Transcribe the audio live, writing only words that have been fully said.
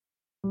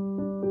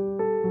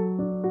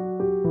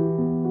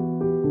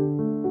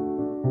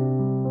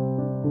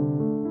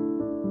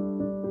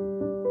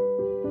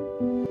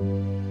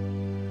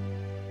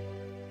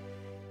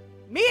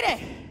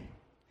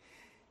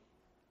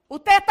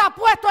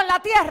la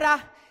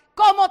tierra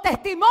como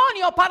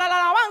testimonio para la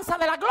alabanza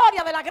de la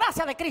gloria, de la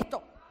gracia de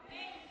Cristo.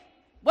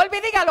 Vuelve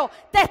y dígalo,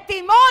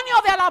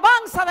 testimonio de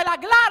alabanza de la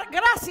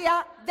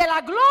gracia, de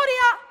la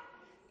gloria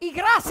y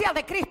gracia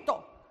de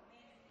Cristo.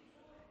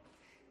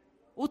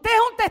 Usted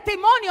es un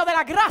testimonio de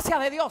la gracia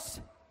de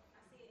Dios.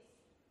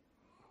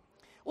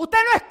 Usted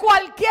no es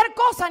cualquier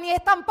cosa, ni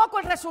es tampoco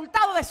el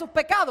resultado de sus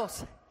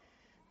pecados.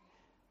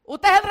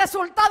 Usted es el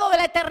resultado de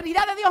la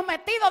eternidad de Dios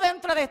metido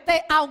dentro de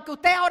usted, aunque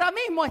usted ahora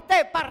mismo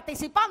esté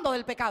participando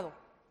del pecado.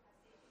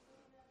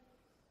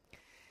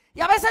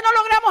 Y a veces no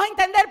logramos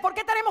entender por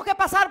qué tenemos que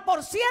pasar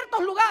por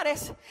ciertos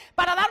lugares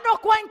para darnos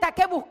cuenta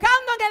que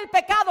buscando en el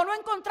pecado no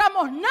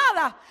encontramos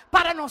nada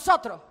para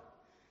nosotros.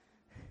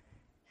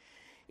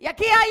 Y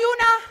aquí hay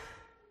una...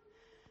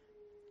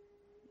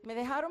 ¿Me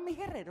dejaron mis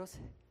guerreros?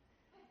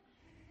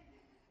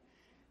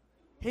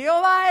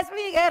 Jehová es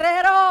mi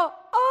guerrero,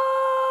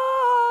 oh,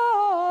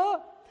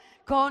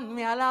 con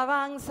mi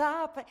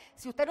alabanza.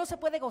 Si usted no se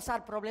puede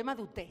gozar, problema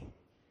de usted.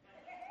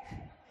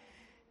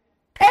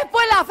 Es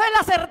pues la fe,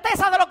 la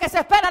certeza de lo que se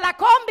espera, la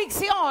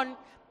convicción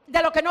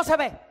de lo que no se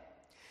ve.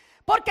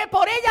 Porque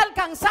por ella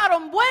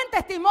alcanzaron buen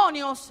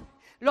testimonios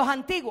los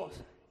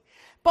antiguos.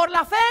 Por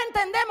la fe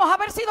entendemos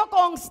haber sido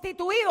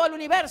constituido el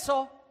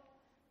universo,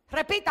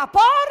 repita,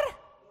 por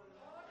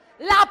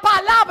la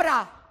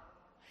palabra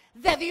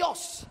de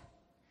Dios.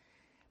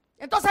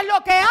 Entonces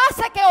lo que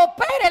hace que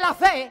opere la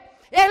fe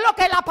es lo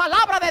que la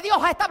palabra de Dios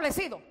ha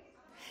establecido.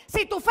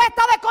 Si tu fe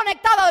está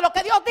desconectada de lo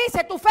que Dios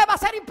dice, tu fe va a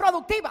ser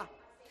improductiva,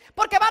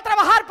 porque va a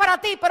trabajar para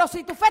ti. Pero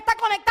si tu fe está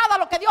conectada a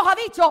lo que Dios ha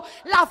dicho,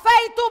 la fe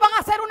y tú van a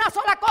hacer una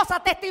sola cosa,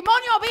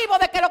 testimonio vivo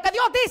de que lo que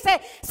Dios dice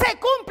se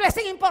cumple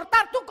sin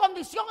importar tu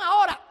condición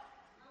ahora.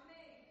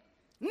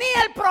 Ni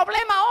el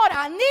problema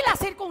ahora, ni la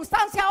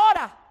circunstancia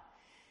ahora.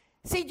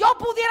 Si yo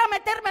pudiera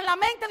meterme en la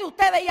mente de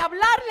ustedes y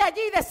hablarle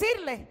allí y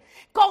decirle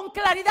con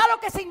claridad lo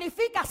que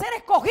significa ser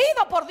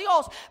escogido por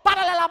Dios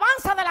para la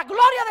alabanza de la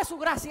gloria de su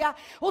gracia,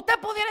 usted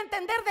pudiera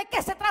entender de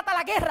qué se trata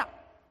la guerra.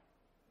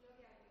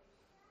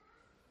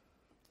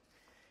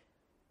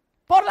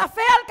 Por la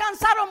fe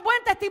alcanzaron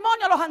buen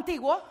testimonio los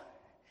antiguos.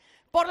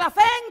 Por la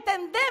fe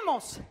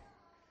entendemos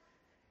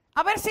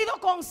haber sido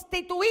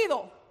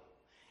constituido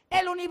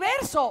el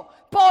universo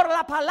por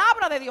la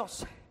palabra de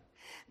Dios.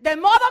 De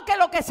modo que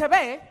lo que se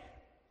ve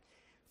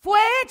fue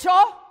hecho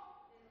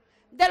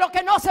de lo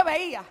que no se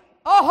veía.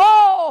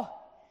 ¡Ojo!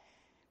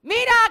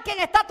 Mira a quien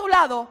está a tu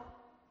lado.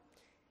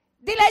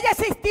 Dile, ella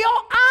existió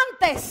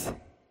antes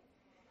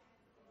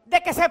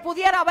de que se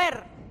pudiera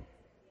ver.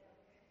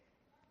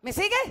 ¿Me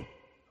sigue?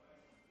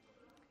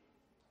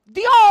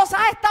 Dios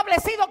ha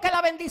establecido que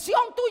la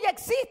bendición tuya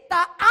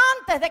exista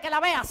antes de que la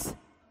veas.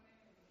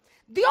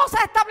 Dios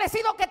ha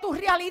establecido que tu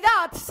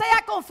realidad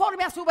sea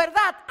conforme a su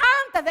verdad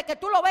antes de que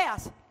tú lo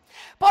veas.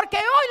 Porque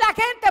hoy la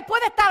gente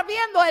puede estar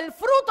viendo el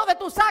fruto de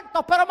tus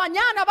actos, pero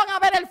mañana van a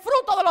ver el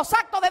fruto de los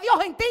actos de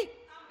Dios en ti.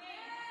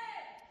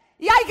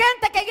 Y hay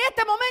gente que en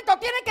este momento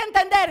tiene que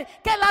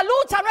entender que la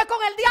lucha no es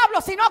con el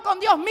diablo, sino con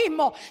Dios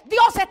mismo.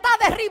 Dios está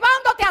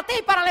derribándote a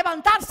ti para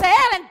levantarse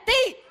Él en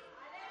ti.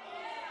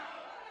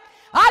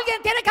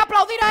 Alguien tiene que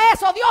aplaudir a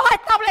eso. Dios ha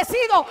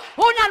establecido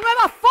una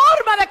nueva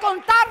forma de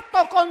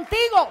contacto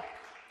contigo.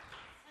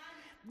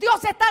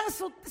 Dios está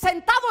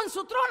sentado en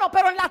su trono,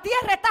 pero en la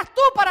tierra estás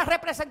tú para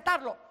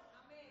representarlo.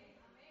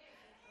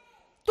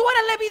 Tú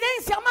eres la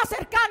evidencia más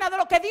cercana de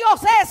lo que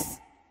Dios es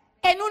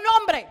en un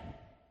hombre.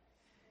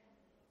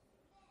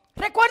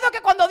 Recuerdo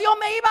que cuando Dios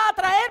me iba a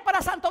traer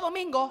para Santo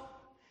Domingo,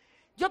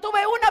 yo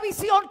tuve una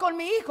visión con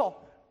mi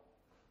hijo.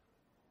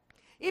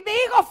 Y mi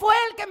hijo fue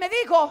el que me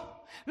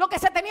dijo lo que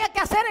se tenía que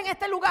hacer en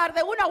este lugar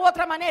de una u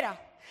otra manera.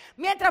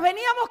 Mientras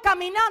veníamos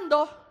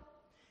caminando,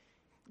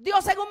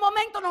 Dios en un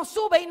momento nos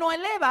sube y nos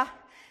eleva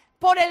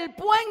por el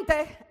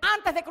puente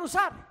antes de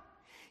cruzar.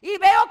 Y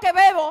veo que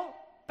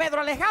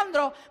Pedro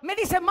Alejandro me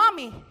dice,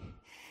 mami,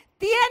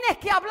 tienes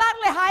que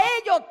hablarles a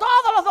ellos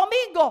todos los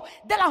domingos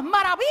de las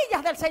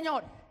maravillas del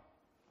Señor.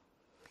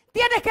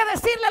 Tienes que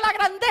decirle la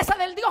grandeza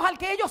del Dios al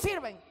que ellos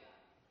sirven.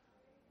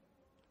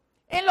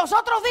 En los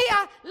otros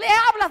días le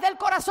hablas del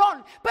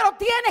corazón, pero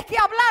tienes que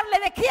hablarle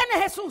de quién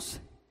es Jesús,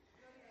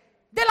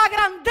 de la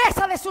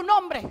grandeza de su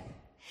nombre,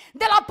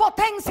 de la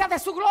potencia de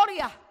su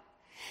gloria,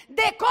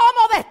 de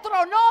cómo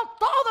destronó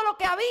todo lo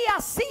que había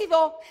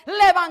sido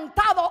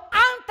levantado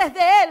antes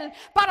de él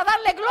para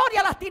darle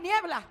gloria a las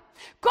tinieblas.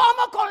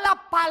 Cómo con la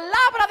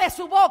palabra de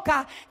su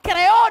boca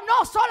creó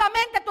no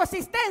solamente tu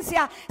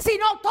existencia,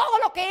 sino todo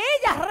lo que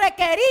ella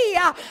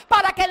requería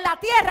para que en la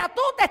tierra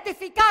tú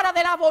testificaras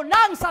de la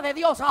bonanza de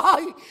Dios.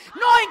 Ay,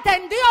 no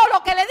entendió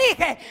lo que le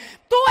dije.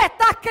 Tú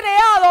estás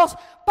creado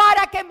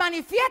para que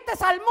manifiestes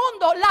al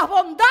mundo las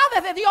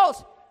bondades de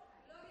Dios.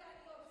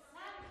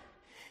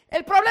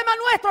 El problema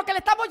nuestro es que le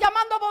estamos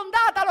llamando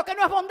bondad a lo que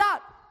no es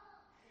bondad.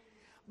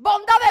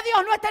 Bondad de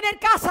Dios no es tener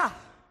casa.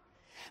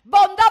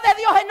 Bondad de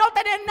Dios es no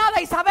tener nada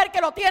y saber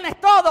que lo tienes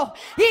todo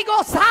y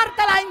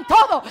gozártela en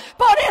todo.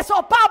 Por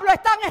eso Pablo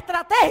es tan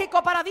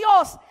estratégico para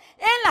Dios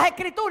en las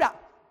Escrituras.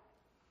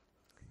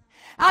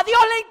 A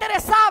Dios le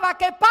interesaba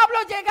que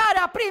Pablo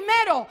llegara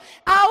primero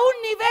a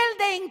un nivel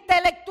de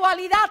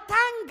intelectualidad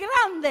tan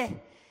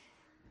grande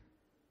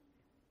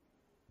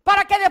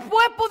para que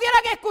después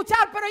pudieran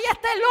escuchar, pero ¿y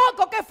este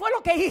loco qué fue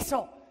lo que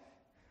hizo?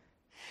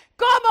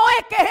 ¿Cómo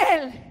es que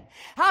él,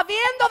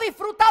 habiendo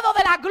disfrutado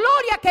de la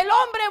gloria que el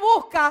hombre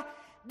busca,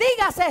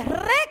 dígase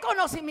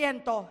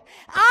reconocimiento,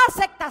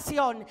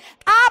 aceptación,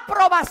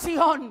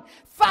 aprobación,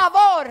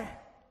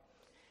 favor?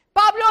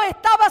 Pablo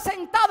estaba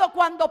sentado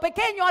cuando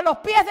pequeño a los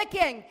pies ¿de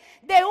quién?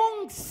 De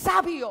un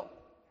sabio.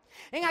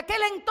 En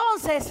aquel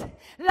entonces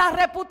la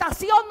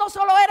reputación no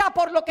solo era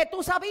por lo que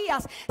tú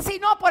sabías,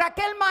 sino por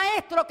aquel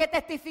maestro que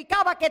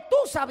testificaba que tú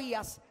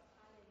sabías.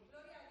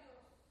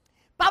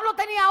 Pablo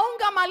tenía un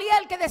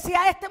Gamaliel que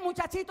decía: este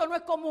muchachito no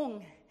es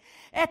común,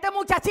 este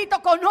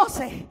muchachito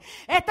conoce,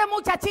 este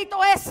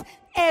muchachito es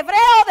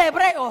hebreo de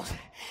hebreos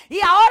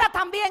y ahora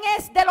también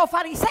es de los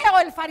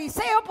fariseos, el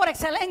fariseo por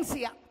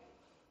excelencia.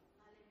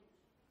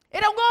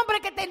 Era un hombre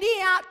que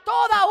tenía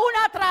toda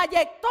una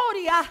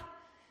trayectoria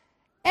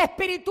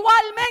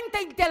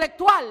espiritualmente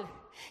intelectual,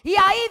 y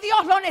ahí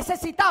Dios lo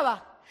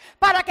necesitaba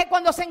para que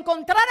cuando se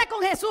encontrara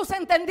con Jesús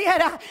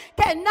entendiera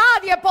que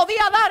nadie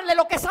podía darle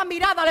lo que esa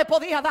mirada le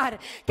podía dar,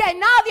 que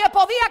nadie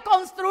podía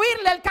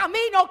construirle el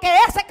camino que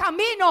ese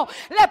camino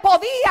le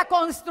podía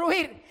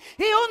construir.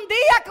 Y un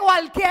día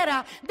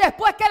cualquiera,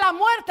 después que la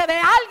muerte de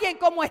alguien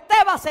como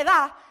Esteban se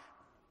da,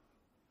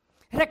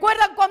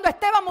 ¿recuerdan cuando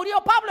Esteban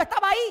murió? Pablo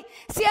estaba ahí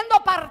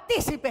siendo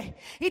partícipe.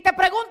 Y te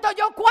pregunto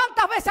yo,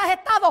 ¿cuántas veces has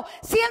estado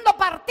siendo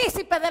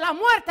partícipe de la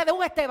muerte de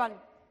un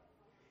Esteban?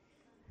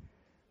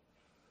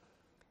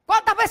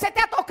 ¿Cuántas veces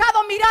te ha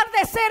tocado mirar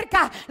de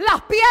cerca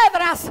las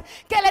piedras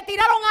que le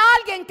tiraron a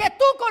alguien que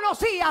tú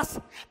conocías,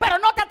 pero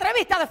no te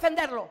atreviste a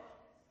defenderlo?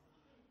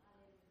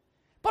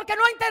 Porque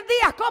no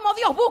entendías cómo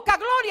Dios busca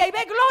gloria y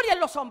ve gloria en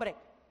los hombres.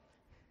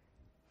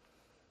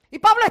 Y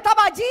Pablo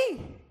estaba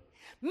allí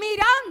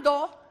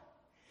mirando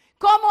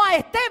cómo a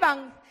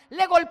Esteban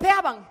le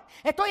golpeaban.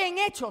 Estoy en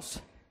Hechos,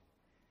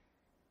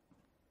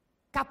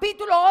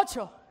 capítulo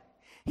 8.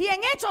 Y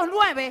en Hechos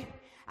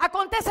 9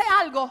 acontece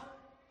algo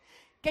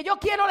que yo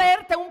quiero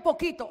leerte un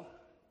poquito.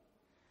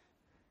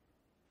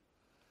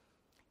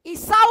 Y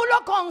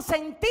Saulo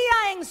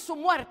consentía en su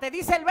muerte,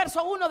 dice el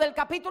verso 1 del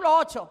capítulo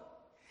 8.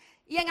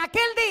 Y en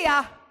aquel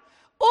día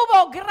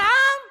hubo gran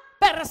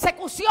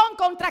persecución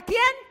 ¿contra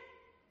quién?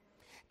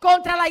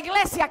 Contra la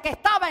iglesia que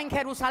estaba en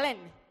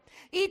Jerusalén.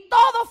 Y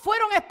todos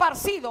fueron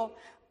esparcidos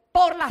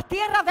por las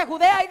tierras de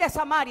Judea y de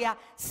Samaria,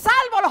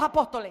 salvo los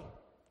apóstoles.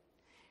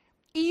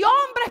 Y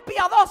hombres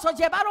piadosos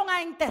llevaron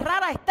a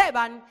enterrar a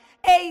Esteban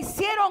e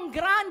hicieron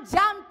gran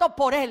llanto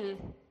por él.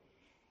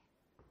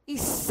 Y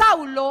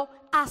Saulo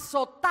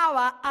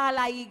azotaba a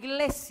la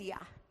iglesia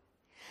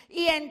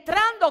y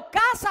entrando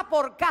casa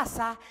por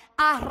casa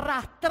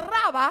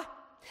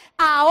arrastraba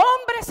a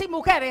hombres y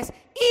mujeres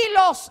y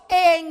los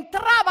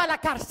entraba a la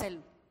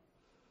cárcel.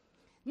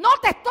 No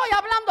te estoy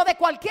hablando de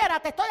cualquiera,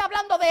 te estoy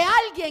hablando de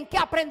alguien que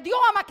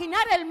aprendió a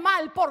maquinar el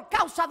mal por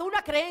causa de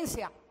una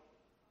creencia.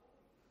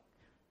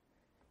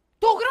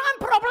 Tu gran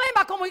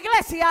problema como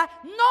iglesia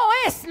no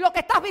es lo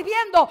que estás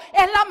viviendo,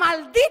 es la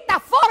maldita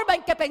forma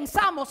en que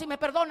pensamos, y me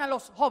perdonan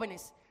los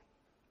jóvenes.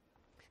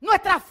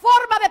 Nuestra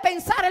forma de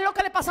pensar es lo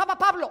que le pasaba a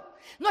Pablo.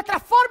 Nuestra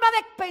forma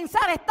de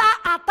pensar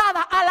está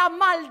atada a la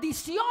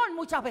maldición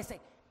muchas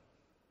veces.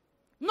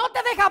 No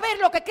te deja ver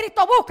lo que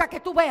Cristo busca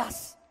que tú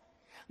veas.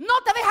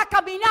 No te deja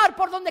caminar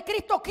por donde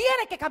Cristo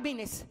quiere que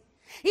camines.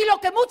 Y lo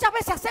que muchas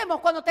veces hacemos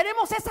cuando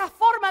tenemos esa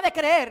forma de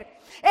creer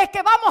es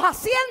que vamos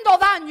haciendo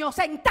daño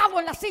sentado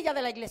en la silla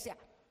de la iglesia.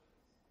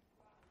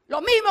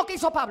 Lo mismo que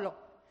hizo Pablo.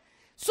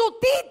 Su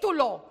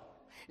título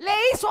le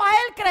hizo a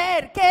él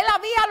creer que él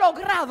había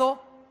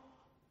logrado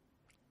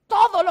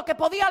todo lo que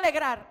podía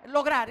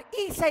lograr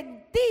y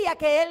sentía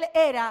que él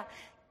era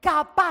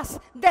capaz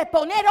de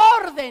poner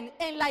orden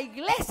en la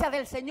iglesia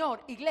del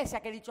Señor.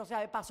 Iglesia que, dicho sea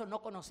de paso, no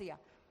conocía.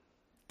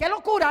 ¡Qué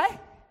locura, eh!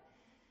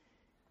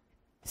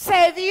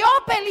 Se dio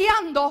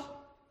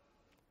peleando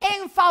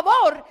en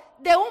favor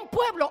de un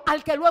pueblo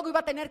al que luego iba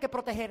a tener que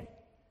proteger.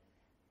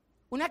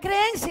 Una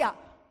creencia.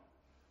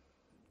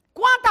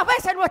 ¿Cuántas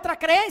veces nuestras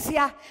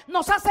creencias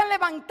nos hacen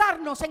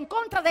levantarnos en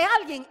contra de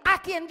alguien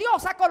a quien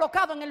Dios ha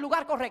colocado en el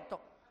lugar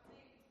correcto?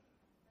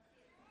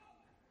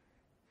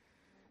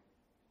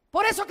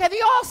 Por eso que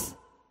Dios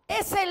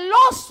es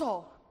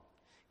celoso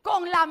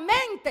con la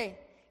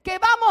mente que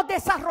vamos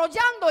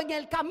desarrollando en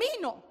el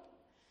camino.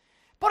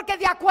 Porque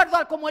de acuerdo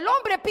a cómo el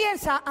hombre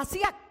piensa,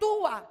 así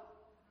actúa.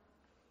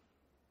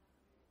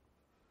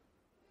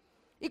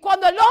 Y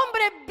cuando el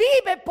hombre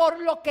vive por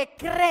lo que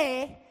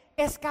cree,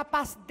 es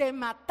capaz de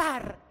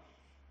matar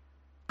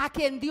a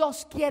quien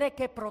Dios quiere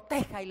que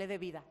proteja y le dé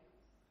vida.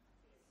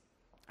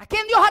 A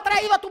quien Dios ha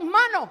traído a tus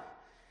manos.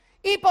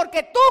 Y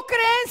porque tus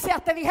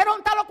creencias te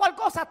dijeron tal o cual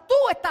cosa, tú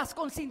estás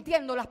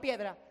consintiendo las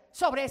piedras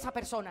sobre esa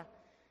persona.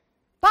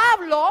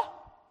 Pablo,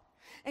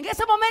 en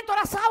ese momento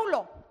era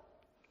Saulo,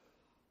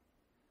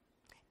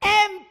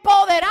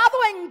 empoderado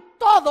en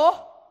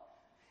todo,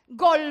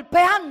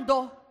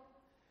 golpeando,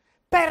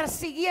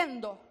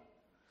 persiguiendo.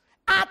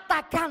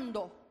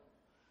 atacando,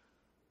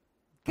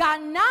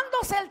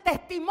 ganándose el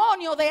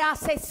testimonio de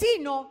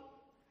asesino,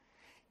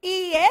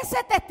 y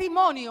ese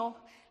testimonio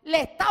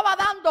le estaba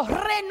dando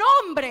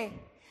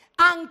renombre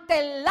ante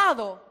el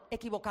lado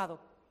equivocado.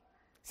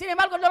 Sin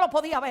embargo, no lo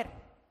podía ver.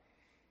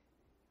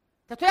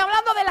 Te estoy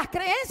hablando de las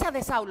creencias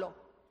de Saulo.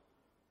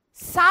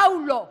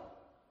 Saulo,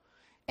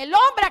 el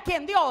hombre a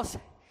quien Dios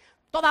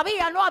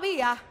todavía no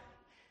había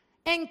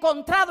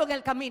encontrado en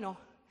el camino.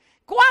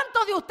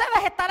 ¿Cuántos de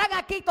ustedes estarán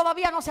aquí y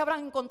todavía no se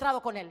habrán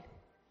encontrado con él?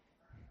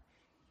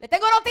 Le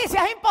tengo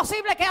noticias, es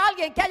imposible que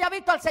alguien que haya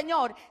visto al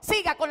Señor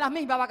siga con las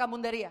mismas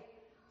vagabunderías.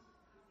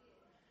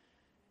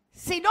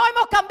 Si no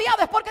hemos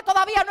cambiado es porque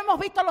todavía no hemos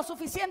visto lo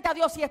suficiente a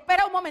Dios. Y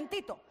espera un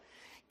momentito.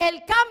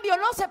 El cambio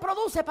no se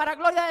produce para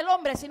gloria del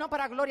hombre, sino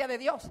para gloria de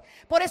Dios.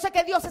 Por eso es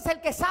que Dios es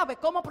el que sabe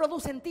cómo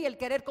produce en ti el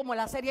querer como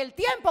el hacer. Y el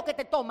tiempo que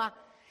te toma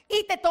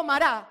y te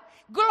tomará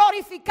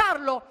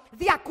glorificarlo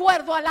de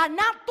acuerdo a la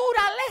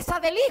naturaleza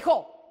del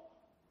Hijo.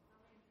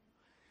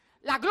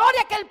 La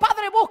gloria que el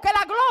Padre busca es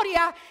la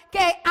gloria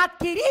que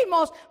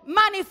adquirimos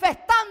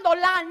manifestando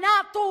la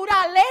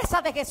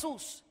naturaleza de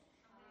Jesús.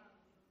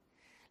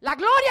 La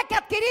gloria que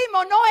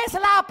adquirimos no es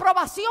la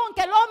aprobación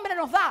que el hombre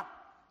nos da.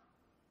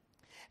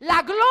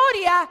 La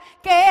gloria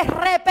que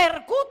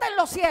repercute en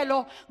los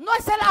cielos no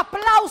es el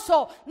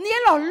aplauso ni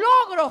en los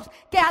logros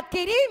que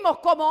adquirimos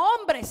como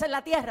hombres en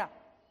la tierra.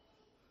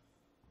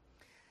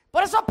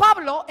 Por eso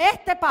Pablo,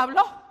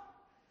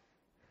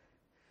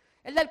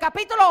 el del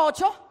capítulo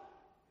 8,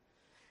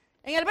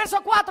 en el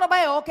verso 4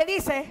 veo que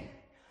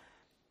dice: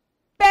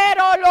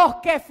 pero los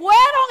que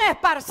fueron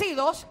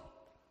esparcidos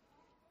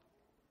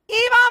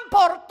iban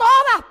por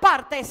todas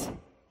partes.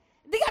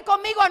 Diga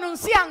conmigo,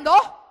 anunciando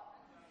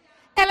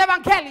el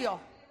evangelio.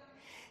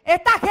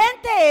 Esta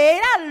gente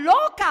era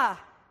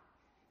loca.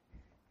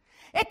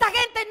 Esta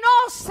gente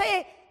no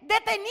se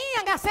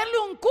detenían a hacerle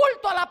un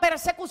culto a la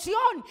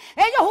persecución.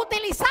 Ellos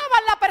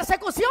utilizaban la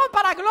persecución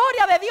para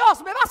gloria de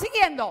Dios. ¿Me va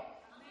siguiendo?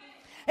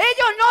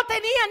 Ellos no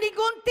tenían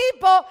ningún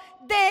tipo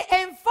de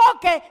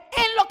enfoque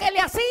en lo que le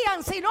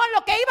hacían, sino en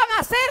lo que iban a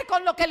hacer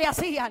con lo que le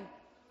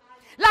hacían.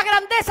 La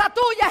grandeza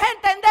tuya es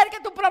entender que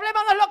tu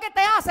problema no es lo que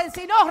te hacen,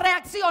 sino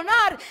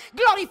reaccionar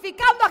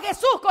glorificando a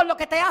Jesús con lo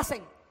que te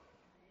hacen.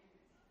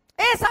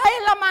 Esa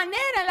es la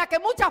manera en la que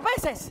muchas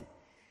veces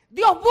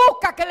Dios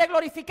busca que le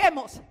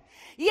glorifiquemos.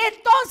 Y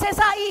entonces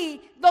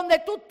ahí donde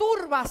tú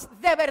turbas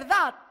de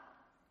verdad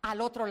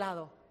al otro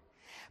lado.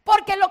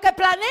 Porque lo que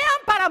planean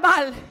para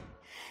mal,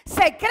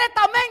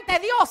 secretamente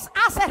Dios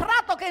hace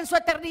rato que en su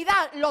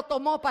eternidad lo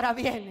tomó para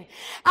bien.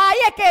 Ahí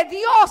es que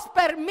Dios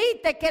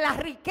permite que las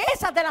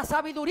riquezas de la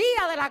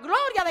sabiduría, de la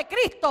gloria de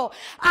Cristo,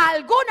 a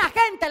alguna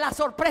gente la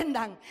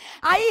sorprendan.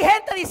 Hay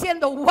gente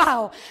diciendo: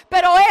 wow,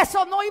 pero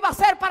eso no iba a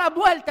ser para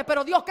muerte.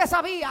 Pero Dios, que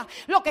sabía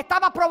lo que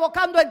estaba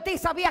provocando en ti,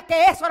 sabía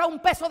que eso era un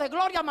peso de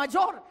gloria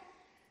mayor.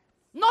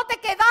 No te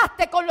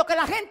quedaste con lo que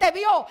la gente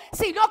vio,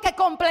 sino que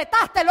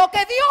completaste lo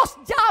que Dios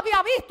ya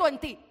había visto en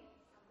ti.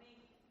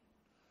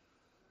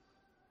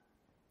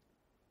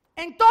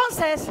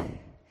 Entonces,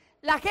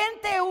 la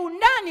gente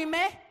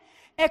unánime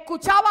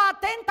escuchaba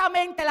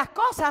atentamente las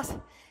cosas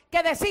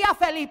que decía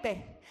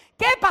Felipe.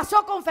 ¿Qué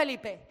pasó con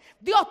Felipe?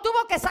 Dios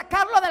tuvo que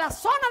sacarlo de la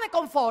zona de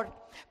confort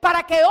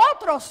para que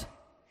otros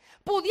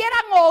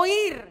pudieran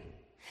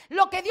oír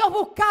lo que Dios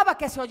buscaba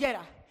que se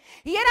oyera.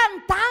 Y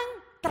eran tan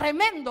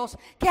tremendos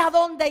que a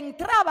donde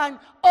entraban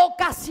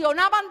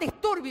ocasionaban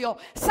disturbios,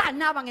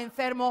 sanaban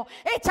enfermos,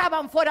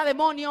 echaban fuera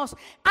demonios,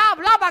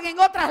 hablaban en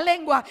otras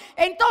lenguas.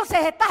 Entonces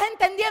estás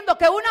entendiendo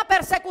que una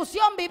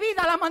persecución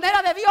vivida a la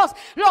manera de Dios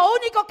lo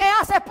único que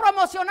hace es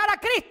promocionar a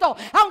Cristo,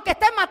 aunque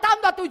estén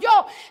matando a tu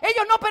yo.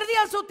 Ellos no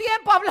perdían su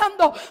tiempo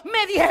hablando: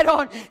 me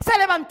dieron, se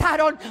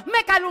levantaron,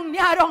 me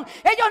calumniaron.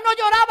 Ellos no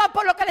lloraban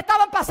por lo que le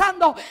estaban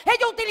pasando.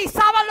 Ellos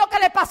utilizaban lo que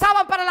le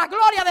pasaban para la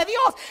gloria de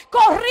Dios.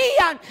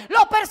 Corrían,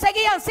 lo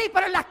perseguían, sí,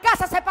 pero en las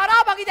casas se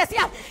paraban y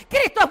decían: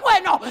 Cristo es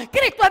bueno,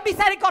 Cristo es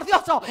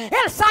misericordioso,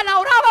 Él sana.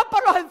 Oraban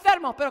por los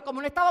enfermos, pero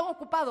como no estaban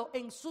ocupados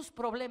en sus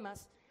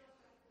problemas,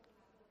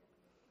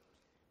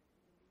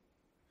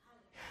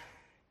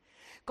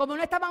 como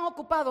no estaban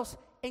ocupados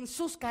en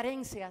sus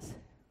carencias,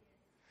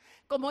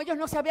 como ellos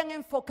no se habían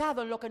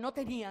enfocado en lo que no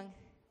tenían,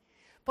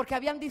 porque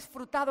habían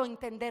disfrutado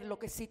entender lo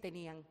que sí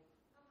tenían.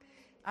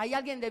 Ahí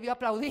alguien debió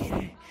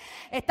aplaudir.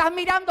 Estás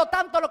mirando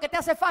tanto lo que te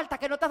hace falta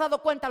que no te has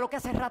dado cuenta de lo que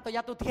hace rato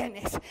ya tú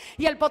tienes.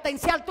 Y el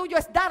potencial tuyo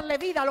es darle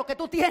vida a lo que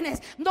tú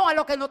tienes, no a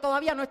lo que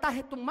todavía no estás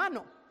en tu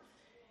mano.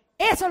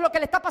 Eso es lo que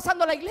le está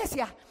pasando a la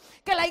iglesia.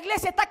 Que la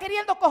iglesia está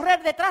queriendo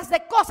correr detrás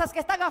de cosas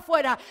que están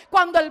afuera,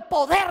 cuando el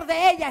poder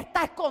de ella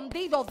está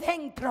escondido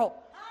dentro.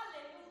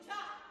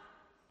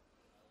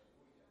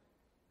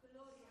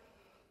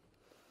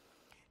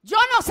 Yo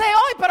no no sé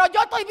hoy, pero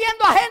yo estoy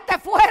viendo a gente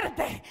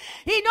fuerte.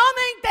 Y no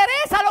me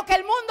interesa lo que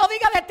el mundo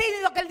diga de ti, ni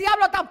lo que el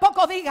diablo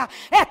tampoco diga.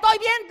 Estoy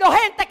viendo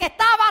gente que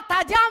está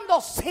batallando,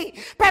 sí,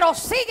 pero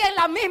sigue en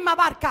la misma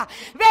barca.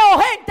 Veo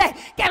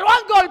gente que lo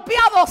han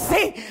golpeado,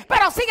 sí,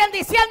 pero siguen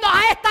diciendo,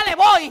 a esta le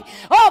voy.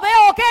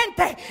 Veo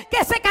gente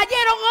que se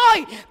cayeron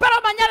hoy,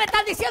 pero mañana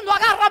están diciendo,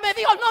 agárrame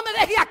Dios, no me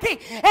dejes aquí.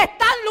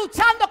 Están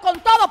luchando con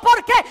todo.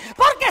 ¿Por qué?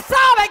 Porque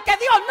saben que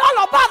Dios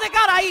no los va a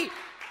dejar ahí.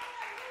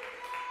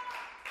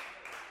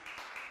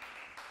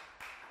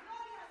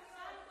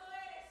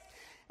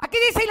 Aquí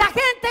dice, y la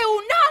gente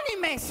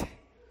unánimes,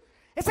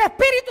 ese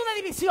espíritu de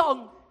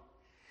división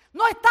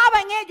no estaba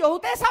en ellos.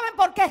 Ustedes saben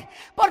por qué.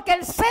 Porque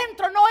el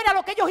centro no era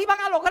lo que ellos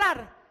iban a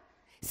lograr,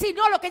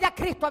 sino lo que ya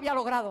Cristo había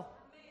logrado.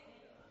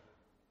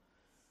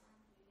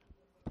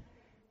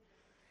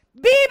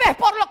 Vives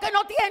por lo que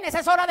no tienes.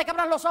 Es hora de que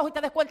abras los ojos y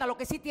te des cuenta lo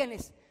que sí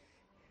tienes.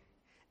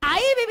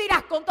 Ahí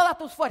vivirás con todas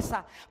tus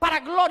fuerzas para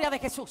gloria de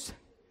Jesús.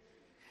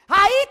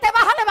 Ahí te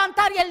vas a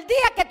levantar y el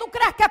día que tú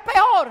creas que es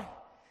peor,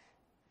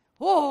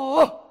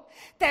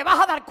 te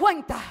vas a dar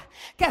cuenta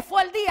que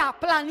fue el día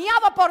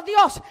planeado por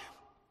Dios.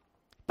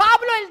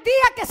 Pablo, el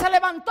día que se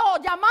levantó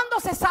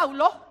llamándose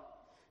Saulo,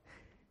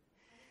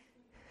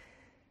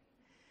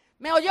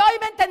 ¿me oyó y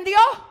me entendió?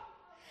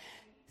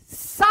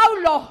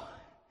 Saulo,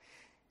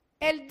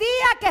 el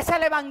día que se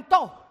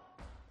levantó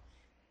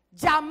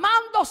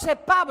llamándose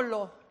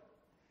Pablo,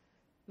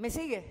 ¿me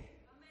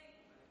sigue?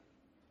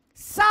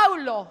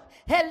 Saulo,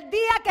 el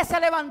día que se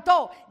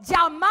levantó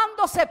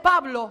llamándose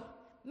Pablo,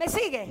 ¿me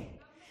sigue?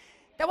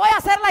 Te voy a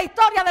hacer la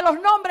historia de los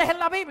nombres en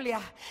la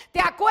Biblia.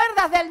 ¿Te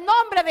acuerdas del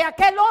nombre de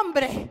aquel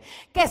hombre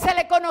que se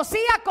le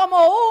conocía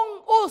como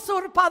un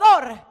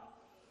usurpador?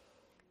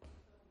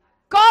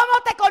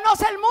 ¿Cómo te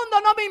conoce el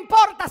mundo? No me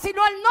importa,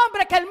 sino el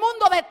nombre que el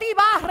mundo de ti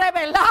va a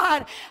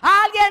revelar.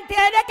 Alguien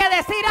tiene que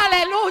decir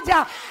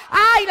aleluya.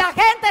 Ay, la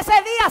gente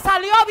ese día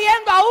salió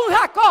viendo a un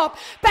Jacob,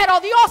 pero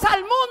Dios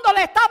al mundo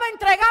le estaba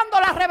entregando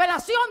la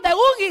revelación de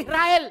un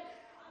Israel.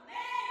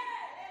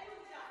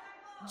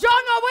 Yo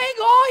no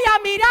vengo hoy a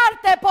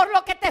mirarte por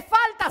lo que te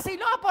falta,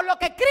 sino por lo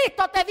que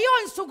Cristo te dio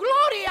en su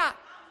gloria.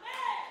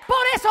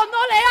 Por eso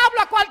no le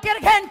hablo a cualquier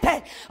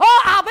gente.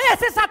 A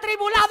veces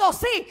atribulado,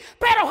 sí,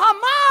 pero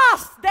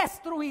jamás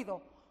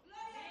destruido.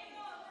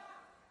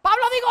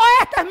 Pablo dijo,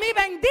 esta es mi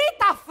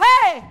bendita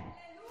fe.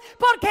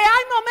 Porque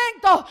hay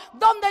momentos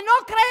donde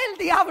no cree el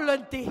diablo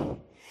en ti,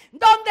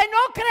 donde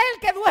no cree el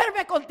que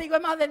duerme contigo.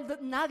 Es más,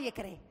 nadie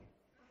cree.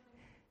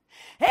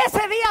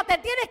 Ese día te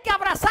tienes que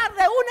abrazar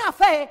de una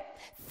fe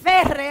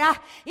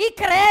férrea y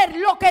creer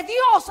lo que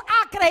Dios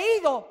ha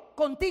creído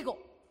contigo.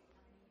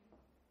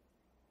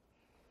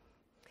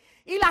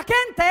 Y la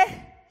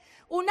gente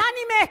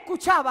unánime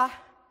escuchaba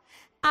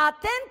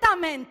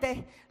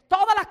atentamente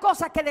todas las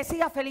cosas que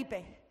decía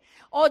Felipe,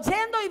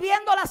 oyendo y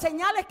viendo las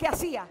señales que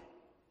hacía.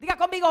 Diga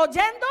conmigo,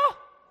 oyendo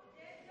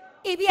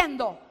y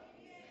viendo.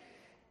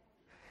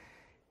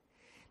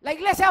 La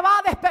iglesia va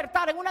a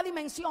despertar en una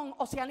dimensión,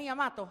 Oceanía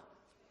Mato,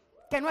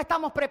 que no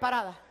estamos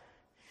preparadas.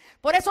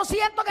 Por eso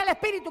siento en el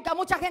espíritu que a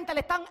mucha gente le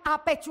están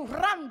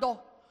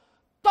apechurrando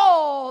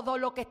todo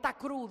lo que está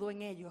crudo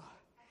en ellos.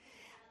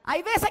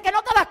 Hay veces que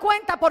no te das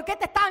cuenta por qué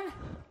te están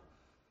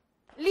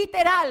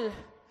literal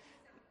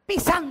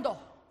pisando.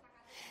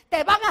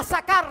 Te van a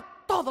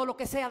sacar todo lo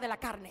que sea de la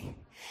carne.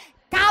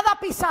 Cada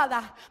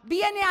pisada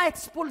viene a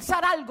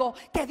expulsar algo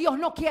que Dios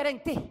no quiere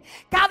en ti.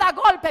 Cada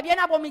golpe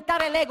viene a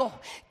vomitar el ego.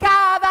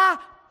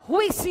 Cada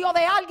juicio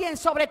de alguien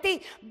sobre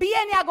ti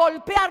viene a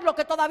golpear lo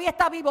que todavía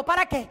está vivo.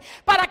 ¿Para qué?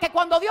 Para que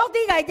cuando Dios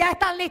diga y ya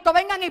están listos,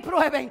 vengan y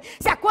prueben.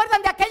 ¿Se acuerdan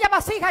de aquella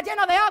vasija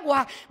llena de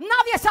agua?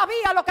 Nadie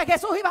sabía lo que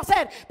Jesús iba a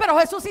hacer, pero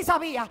Jesús sí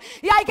sabía.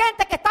 Y hay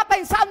gente que está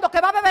pensando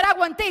que va a beber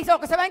agua en ti, lo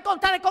que se va a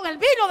encontrar con el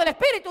vino del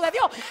Espíritu de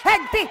Dios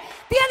en ti.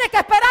 Tiene que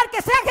esperar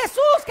que sea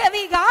Jesús que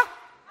diga,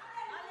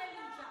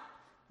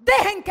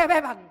 dejen que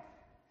beban.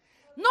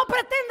 No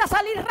pretenda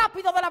salir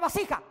rápido de la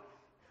vasija.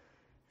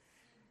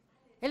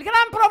 El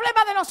gran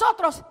problema de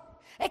nosotros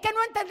es que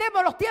no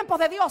entendemos los tiempos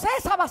de Dios.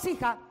 Esa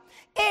vasija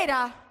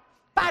era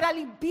para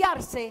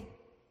limpiarse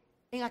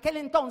en aquel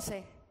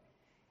entonces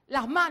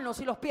las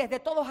manos y los pies de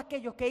todos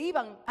aquellos que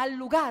iban al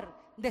lugar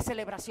de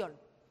celebración.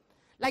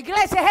 La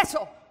iglesia es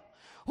eso,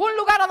 un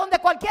lugar a donde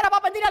cualquiera va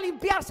a venir a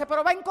limpiarse,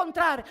 pero va a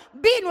encontrar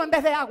vino en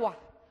vez de agua.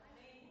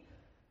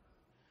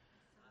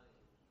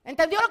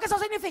 ¿Entendió lo que eso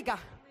significa?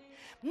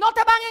 No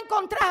te van a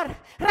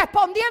encontrar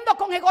respondiendo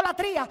con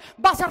egolatría.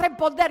 Vas a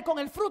responder con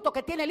el fruto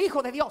que tiene el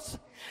Hijo de Dios.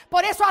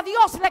 Por eso a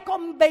Dios le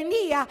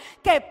convenía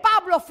que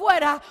Pablo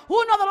fuera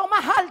uno de los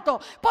más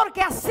altos,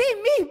 porque así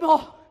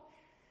mismo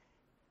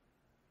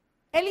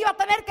él iba a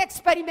tener que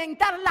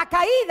experimentar la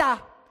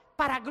caída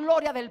para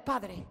gloria del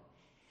Padre.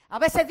 A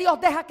veces Dios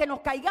deja que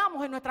nos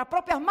caigamos en nuestras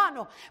propias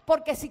manos,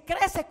 porque si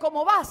creces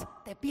como vas,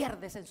 te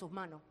pierdes en sus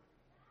manos.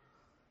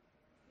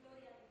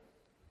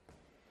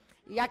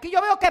 Y aquí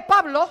yo veo que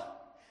Pablo,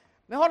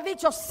 mejor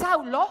dicho,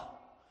 Saulo,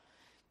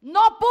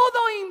 no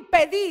pudo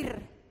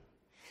impedir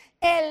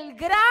el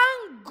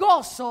gran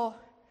gozo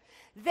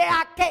de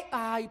aquel...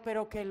 Ay,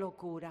 pero qué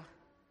locura.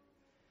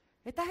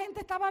 Esta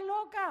gente estaba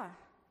loca.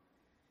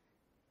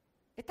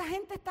 Esta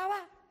gente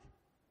estaba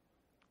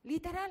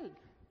literal.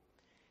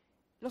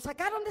 Lo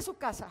sacaron de su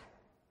casa.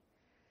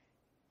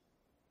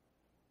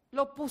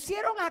 Lo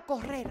pusieron a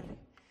correr.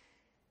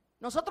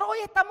 Nosotros hoy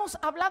estamos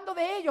hablando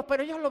de ellos,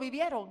 pero ellos lo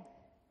vivieron.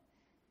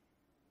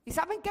 ¿Y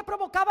saben qué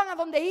provocaban a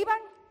donde iban?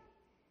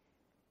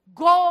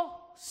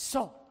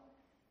 Gozo.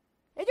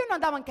 Ellos no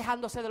andaban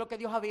quejándose de lo que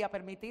Dios había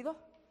permitido.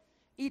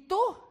 ¿Y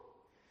tú?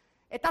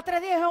 Estás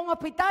 3 días en un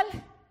hospital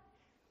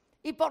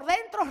y por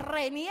dentro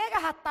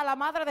reniegas hasta la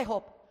madre de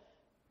Job.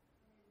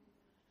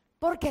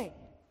 ¿Por qué?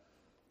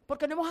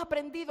 Porque no hemos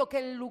aprendido que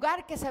el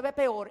lugar que se ve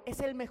peor es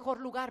el mejor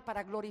lugar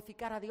para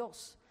glorificar a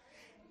Dios.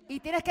 Y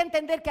tienes que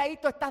entender que ahí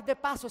tú estás de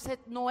paso, ese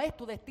no es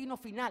tu destino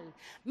final.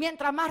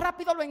 Mientras más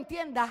rápido lo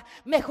entiendas,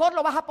 mejor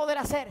lo vas a poder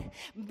hacer.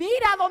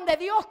 Mira donde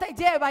Dios te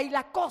lleva y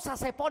la cosa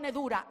se pone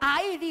dura.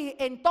 Ahí di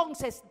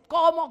entonces,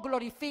 ¿cómo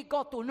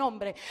glorifico tu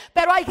nombre?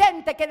 Pero hay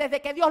gente que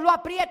desde que Dios lo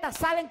aprieta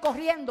salen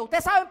corriendo.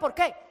 ¿Ustedes saben por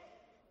qué?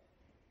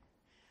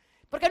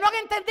 Porque no han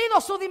entendido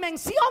su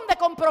dimensión de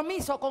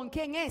compromiso con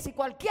quién es y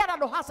cualquiera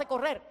los hace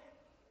correr.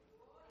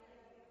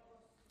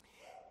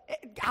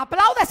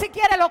 Aplaude si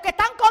quiere. Los que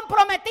están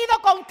comprometidos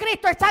con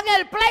Cristo están en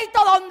el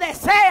pleito donde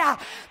sea,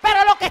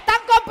 pero los que están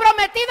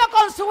comprometidos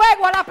con su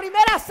ego a la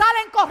primera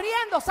salen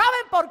corriendo.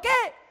 ¿Saben por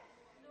qué?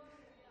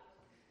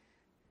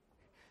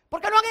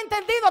 Porque no han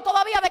entendido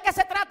todavía de qué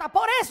se trata.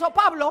 Por eso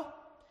Pablo,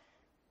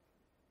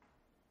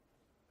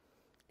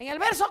 en el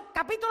verso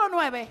capítulo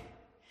 9,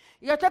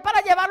 y yo estoy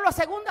para llevarlo a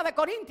 2 de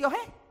Corintios,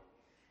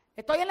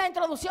 estoy en la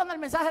introducción del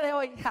mensaje de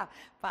hoy.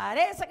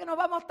 Parece que nos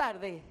vamos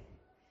tarde.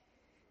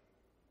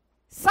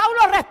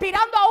 Saulo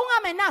respirando aún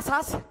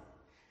amenazas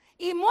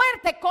y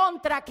muerte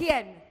 ¿contra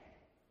quién?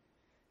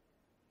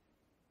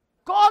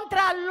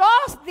 Contra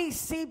los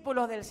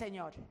discípulos del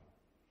Señor.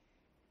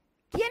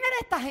 ¿Quién era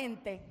esta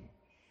gente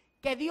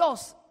que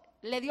Dios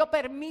le dio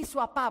permiso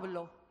a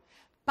Pablo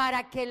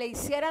para que le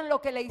hicieran lo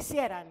que le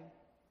hicieran?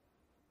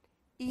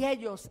 Y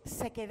ellos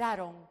se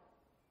quedaron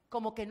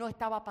como que no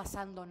estaba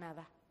pasando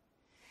nada.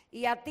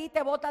 Y a ti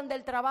te botan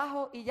del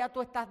trabajo y ya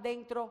tú estás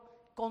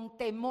dentro con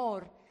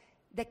temor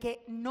de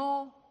que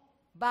no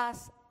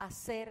vas a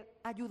ser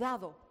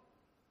ayudado.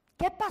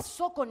 ¿Qué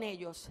pasó con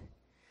ellos?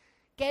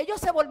 Que ellos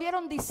se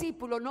volvieron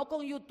discípulos no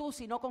con YouTube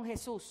sino con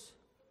Jesús.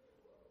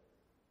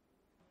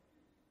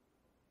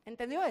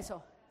 ¿Entendió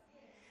eso?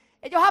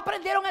 Ellos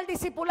aprendieron el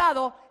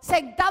discipulado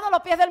sentado a los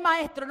pies del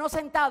maestro, no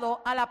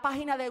sentado a la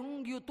página de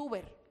un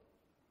youtuber.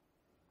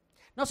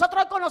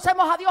 Nosotros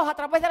conocemos a Dios a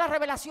través de la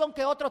revelación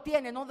que otro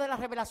tiene, no de la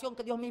revelación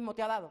que Dios mismo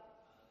te ha dado.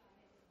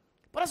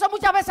 Por eso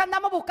muchas veces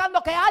andamos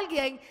buscando que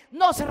alguien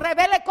nos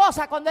revele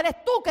cosas cuando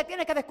eres tú que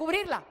tienes que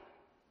descubrirla.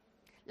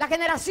 La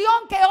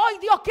generación que hoy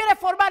Dios quiere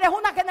formar es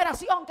una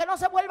generación que no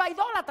se vuelva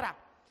idólatra,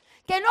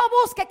 que no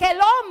busque que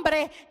el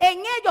hombre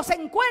en ellos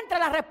encuentre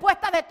la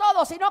respuesta de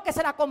todo, sino que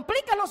se la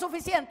complique lo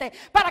suficiente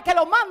para que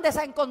lo mandes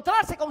a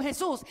encontrarse con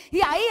Jesús y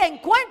ahí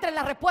encuentren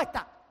la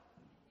respuesta.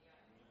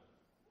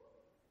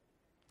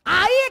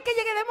 Ahí es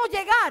que debemos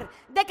llegar,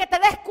 de que te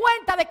des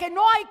cuenta de que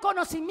no hay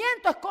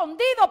conocimiento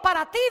escondido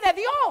para ti de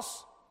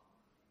Dios.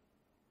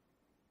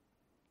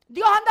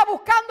 Dios anda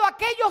buscando a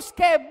aquellos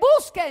que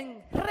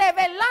busquen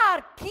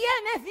revelar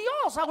quién es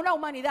Dios a una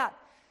humanidad.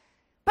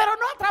 Pero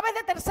no a través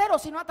de terceros,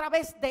 sino a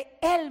través de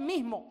Él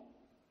mismo.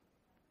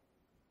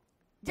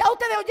 Ya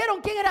ustedes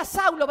oyeron quién era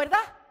Saulo,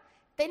 ¿verdad?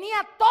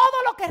 Tenía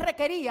todo lo que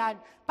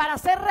requerían para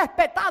ser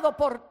respetado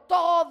por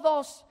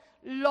todos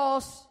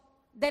los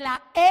de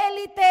la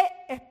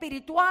élite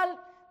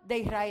espiritual de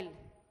Israel.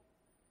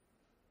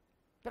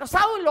 Pero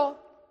Saulo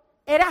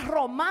era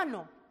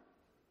romano.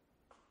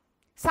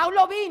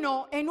 Saulo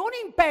vino en un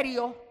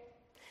imperio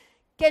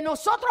que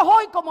nosotros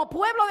hoy como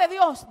pueblo de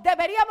Dios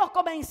deberíamos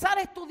comenzar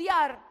a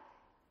estudiar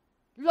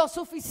lo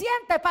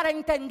suficiente para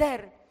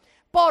entender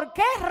por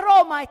qué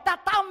Roma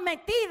está tan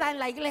metida en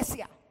la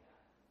iglesia.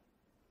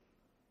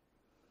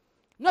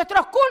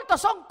 Nuestros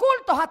cultos son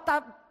cultos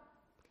hasta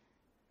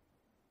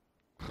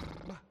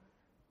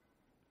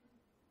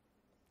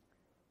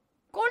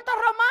cultos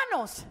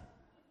romanos.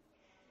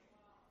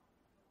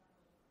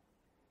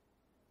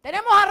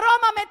 Tenemos a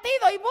Roma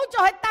metido y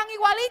muchos están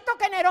igualitos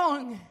que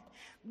Nerón,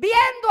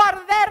 viendo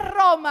arder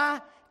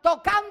Roma,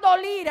 tocando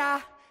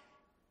lira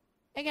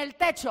en el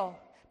techo,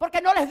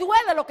 porque no les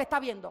duele lo que está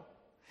viendo.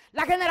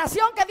 La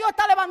generación que Dios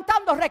está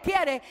levantando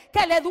requiere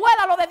que le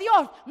duela lo de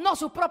Dios, no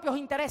sus propios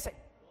intereses.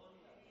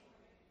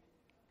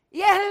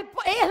 Y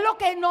es lo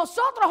que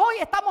nosotros hoy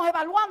estamos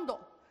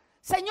evaluando.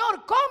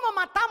 Señor, ¿cómo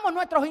matamos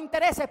nuestros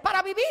intereses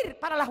para vivir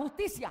para la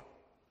justicia?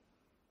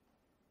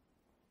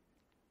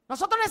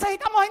 Nosotros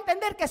necesitamos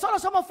entender que solo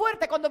somos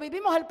fuertes cuando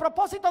vivimos el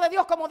propósito de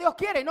Dios como Dios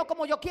quiere, no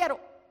como yo quiero.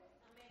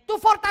 Tu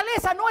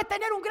fortaleza no es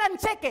tener un gran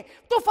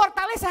cheque. Tu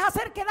fortaleza es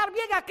hacer quedar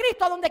bien a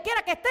Cristo a donde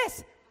quiera que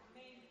estés.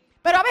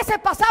 Pero a veces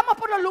pasamos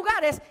por los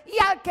lugares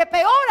y al que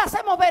peor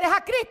hacemos ver es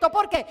a Cristo.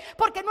 ¿Por qué?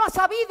 Porque no has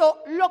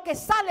sabido lo que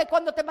sale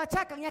cuando te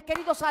machacan y has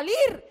querido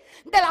salir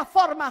de la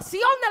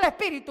formación del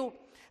Espíritu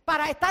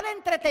para estar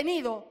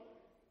entretenido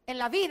en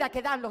la vida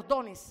que dan los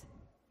dones.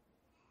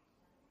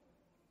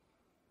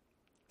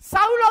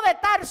 Saulo de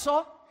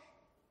Tarso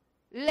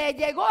le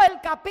llegó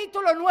el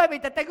capítulo 9 y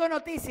te tengo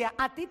noticia,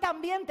 a ti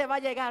también te va a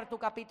llegar tu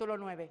capítulo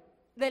 9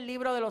 del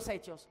libro de los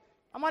Hechos.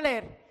 Vamos a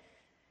leer.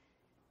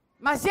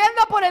 Mas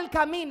yendo por el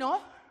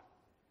camino,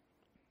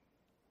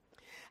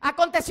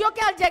 aconteció que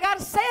al llegar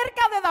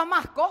cerca de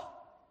Damasco,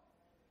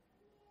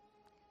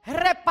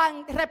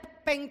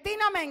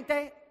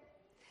 repentinamente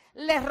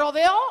le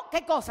rodeó,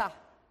 ¿qué cosa?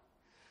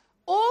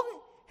 Un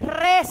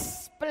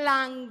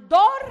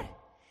resplandor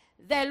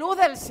de luz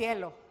del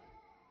cielo.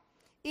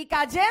 Y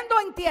cayendo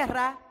en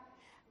tierra,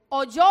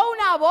 oyó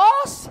una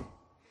voz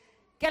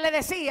que le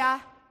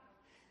decía: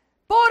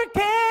 ¿por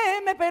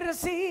qué me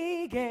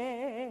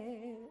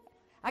persigue?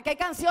 Aquí hay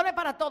canciones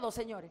para todos,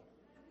 señores.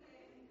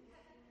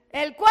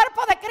 El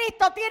cuerpo de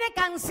Cristo tiene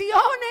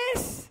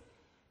canciones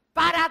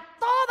para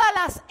todas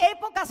las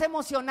épocas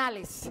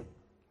emocionales.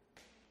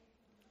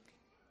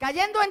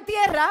 Cayendo en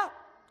tierra,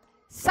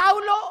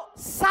 Saulo,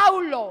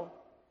 Saulo,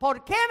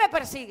 ¿por qué me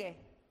persigue?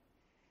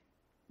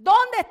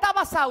 ¿Dónde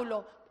estaba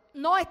Saulo?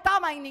 No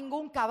estaba en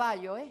ningún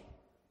caballo,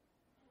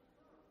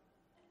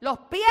 Los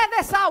pies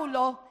de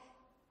Saulo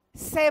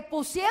se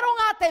pusieron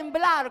a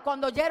temblar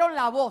cuando oyeron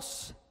la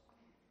voz.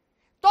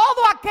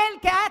 Todo aquel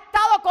que ha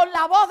estado con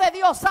la voz de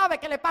Dios sabe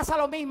que le pasa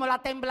lo mismo,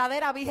 la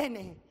tembladera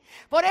viene.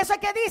 Por eso es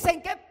que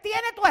dicen que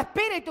tiene tu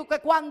espíritu, que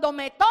cuando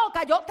me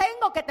toca yo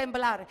tengo que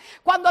temblar.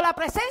 Cuando la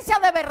presencia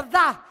de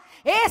verdad,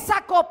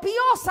 esa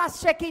copiosa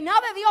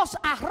Shekinah de Dios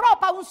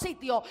arropa un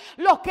sitio,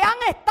 los que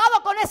han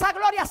estado con esa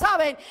gloria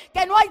saben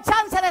que no hay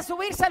chance de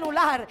subir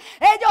celular.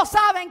 Ellos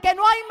saben que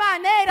no hay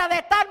manera de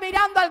estar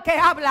mirando al que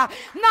habla.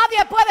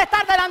 Nadie puede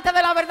estar delante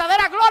de la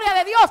verdadera gloria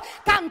de Dios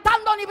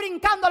cantando ni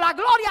brincando. La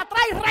gloria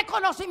trae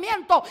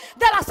reconocimiento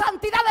de la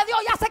santidad de Dios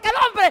y hace que el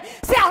hombre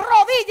se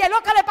arrodille.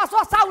 Lo que le pasó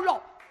a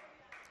Saulo.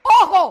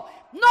 Ojo,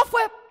 no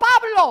fue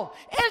Pablo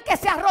el que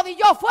se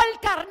arrodilló, fue el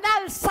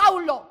carnal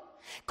Saulo.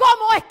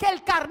 ¿Cómo es que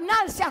el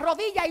carnal se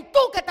arrodilla y tú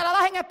que te la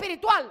das en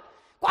espiritual,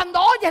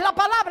 cuando oyes la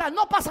palabra,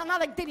 no pasa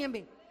nada en ti ni en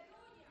mí?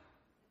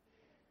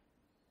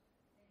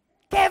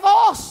 ¿Qué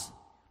voz?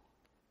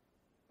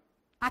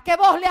 ¿A qué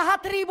voz le has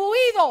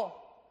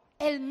atribuido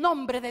el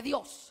nombre de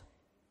Dios?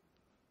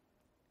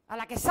 ¿A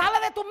la que sale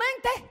de tu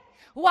mente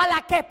o a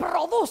la que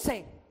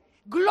produce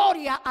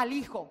gloria al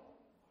Hijo?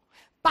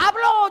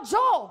 Pablo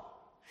oyó.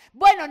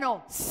 Bueno,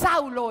 no,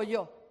 Saulo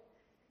oyó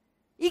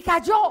y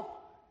cayó.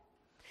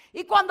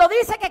 Y cuando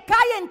dice que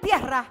cae en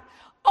tierra,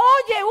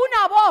 oye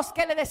una voz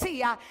que le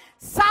decía: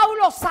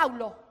 Saulo,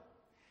 Saulo,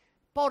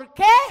 ¿por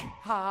qué?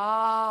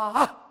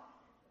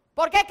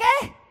 ¿Por qué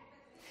qué?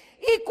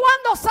 ¿Y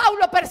cuándo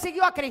Saulo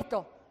persiguió a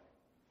Cristo?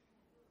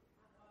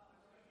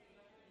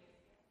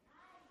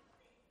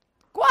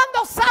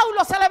 ¿Cuándo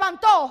Saulo se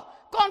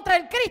levantó contra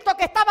el Cristo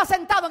que estaba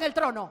sentado en el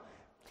trono?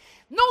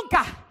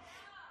 Nunca.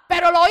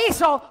 Pero lo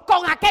hizo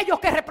con aquellos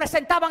que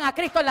representaban a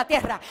Cristo en la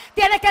tierra.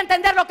 Tienes que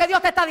entender lo que Dios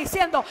te está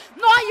diciendo.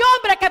 No hay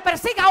hombre que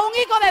persiga a un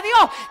hijo de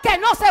Dios que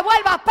no se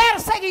vuelva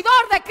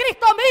perseguidor de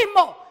Cristo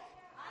mismo.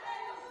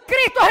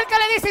 Cristo es el que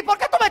le dice: ¿y por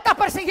qué tú me estás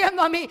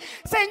persiguiendo a mí?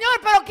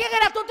 Señor, pero ¿quién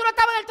eras tú? Tú no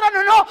estabas en el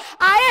trono. No,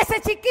 a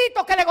ese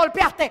chiquito que le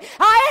golpeaste,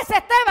 a ese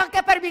Esteban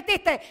que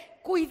permitiste.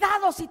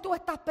 Cuidado si tú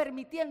estás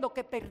permitiendo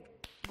que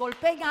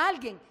golpeen a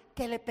alguien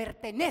que le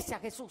pertenece a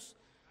Jesús.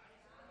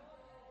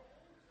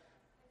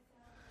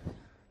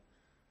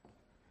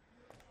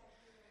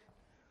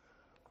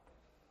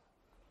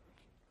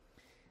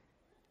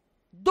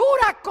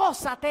 Dura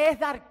cosa te es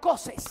dar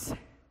cosas.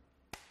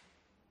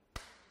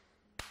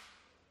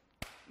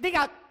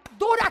 Diga,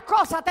 dura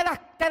cosa te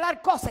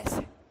dar cosas.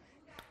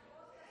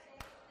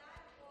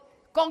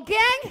 ¿Con quién?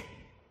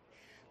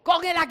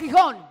 Con el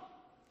aguijón.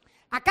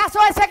 ¿Acaso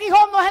ese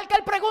aguijón no es el que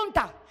él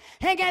pregunta?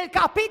 En el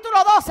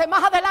capítulo 12,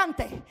 más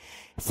adelante,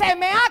 se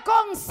me ha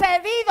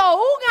concedido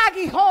un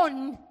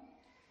aguijón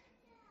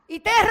y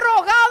te he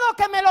rogado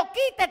que me lo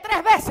quite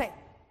 3 veces.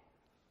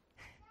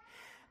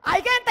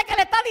 Hay gente que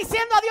le está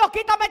diciendo a Dios: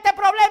 quítame este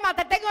problema,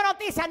 te tengo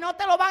noticia. No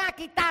te lo van a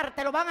quitar,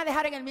 te lo van a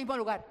dejar en el mismo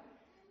lugar.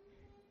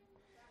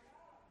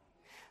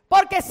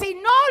 Porque si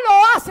no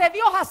lo hace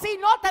Dios así,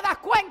 no te das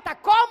cuenta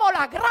cómo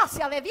la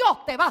gracia de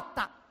Dios te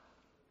basta.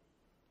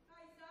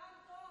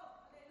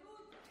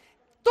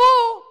 Tú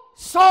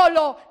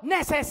solo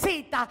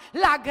necesitas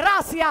la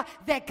gracia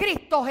de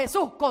Cristo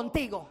Jesús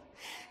contigo.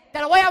 Te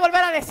lo voy a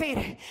volver a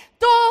decir.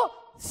 Tú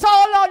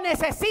solo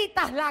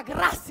necesitas la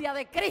gracia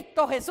de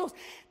Cristo Jesús.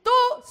 Tú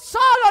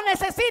solo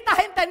necesitas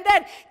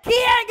entender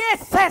quién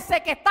es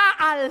ese que está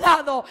al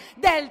lado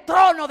del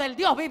trono del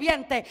Dios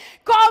viviente.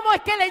 ¿Cómo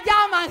es que le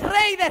llaman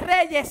Rey de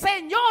Reyes,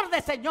 Señor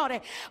de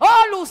Señores?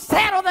 Oh,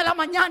 Lucero de la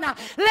mañana,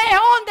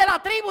 León de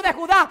la tribu de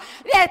Judá,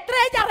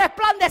 estrella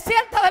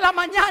resplandeciente de la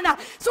mañana.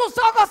 Sus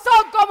ojos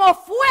son como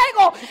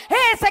fuego,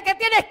 ese que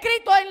tiene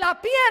escrito en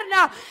la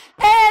pierna: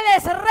 Él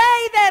es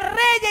Rey de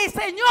Reyes y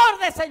Señor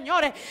de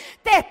Señores.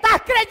 ¿Te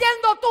estás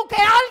creyendo tú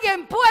que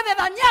alguien puede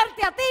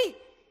dañarte a ti?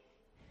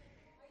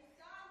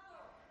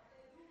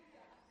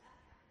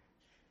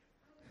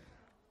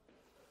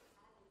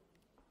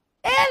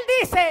 Él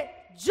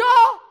dice: yo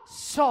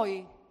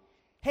soy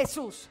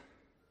Jesús.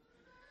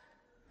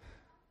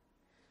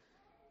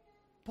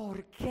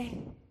 ¿por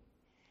qué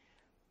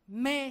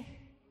me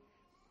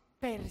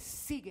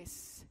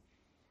persigues?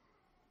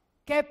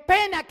 Qué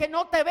pena que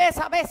no te ves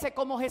a veces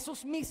como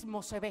Jesús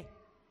mismo se ve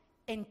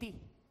en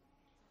ti.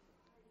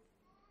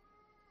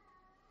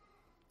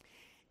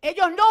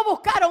 Ellos no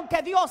buscaron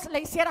que Dios le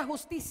hiciera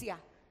justicia.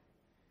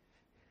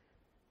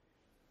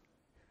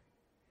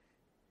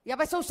 Y a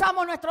veces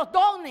usamos nuestros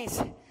dones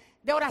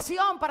de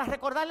oración para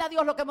recordarle a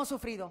Dios lo que hemos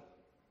sufrido.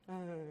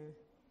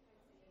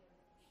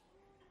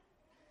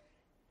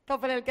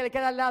 Tópele el que le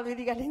queda al lado y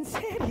dígale, ¿en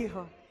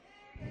serio?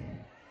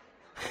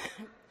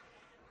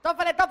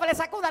 Tópele,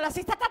 sacúdalo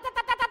así.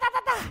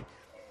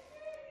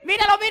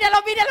 Míralo. Y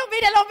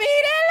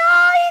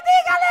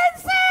dígale, ¿en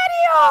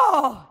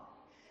serio?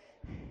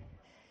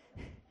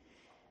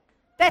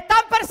 ¿Te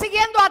están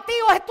persiguiendo a ti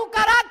o es tu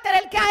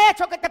carácter el que ha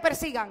hecho que te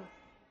persigan?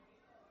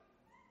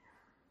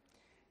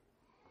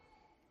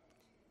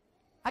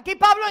 Aquí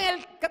Pablo en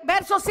el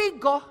verso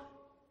 5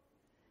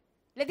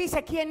 le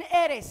dice, ¿quién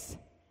eres,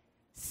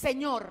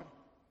 Señor?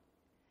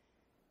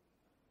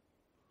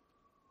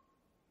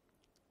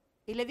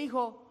 Y le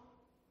dijo,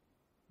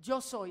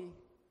 yo soy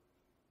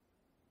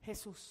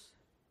Jesús,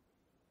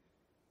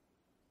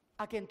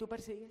 a quien tú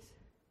persigues.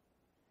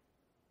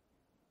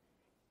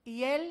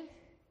 Y él,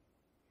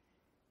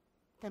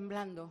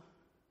 temblando,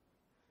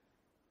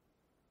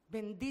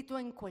 bendito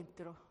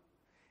encuentro,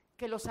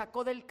 que lo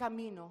sacó del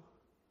camino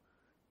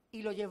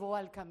y lo llevó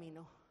al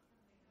camino.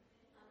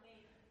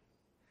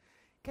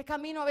 ¿Qué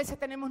camino a veces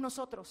tenemos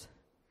nosotros?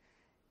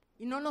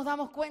 Y no nos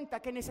damos cuenta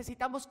que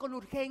necesitamos con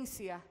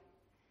urgencia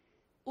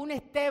un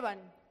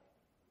Esteban,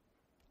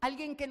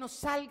 alguien que nos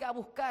salga a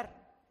buscar,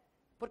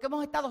 porque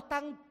hemos estado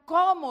tan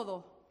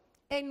cómodos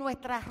en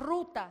nuestra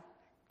ruta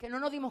que no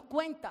nos dimos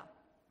cuenta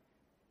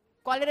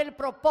cuál era el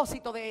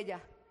propósito de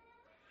ella.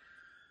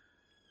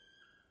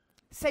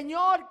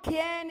 Señor,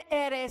 ¿quién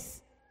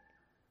eres?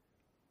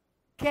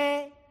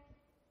 ¿Qué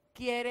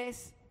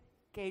quieres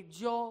que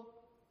yo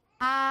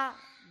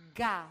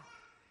haga?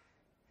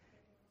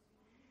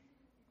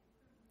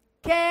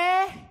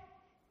 ¿Qué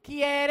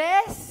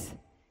quieres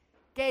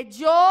que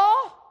yo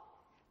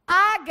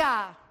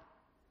haga?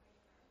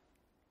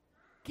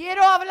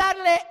 Quiero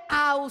hablarle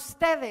a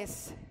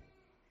ustedes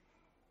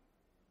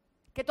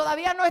que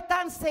todavía no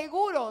están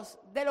seguros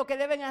de lo que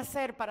deben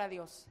hacer para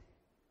Dios.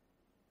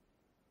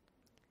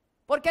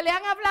 Porque le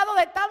han hablado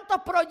de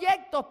tantos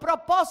proyectos,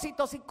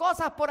 propósitos y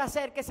cosas por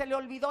hacer que se le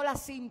olvidó la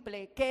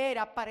simple, que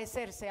era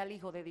parecerse al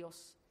Hijo de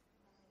Dios.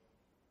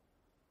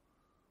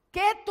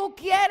 ¿Qué tú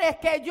quieres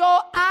que yo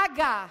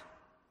haga?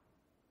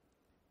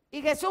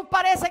 Y Jesús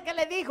parece que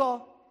le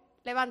dijo,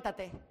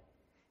 levántate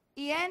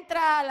y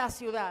entra a la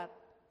ciudad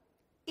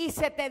y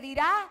se te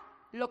dirá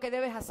lo que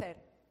debes hacer.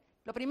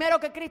 Lo primero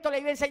que Cristo le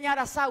iba a enseñar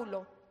a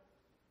Saulo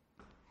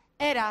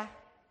era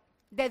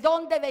de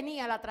dónde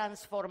venía la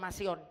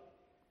transformación.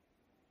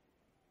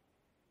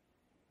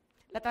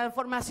 La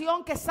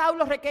transformación que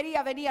Saulo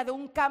requería venía de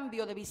un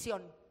cambio de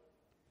visión.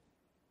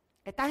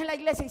 Estás en la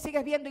iglesia y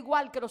sigues viendo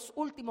igual que los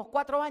últimos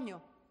 4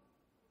 años.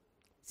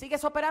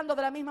 ¿Sigues operando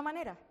de la misma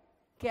manera?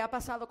 ¿Qué ha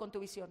pasado con tu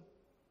visión?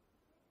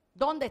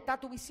 ¿Dónde está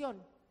tu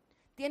visión?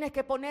 Tienes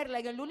que ponerla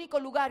en el único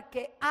lugar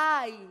que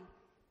hay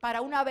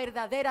para una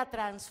verdadera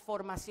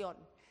transformación.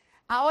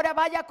 Ahora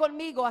vaya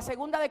conmigo a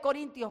 2 de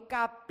Corintios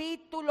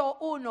capítulo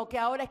 1, que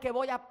ahora es que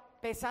voy a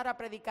empezar a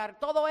predicar.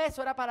 Todo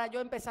eso era para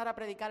yo empezar a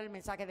predicar el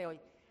mensaje de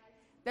hoy.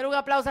 Den un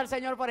aplauso al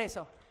Señor por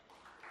eso.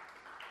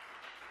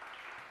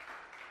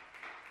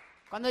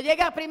 Cuando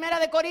llegue a 1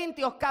 de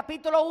Corintios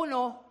capítulo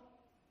 1,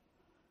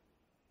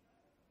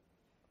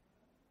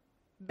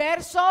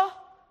 verso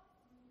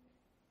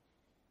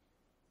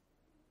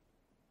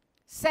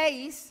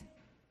 6,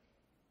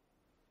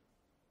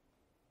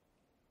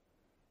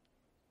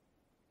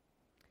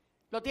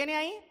 ¿lo tiene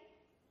ahí?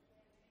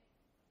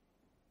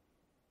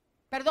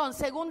 Perdón,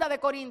 2 de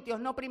Corintios,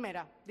 no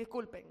primera,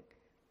 disculpen.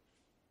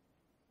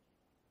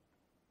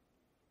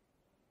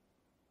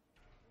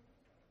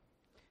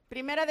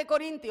 Primera de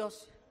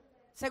Corintios,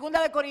 2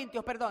 de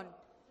Corintios, perdón,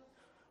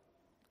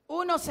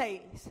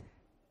 1:6.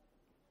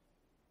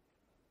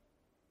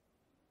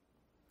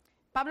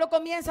 Pablo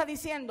comienza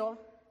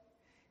diciendo,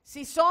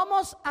 si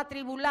somos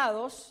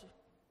atribulados,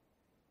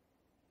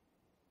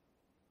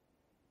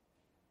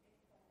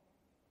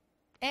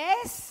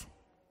 es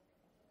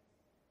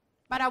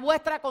para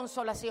vuestra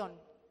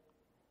consolación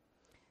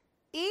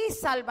y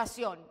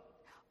salvación.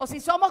 O si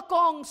somos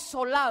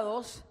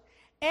consolados,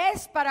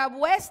 es para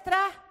vuestra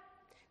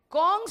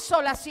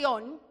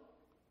consolación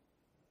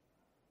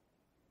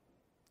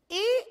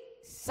y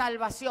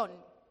salvación,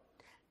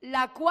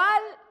 la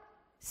cual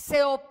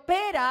se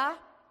opera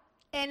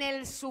en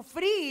el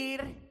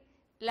sufrir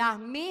las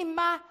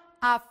mismas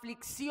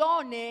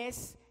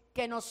aflicciones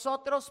que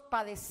nosotros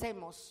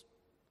padecemos.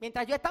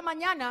 Mientras yo esta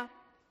mañana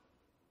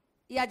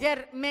y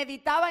ayer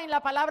meditaba en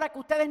la palabra que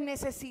ustedes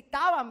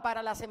necesitaban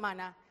para la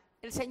semana,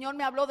 el Señor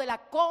me habló de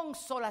la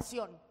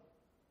consolación,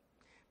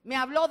 me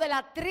habló de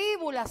la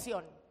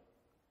tribulación,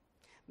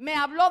 me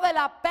habló de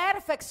la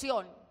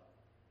perfección.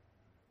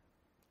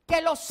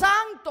 que los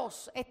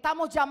santos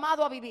estamos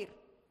llamados a vivir.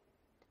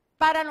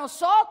 Para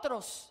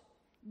nosotros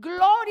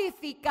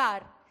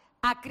glorificar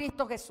a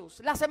Cristo Jesús.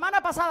 La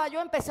semana pasada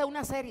yo empecé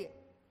una serie.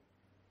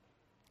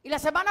 Y la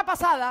semana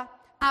pasada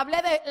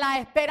hablé de la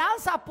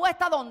esperanza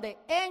puesta ¿dónde?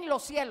 En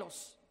los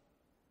cielos.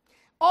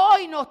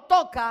 Hoy nos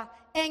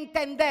toca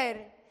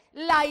entender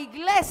la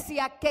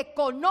iglesia que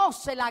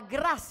conoce la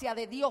gracia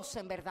de Dios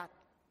en verdad.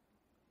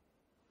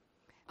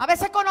 A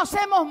veces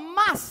conocemos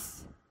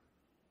más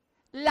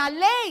la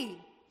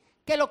ley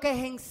que lo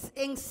que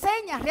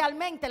enseña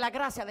realmente la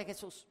gracia de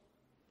Jesús.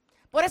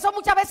 Por eso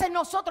muchas veces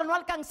nosotros no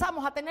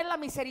alcanzamos a tener la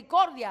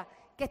misericordia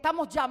que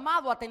estamos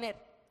llamados a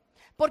tener.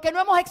 Porque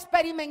no hemos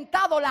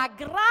experimentado la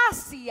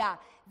gracia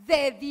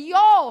de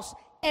Dios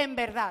en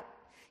verdad.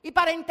 Y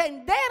para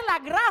entender la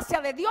gracia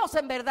de Dios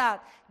en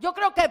verdad, yo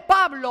creo que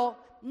Pablo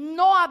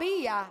no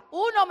había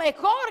uno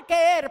mejor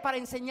que él para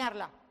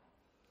enseñarla.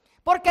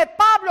 Porque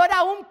Pablo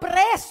era un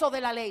preso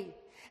de la ley.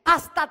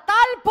 Hasta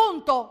tal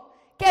punto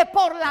que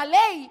por la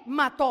ley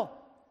mató.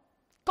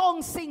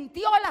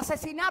 Consintió el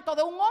asesinato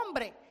de un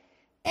hombre.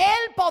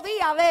 Él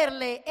podía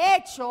haberle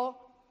hecho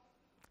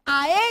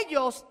a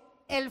ellos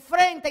el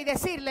frente y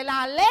decirle,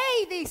 la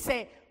ley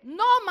dice,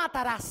 no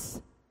matarás.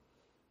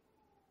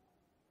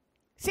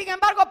 Sin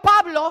embargo,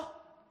 Pablo,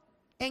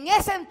 en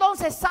ese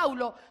entonces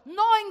Saulo,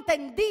 no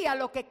entendía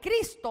lo que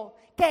Cristo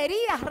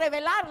quería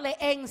revelarle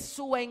en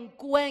su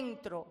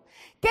encuentro.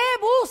 ¿Qué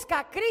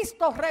busca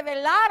Cristo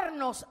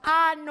revelarnos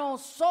a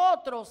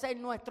nosotros en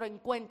nuestro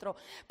encuentro?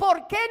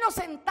 ¿Por qué nos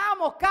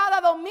sentamos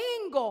cada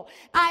domingo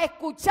a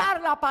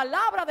escuchar la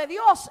palabra de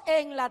Dios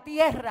en la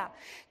tierra?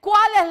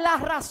 ¿Cuál es la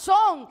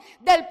razón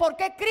del por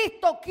qué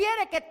Cristo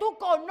quiere que tú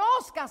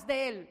conozcas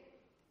de Él?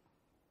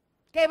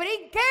 Que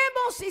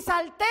brinquemos y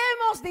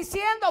saltemos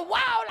diciendo,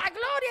 wow, la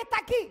gloria está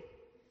aquí.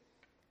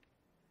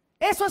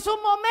 Eso es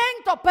un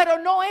momento, pero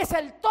no es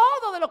el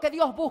todo de lo que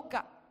Dios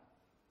busca.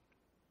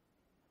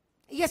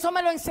 Y eso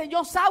me lo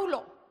enseñó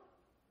Saulo,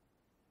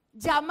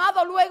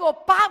 llamado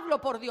luego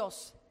Pablo por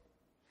Dios.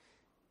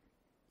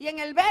 Y en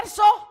el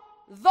verso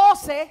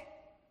 12,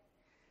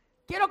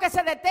 quiero que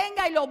se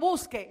detenga y lo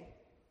busque.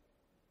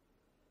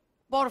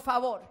 Por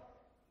favor.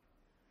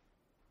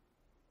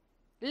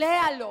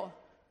 Léalo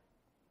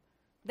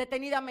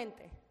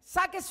detenidamente.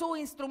 Saque su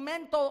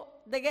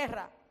instrumento de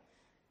guerra.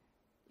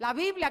 La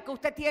Biblia que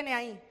usted tiene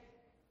ahí,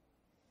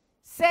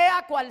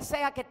 sea cual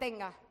sea que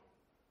tenga.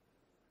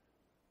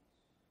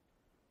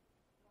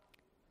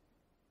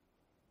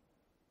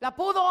 La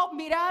pudo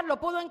mirar, lo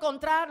pudo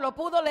encontrar, lo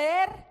pudo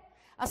leer.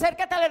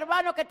 Acércate al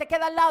hermano que te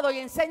queda al lado y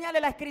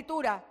enséñale la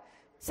escritura.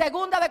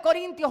 2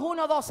 Corintios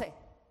 1:12.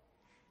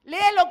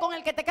 Léelo con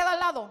el que te queda al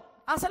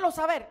lado. Hácelo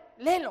saber,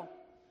 léelo.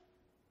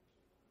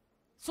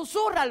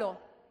 Susúrralo,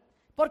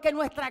 porque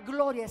nuestra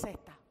gloria es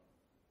esta.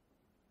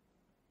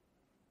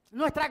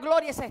 Nuestra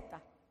gloria es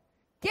esta.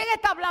 ¿Quién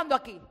está hablando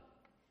aquí?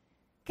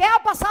 ¿Qué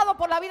ha pasado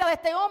por la vida de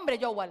este hombre,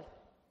 Joel?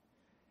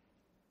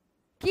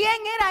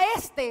 ¿Quién era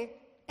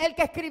el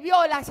que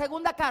escribió la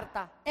segunda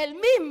carta? El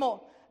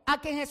mismo a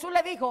quien Jesús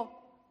le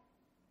dijo,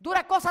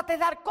 dura cosa te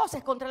dar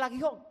cosas contra el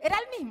aguijón. Era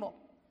el mismo.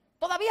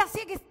 Todavía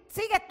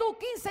sigues tú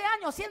 15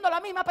 años siendo la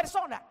misma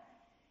persona.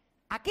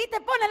 Aquí te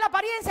pones la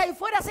apariencia y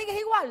fuera sigues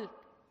igual.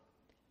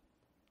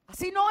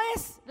 Así no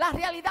es la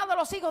realidad de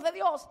los hijos de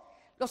Dios.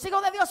 Los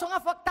hijos de Dios son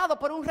afectados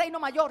por un reino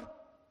mayor.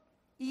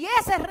 Y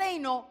ese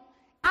reino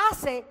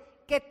hace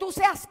que tú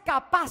seas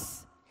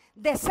capaz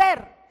de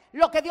ser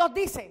lo que Dios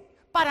dice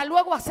para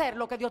luego hacer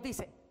lo que Dios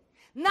dice.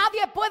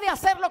 Nadie puede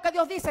hacer lo que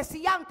Dios dice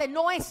si antes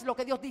no es lo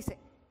que Dios dice.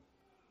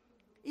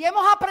 Y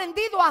hemos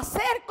aprendido a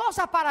hacer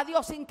cosas para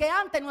Dios sin que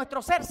antes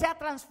nuestro ser sea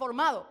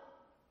transformado.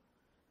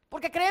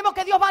 Porque creemos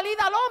que Dios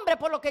valida al hombre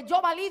por lo que yo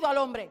valido al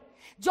hombre.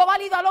 Yo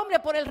valido al hombre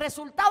por el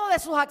resultado de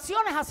sus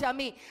acciones hacia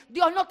mí.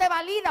 Dios no te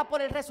valida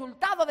por el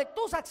resultado de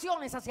tus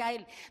acciones hacia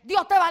Él.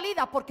 Dios te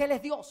valida porque Él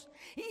es Dios.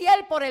 Y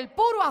Él, por el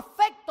puro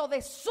afecto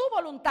de su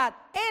voluntad,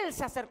 Él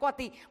se acercó a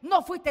ti.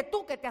 No fuiste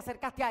tú que te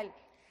acercaste a Él.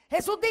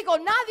 Jesús dijo,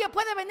 nadie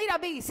puede venir a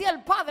mí si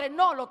el Padre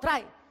no lo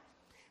trae.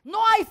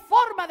 No hay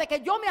forma de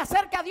que yo me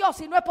acerque a Dios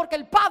si no es porque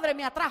el Padre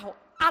me atrajo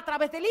a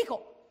través del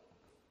Hijo.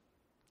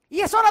 Y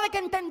es hora de que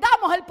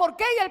entendamos el por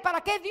qué y el para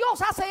qué Dios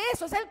hace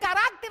eso. Es el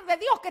carácter de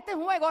Dios que está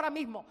en juego ahora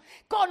mismo.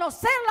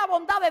 Conocer la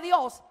bondad de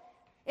Dios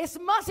es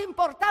más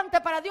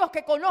importante para Dios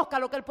que conozca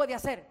lo que Él puede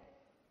hacer.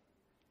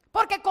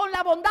 Porque con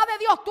la bondad de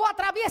Dios tú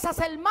atraviesas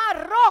el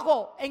mar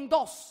rojo en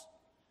dos.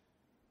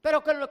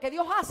 Pero con lo que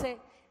Dios hace,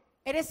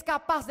 eres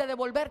capaz de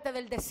devolverte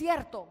del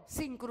desierto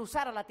sin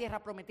cruzar a la tierra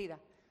prometida.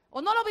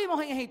 ¿O no lo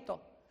vimos en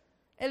Egipto?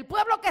 El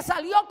pueblo que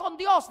salió con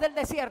Dios del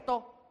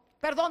desierto,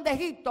 de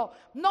Egipto,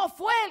 no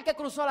fue el que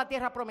cruzó la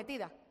tierra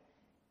prometida.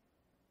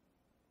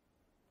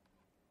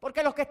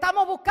 Porque los que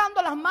estamos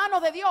buscando las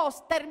manos de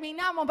Dios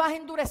terminamos más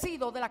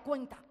endurecidos de la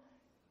cuenta.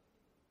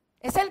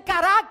 Es el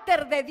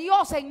carácter de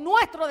Dios en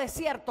nuestro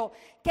desierto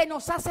que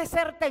nos hace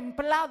ser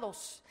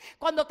templados.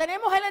 Cuando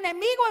tenemos el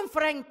enemigo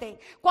enfrente,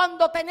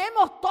 cuando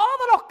tenemos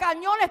todos los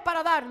cañones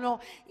para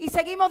darnos y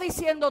seguimos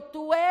diciendo,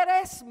 tú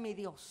eres mi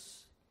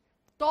Dios,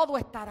 todo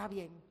estará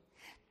bien.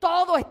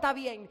 todo está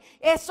bien.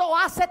 Eso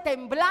hace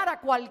temblar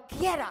a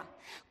cualquiera.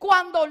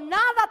 Cuando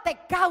nada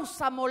te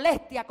causa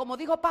molestia, como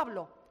dijo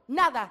Pablo,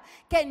 nada,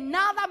 que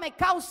nada me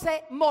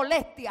cause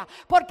molestia,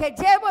 porque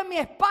llevo en mi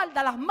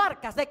espalda las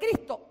marcas de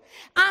Cristo.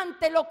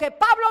 Ante lo que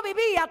Pablo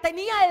vivía,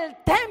 tenía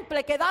el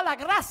temple que da la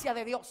gracia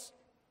de Dios.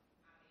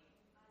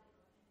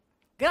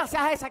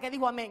 Gracias a esa que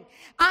dijo amén.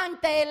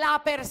 Ante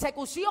la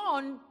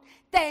persecución,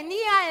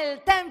 tenía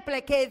el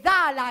temple que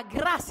da la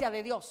gracia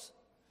de Dios.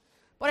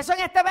 Por eso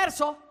en este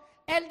verso,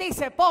 él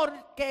dice,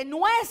 porque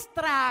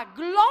nuestra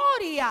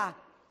gloria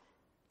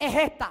es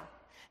esta.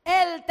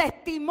 El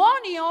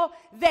testimonio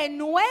de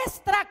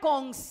nuestra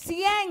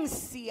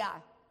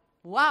conciencia.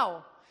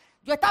 Wow.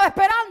 Yo estaba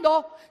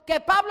esperando que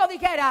Pablo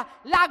dijera,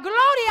 la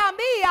gloria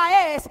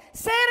mía es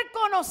ser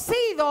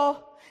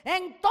conocido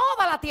en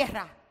toda la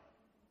tierra.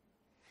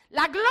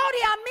 La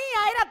gloria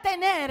mía era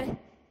tener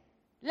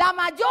la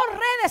mayor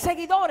red de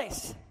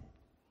seguidores.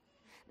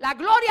 La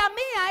gloria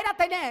mía era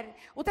tener.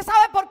 ¿Usted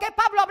sabe por qué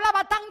Pablo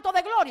hablaba tanto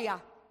de gloria?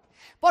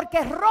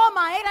 Porque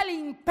Roma era el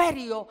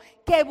imperio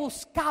que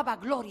buscaba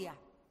gloria.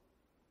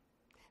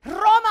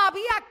 Roma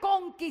había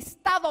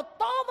conquistado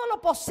todo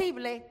lo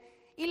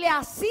posible y le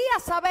hacía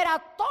saber a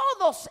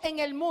todos en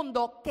el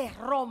mundo que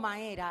Roma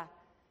era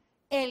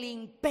el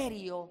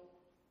imperio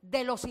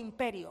de los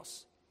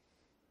imperios.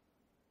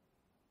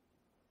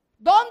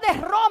 ¿Dónde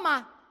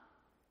Roma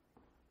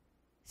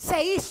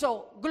se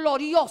hizo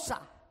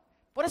gloriosa?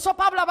 Por eso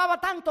Pablo hablaba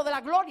tanto de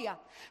la gloria.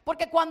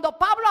 Porque cuando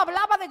Pablo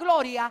hablaba de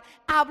gloria,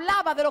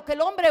 hablaba de lo que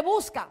el hombre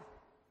busca.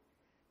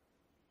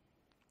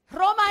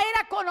 Roma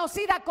era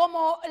conocida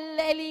como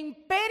el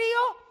imperio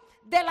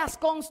de las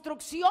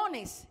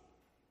construcciones.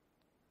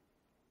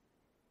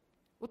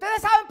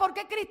 Ustedes saben por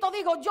qué Cristo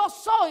dijo, yo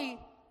soy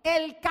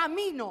el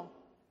camino,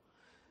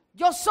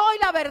 yo soy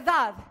la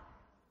verdad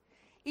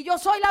y yo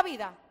soy la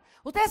vida.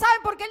 Ustedes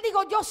saben por qué él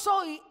dijo, yo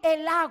soy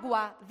el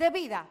agua de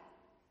vida.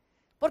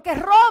 Porque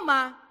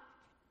Roma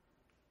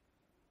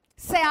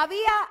se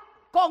había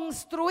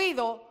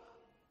construido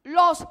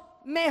los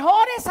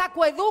mejores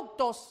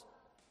acueductos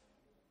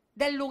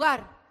del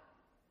lugar.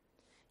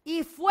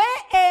 Y fue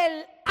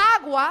el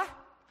agua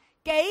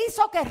que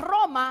hizo que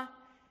Roma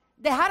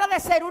dejara de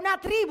ser una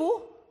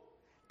tribu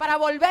para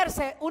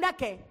volverse una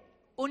 ¿qué?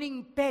 Un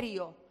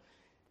imperio.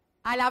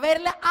 Al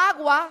haber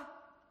agua,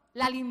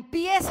 la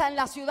limpieza en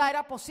la ciudad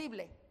era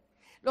posible.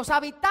 Los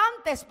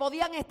habitantes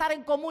podían estar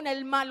en común,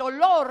 el mal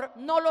olor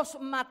no los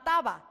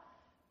mataba.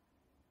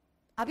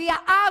 Había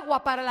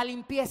agua para la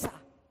limpieza.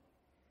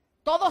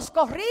 Todos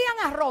corrían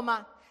a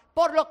Roma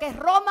por lo que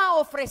Roma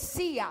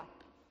ofrecía.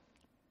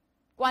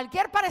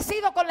 Cualquier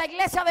parecido con la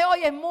iglesia de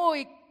hoy es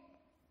muy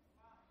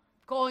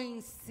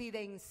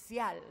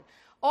coincidencial.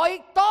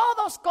 Hoy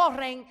todos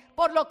corren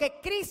por lo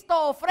que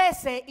Cristo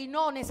ofrece y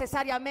no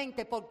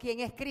necesariamente por quien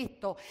es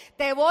Cristo.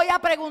 Te voy a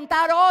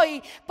preguntar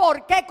hoy,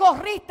 ¿por qué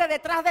corriste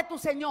detrás de tu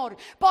Señor?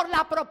 ¿Por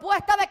la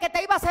propuesta de que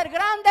te iba a hacer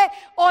grande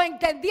o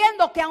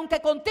entendiendo que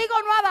aunque contigo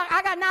no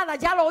haga nada,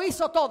 ya lo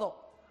hizo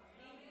todo?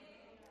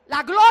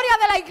 La gloria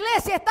de la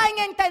iglesia está en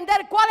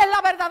entender cuál es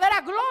la verdadera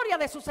gloria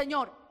de su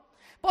Señor.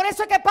 Por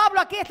eso es que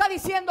Pablo aquí está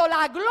diciendo,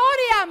 la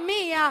gloria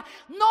mía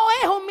no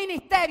es un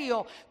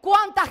ministerio.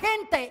 ¿Cuánta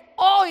gente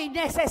hoy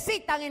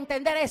necesitan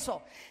entender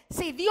eso?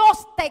 Si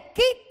Dios te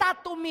quita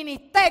tu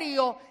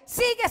ministerio,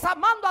 sigues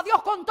amando a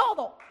Dios con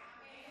todo.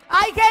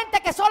 Hay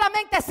gente que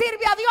solamente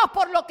sirve a Dios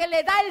por lo que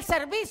le da el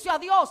servicio a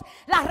Dios,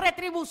 la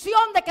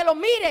retribución de que lo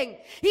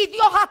miren. Y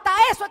Dios hasta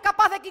eso es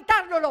capaz de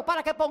quitárnoslo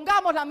para que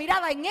pongamos la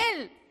mirada en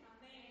Él.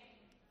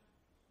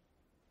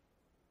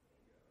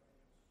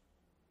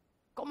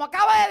 Como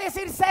acaba de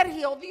decir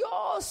Sergio,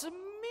 Dios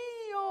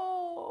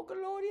mío,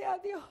 gloria a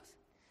Dios.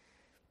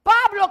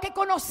 Pablo, que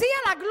conocía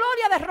la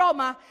gloria de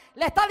Roma,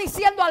 le está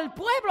diciendo al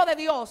pueblo de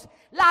Dios,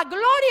 la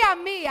gloria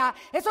mía.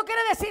 Eso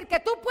quiere decir que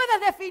tú puedes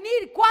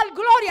definir cuál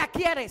gloria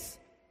quieres.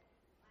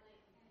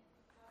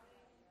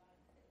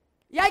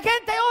 Y hay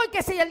gente hoy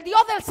que si el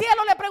Dios del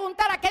cielo le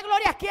preguntara qué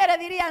glorias quiere,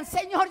 dirían,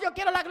 Señor, yo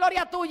quiero la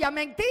gloria tuya.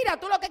 Mentira,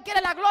 tú lo que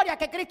quieres es la gloria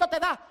que Cristo te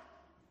da.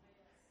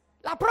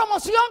 La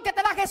promoción que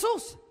te da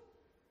Jesús.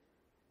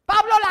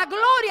 Pablo, la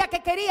gloria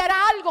que quería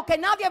era algo que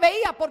nadie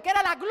veía, porque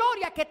era la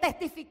gloria que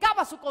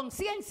testificaba su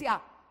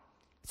conciencia.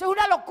 Eso es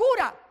una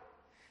locura.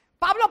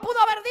 Pablo pudo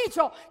haber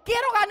dicho,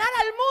 quiero ganar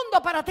al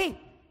mundo para ti.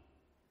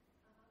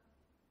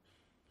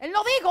 Él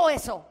no dijo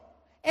eso.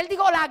 Él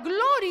dijo, la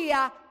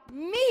gloria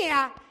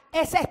mía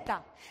es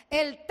esta.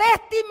 El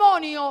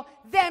testimonio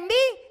de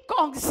mi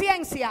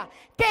conciencia.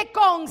 Que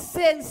con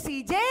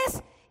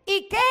sencillez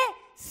y que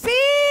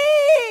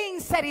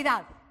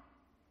sinceridad.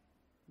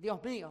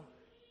 Dios mío.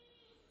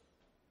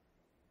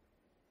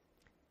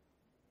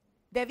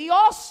 De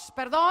Dios,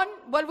 perdón,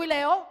 vuelvo y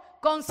leo,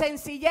 con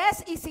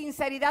sencillez y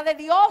sinceridad de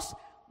Dios,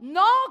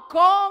 no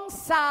con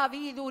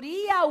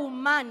sabiduría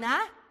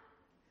humana,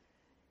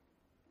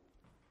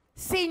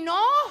 sino,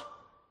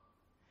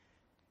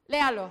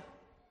 léalo,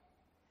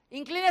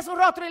 incline su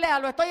rostro y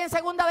léalo, estoy en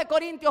 2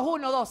 Corintios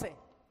 1:12.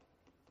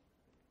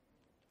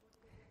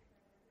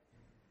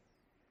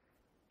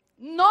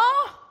 No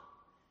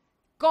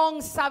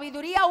con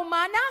sabiduría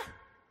humana,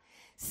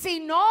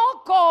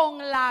 sino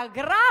con la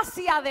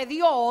gracia de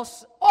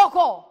Dios.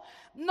 Ojo,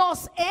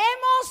 nos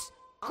hemos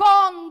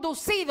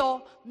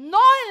conducido,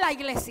 no en la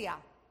iglesia,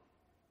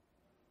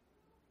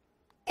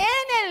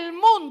 en el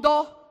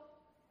mundo,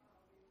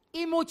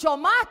 y mucho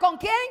más, ¿con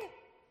quién?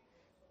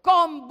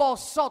 Con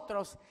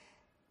vosotros.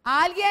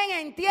 ¿Alguien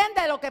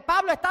entiende lo que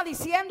Pablo está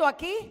diciendo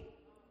aquí?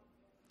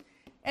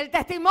 El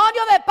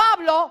testimonio de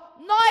Pablo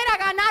no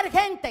era ganar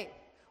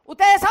gente.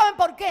 ¿Ustedes saben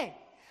por qué?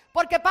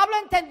 Porque Pablo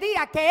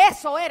entendía que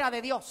eso era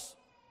de Dios.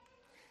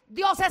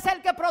 Dios es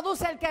el que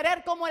produce el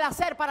querer como el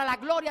hacer para la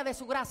gloria de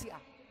su gracia.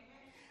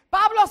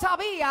 Pablo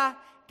sabía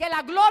que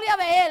la gloria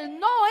de él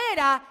no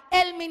era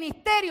el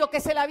ministerio que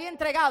se le había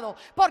entregado,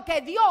 porque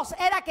Dios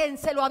era quien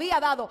se lo había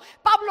dado.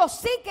 Pablo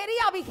sí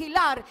quería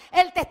vigilar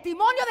el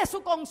testimonio de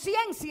su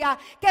conciencia,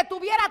 que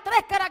tuviera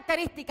 3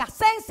 características: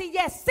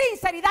 sencillez,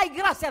 sinceridad y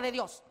gracia de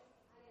Dios.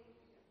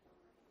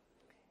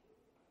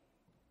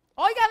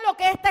 Oigan lo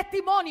que es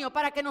testimonio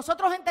para que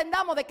nosotros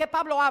entendamos de qué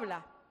Pablo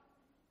habla.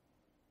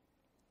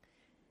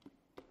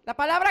 La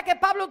palabra que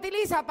Pablo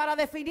utiliza para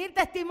definir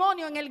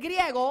testimonio en el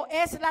griego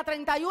es la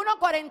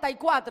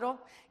 3144,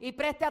 y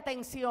preste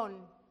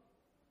atención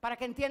para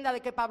que entienda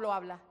de qué Pablo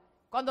habla.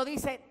 Cuando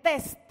dice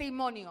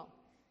testimonio,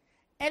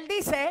 él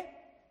dice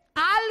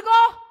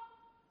algo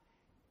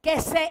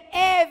que se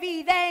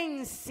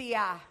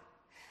evidencia,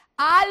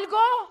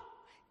 algo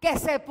que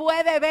se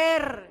puede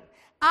ver,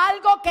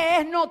 algo que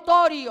es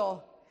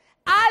notorio,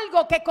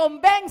 algo que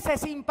convence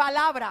sin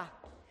palabra.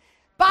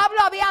 Pablo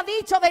había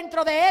dicho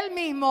dentro de él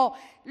mismo: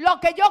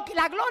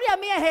 la gloria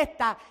mía es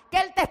esta, que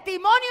el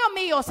testimonio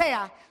mío, o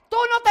sea, tú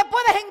no te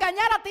puedes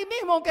engañar a ti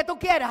mismo aunque tú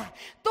quieras.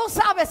 Tú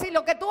sabes si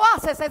lo que tú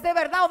haces es de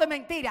verdad o de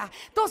mentira.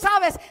 Tú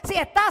sabes si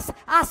estás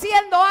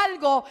haciendo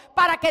algo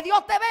para que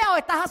Dios te vea o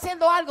estás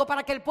haciendo algo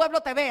para que el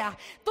pueblo te vea.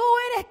 Tú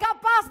eres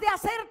capaz de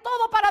hacer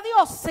todo para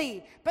Dios,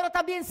 sí, pero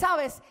también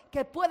sabes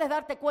que puedes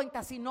darte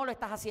cuenta si no lo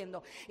estás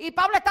haciendo. Y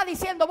Pablo está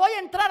diciendo: voy a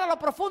entrar a lo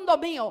profundo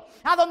mío,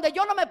 a donde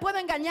yo no me puedo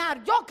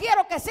engañar. Yo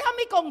quiero que sea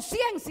mi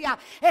conciencia.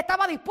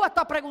 Estaba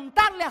dispuesto a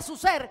preguntarle a su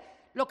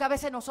ser lo que a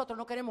veces nosotros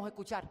no queremos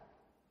escuchar.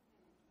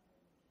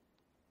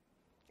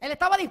 Él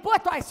estaba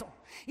dispuesto a eso.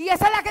 Y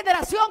esa es la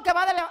generación que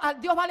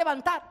Dios va a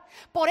levantar.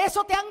 Por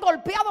eso te han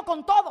golpeado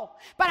con todo,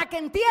 para que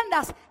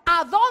entiendas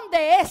a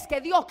dónde es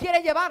que Dios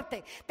quiere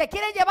llevarte. Te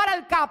quiere llevar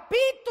al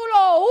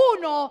capítulo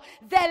 1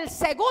 del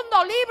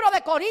segundo libro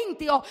de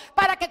Corintios,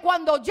 para que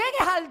cuando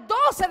llegues al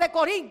 12 de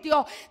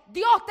Corintios,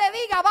 Dios te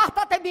diga: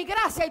 bástate mi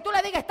gracia, y tú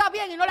le digas: está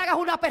bien, y no le hagas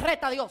una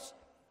perreta a Dios.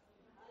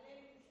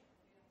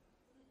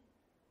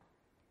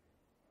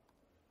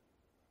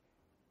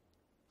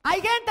 Hay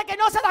gente que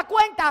no se da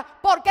cuenta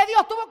por qué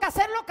Dios tuvo que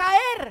hacerlo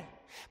caer.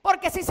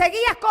 Porque si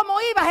seguías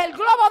como ibas, el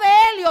globo de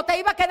helio te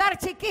iba a quedar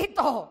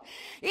chiquito.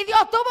 Y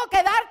Dios tuvo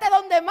que darte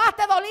donde más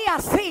te dolía,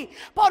 sí.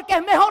 Porque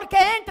es mejor que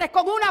entres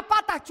con una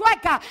pata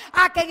chueca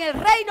a que en el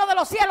reino de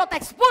los cielos te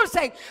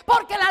expulsen.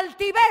 Porque la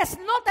altivez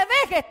no te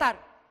deje estar.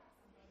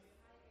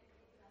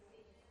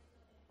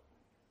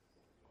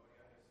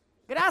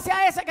 Gracias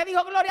a ese que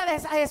dijo gloria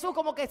a Jesús,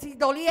 como que si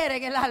doliera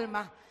en el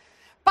alma.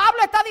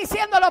 Pablo está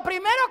diciendo: lo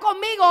primero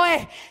conmigo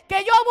es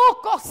que yo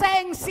busco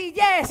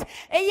sencillez,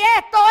 y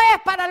esto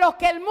es para los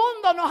que el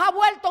mundo nos ha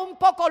vuelto un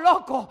poco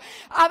locos.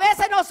 A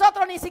veces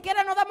nosotros ni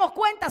siquiera nos damos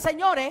cuenta,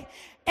 señores,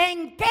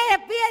 en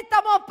qué pie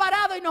estamos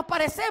parados y nos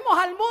parecemos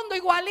al mundo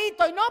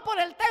igualito, y no por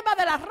el tema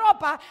de la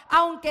ropa,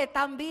 aunque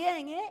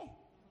también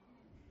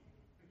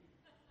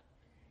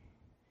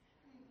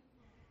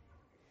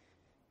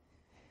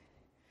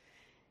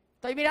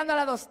Estoy mirando a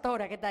la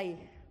doctora que está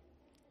ahí,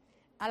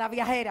 a la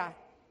viajera.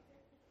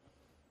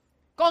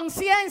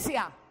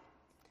 Conciencia.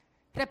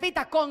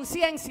 Repita: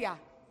 conciencia.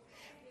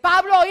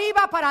 Pablo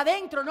iba para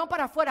adentro, no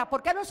para afuera.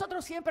 ¿Por qué a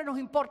nosotros siempre nos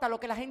importa lo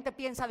que la gente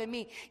piensa de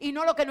mí y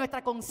no lo que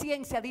nuestra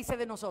conciencia dice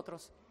de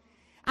nosotros?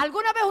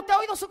 ¿Alguna vez usted ha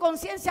oído su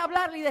conciencia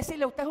hablarle y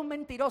decirle: usted es un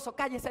mentiroso,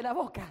 cállese la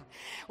boca?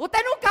 Usted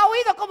nunca ha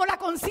oído cómo la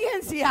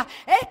conciencia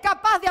es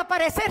capaz de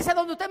aparecerse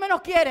donde usted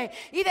menos quiere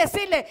y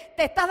decirle: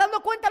 ¿te estás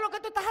dando cuenta de lo que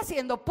tú estás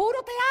haciendo?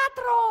 ¡Puro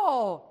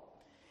teatro!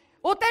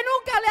 Usted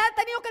nunca le ha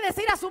tenido que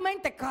decir a su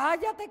mente: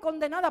 cállate,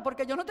 condenada,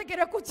 porque yo no te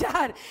quiero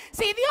escuchar.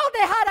 Si Dios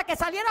dejara que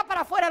saliera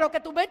para afuera lo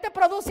que tu mente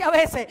produce a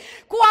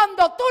veces,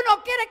 cuando tú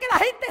no quieres que la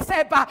gente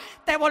sepa,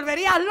 te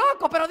volverías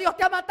loco. Pero Dios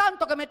te ama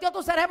tanto que metió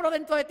tu cerebro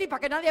dentro de ti para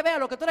que nadie vea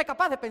lo que tú eres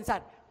capaz de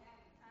pensar.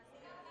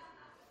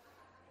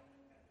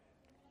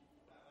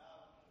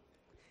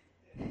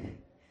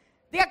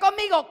 Diga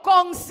conmigo: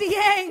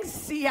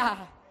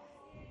 conciencia.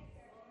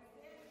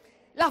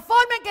 La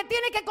forma en que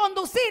tiene que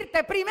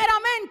conducirte,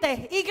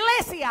 primeramente,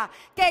 iglesia,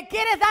 que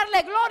quieres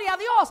darle gloria a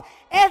Dios,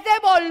 es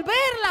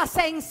devolver la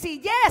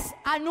sencillez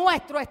a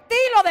nuestro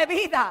estilo de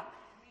vida.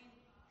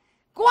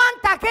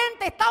 ¿Cuánta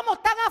gente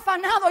estamos tan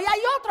afanados? Y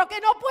hay otros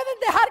que no pueden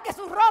dejar que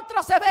su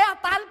rostro se vea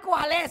tal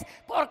cual es,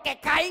 porque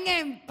caen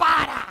en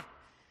para.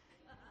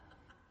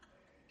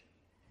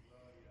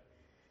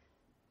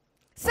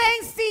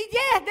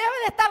 Sencillez, debe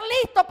de estar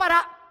listo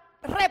para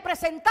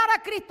representar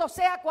a Cristo,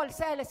 sea cual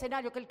sea el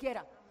escenario que Él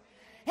quiera.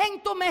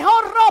 en tu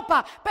mejor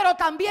ropa, pero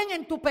también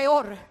en tu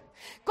peor.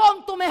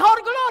 Con tu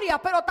mejor gloria,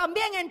 pero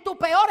también en tu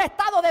peor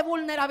estado de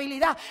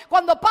vulnerabilidad.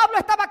 Cuando Pablo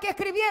estaba aquí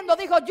escribiendo,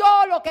 dijo: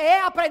 yo lo que he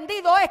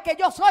aprendido es que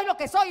yo soy lo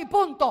que soy y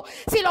punto.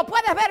 Si lo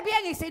puedes ver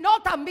bien y si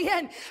no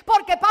también,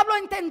 porque Pablo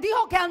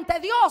entendió que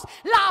ante Dios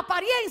la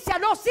apariencia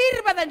no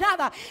sirve de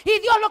nada. Y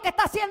Dios lo que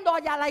está haciendo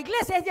allá la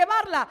iglesia es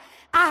llevarla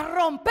a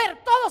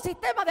romper todo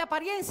sistema de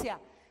apariencia.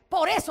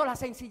 Por eso la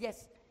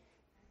sencillez.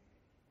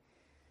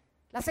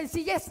 La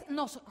sencillez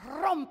nos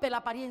rompe la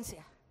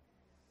apariencia.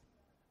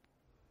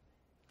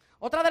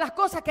 Otra de las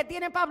cosas que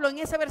tiene Pablo en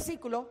ese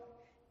versículo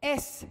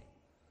es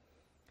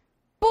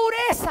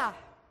pureza.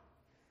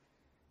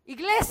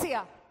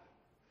 Iglesia,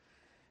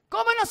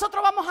 ¿cómo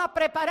nosotros vamos a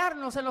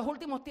prepararnos en los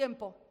últimos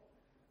tiempos?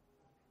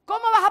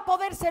 ¿Cómo vas a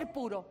poder ser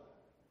puro?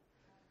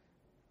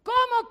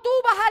 ¿Cómo tú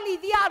vas a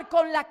lidiar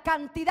con la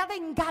cantidad de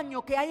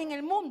engaño que hay en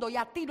el mundo y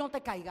a ti no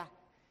te caiga?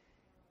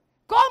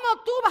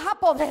 ¿Cómo tú vas a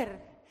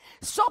poder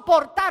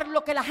soportar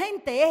lo que la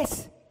gente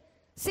es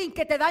sin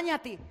que te dañe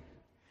a ti?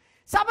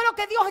 ¿Sabe lo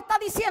que Dios está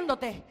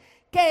diciéndote?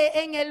 Que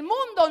en el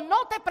mundo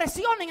no te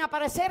presionen a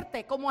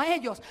parecerte como a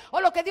ellos.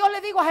 O lo que Dios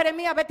le dijo a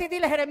Jeremías: vete y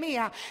dile,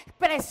 Jeremías,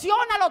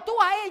 presiónalo tú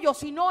a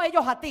ellos y no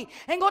ellos a ti.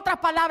 En otras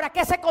palabras,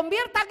 que se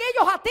conviertan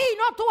ellos a ti y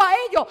no tú a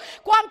ellos.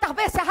 ¿Cuántas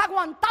veces has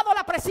aguantado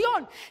la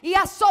presión y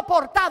has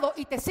soportado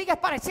y te sigues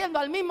pareciendo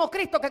al mismo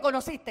Cristo que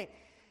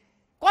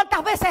conociste?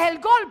 ¿Cuántas veces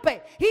el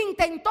golpe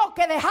intentó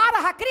que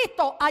dejaras a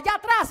Cristo allá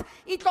atrás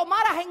y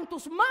tomaras en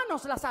tus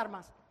manos las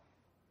armas?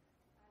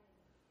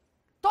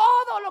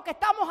 Todo lo que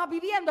estamos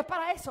viviendo es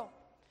para eso.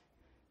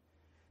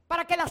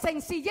 Para que la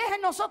sencillez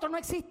en nosotros no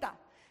exista.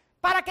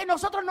 Para que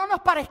nosotros no nos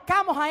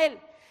parezcamos a Él.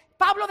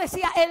 Pablo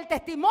decía: el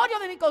testimonio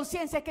de mi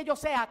conciencia es que yo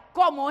sea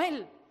como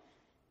Él.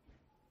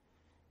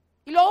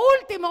 Y lo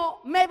último,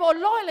 me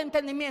voló el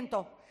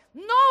entendimiento.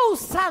 No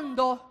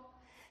usando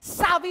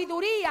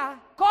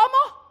sabiduría.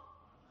 ¿Cómo?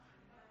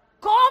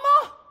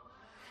 ¿Cómo?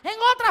 En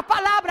otras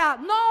palabras,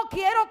 no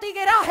quiero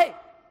tigueraje.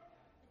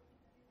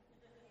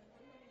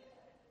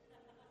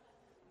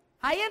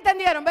 Ahí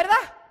entendieron, ¿verdad?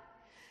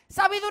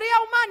 Sabiduría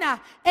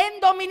humana.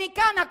 En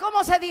dominicana,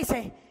 ¿cómo se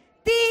dice?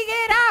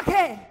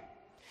 Tigueraje.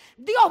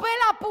 Dios ve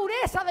la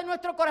pureza de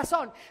nuestro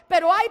corazón.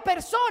 Pero hay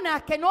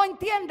personas que no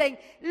entienden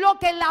lo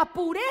que la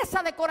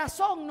pureza de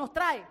corazón nos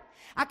trae.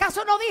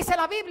 ¿Acaso no dice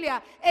la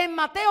Biblia en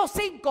Mateo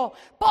 5?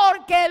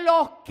 Porque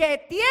los que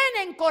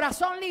tienen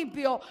corazón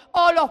limpio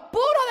o los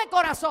puros de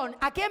corazón,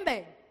 ¿a quién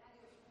ve?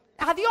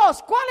 A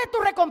Dios. ¿Cuál es tu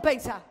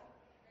recompensa?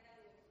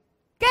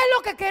 ¿Qué es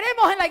lo que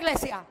queremos en la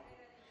iglesia?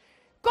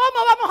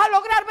 ¿Cómo vamos a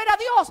lograr ver a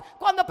Dios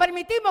cuando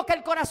permitimos que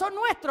el corazón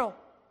nuestro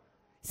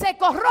se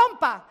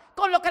corrompa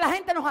con lo que la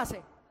gente nos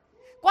hace?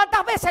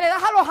 ¿Cuántas veces le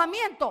das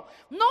alojamiento?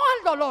 No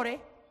al dolor,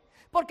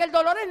 porque el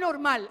dolor es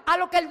normal. A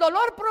lo que el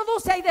dolor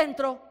produce ahí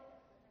dentro,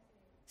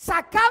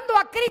 sacando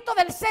a Cristo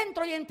del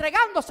centro y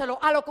entregándoselo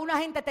a lo que una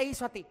gente te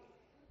hizo a ti.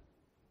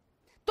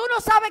 Tú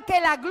no sabes que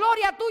la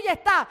gloria tuya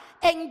está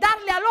en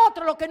darle al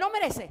otro lo que no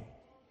merece.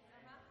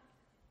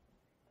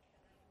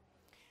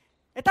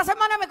 Esta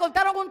semana me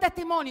contaron un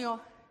testimonio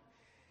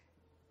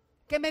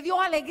que me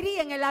dio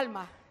alegría en el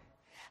alma.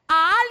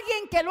 A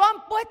alguien que lo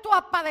han puesto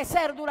a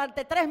padecer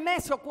durante 3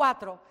 meses o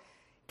 4,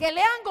 que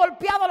le han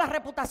golpeado la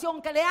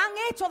reputación, que le han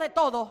hecho de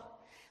todo.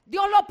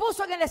 Dios lo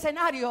puso en el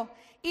escenario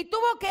y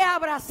tuvo que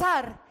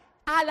abrazar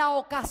a la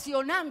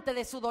ocasionante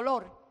de su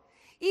dolor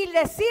y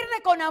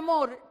decirle con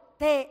amor: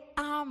 te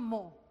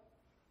amo.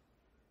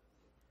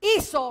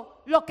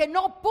 Hizo lo que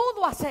no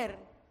pudo hacer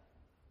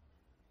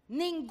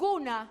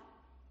ninguna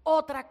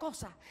otra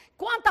cosa.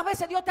 ¿Cuántas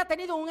veces Dios te ha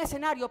tenido en un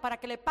escenario para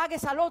que le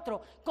pagues al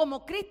otro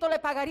como Cristo le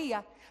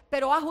pagaría,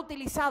 pero has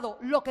utilizado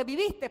lo que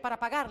viviste para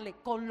pagarle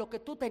con lo que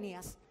tú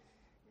tenías?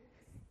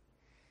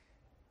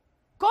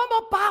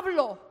 ¿Cómo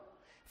Pablo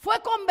fue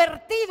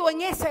convertido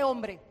en ese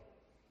hombre?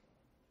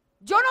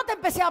 Yo no te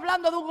empecé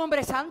hablando de un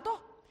hombre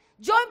santo.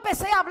 Yo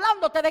empecé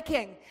hablándote ¿de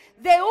quién?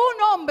 De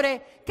un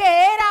hombre que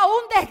era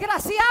un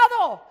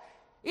desgraciado.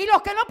 Y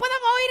los que no puedan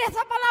oír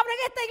esa palabra en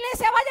esta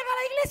iglesia, vayan a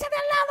la iglesia de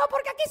al lado,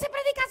 porque aquí se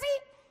predica así.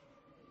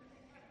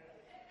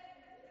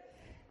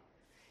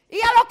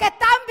 Y a los que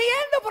están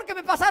viendo, porque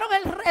me pasaron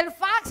el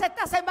fax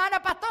esta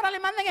semana: pastora,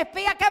 le manden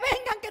espía, que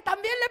vengan, que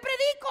también le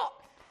predico.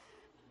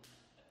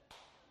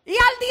 Y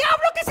al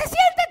diablo que se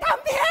siente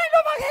también lo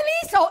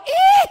evangelizo.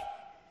 ¿Y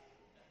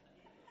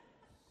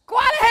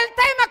cuál es el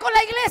tema con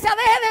la iglesia?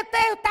 Deje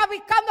de estar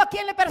buscando a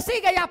quien le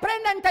persigue y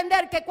aprenda a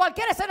entender que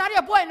cualquier escenario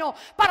es bueno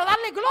para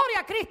darle gloria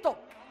a Cristo.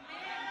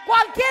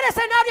 Cualquier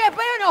escenario es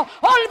bueno.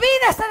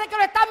 Olvídese de que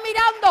lo están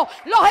mirando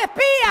los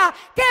espías.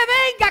 Que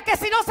venga, que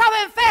si no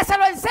saben fe se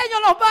lo enseño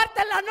los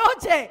martes en la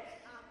noche.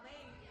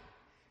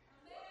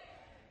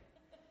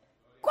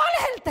 ¿Cuál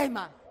es el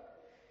tema?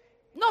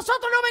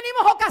 Nosotros no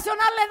venimos a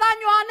ocasionarle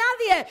daño a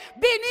nadie.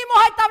 Vinimos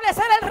a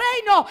establecer el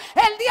reino.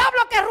 El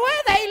diablo que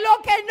ruede y los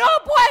que no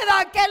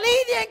puedan que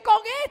lidien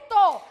con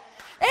esto.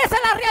 Esa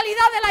es la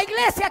realidad de la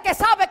iglesia, que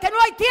sabe que no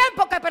hay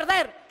tiempo que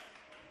perder.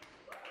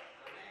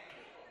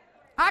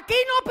 Aquí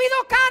no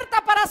pido carta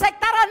para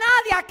aceptar a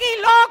nadie. Aquí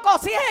loco,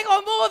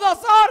 ciego, mudo,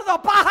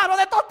 sordo, pájaro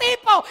de todo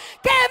tipo.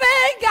 Que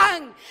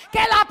vengan.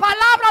 Que la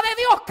palabra de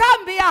Dios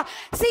cambia.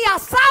 Si a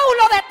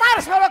Saulo de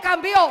Tarso lo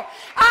cambió,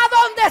 a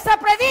donde se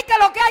predique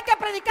lo que hay que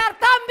predicar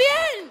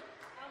también.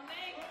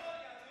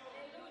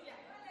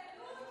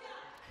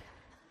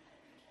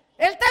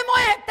 El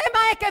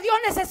tema es que Dios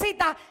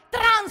necesita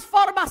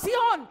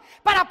transformación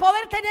para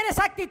poder tener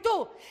esa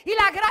actitud. Y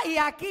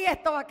aquí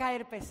esto va a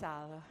caer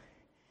pesado.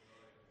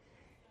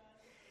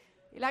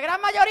 Y la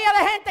gran mayoría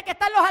de gente que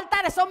está en los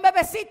altares son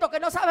bebecitos que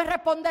no saben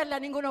responderle a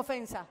ninguna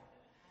ofensa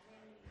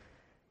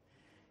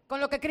con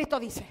lo que Cristo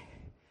dice.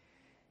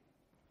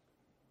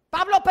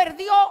 Pablo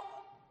perdió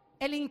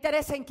el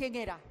interés en quién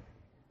era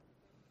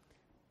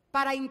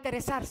para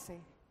interesarse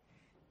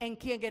en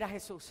quién era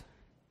Jesús.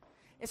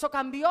 Eso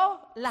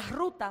cambió la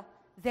ruta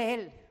de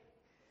él.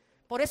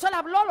 Por eso él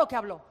habló lo que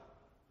habló.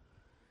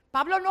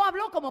 Pablo no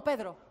habló como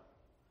Pedro.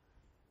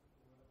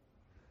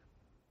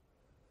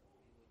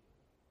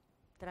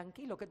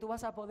 Tranquilo, que tú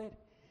vas a poder.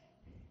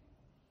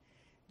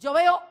 Yo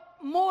veo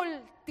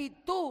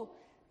multitud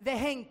de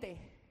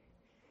gente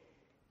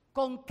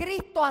con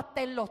Cristo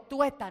hasta en los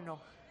tuétanos.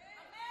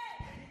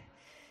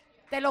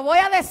 Te lo voy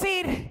a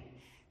decir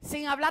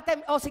sin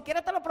hablarte, o si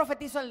quieres te lo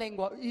profetizo en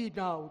lengua.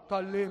 Inau,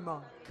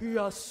 talema,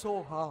 kia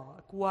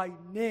soja,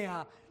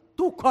 guainea,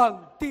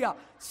 tucantía,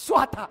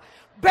 suata.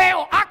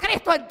 Veo a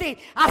Cristo en ti.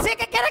 Así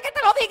que quieres que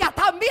te lo diga,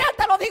 también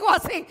te lo digo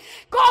así.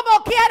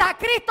 Como quiera,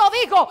 Cristo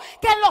dijo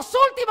que en los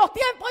últimos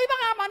tiempos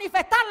iban a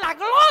manifestar la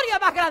gloria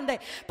más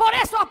grande. Por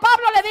eso a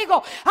Pablo le digo,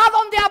 a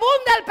donde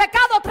abunda el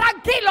pecado,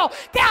 tranquilo,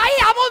 que ahí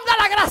abunda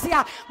la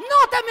gracia.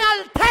 No te me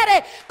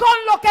alteres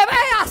con lo que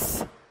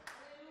veas.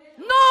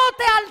 No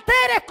te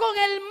alteres con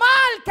el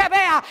mal que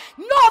veas.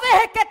 No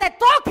dejes que te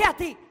toque a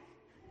ti.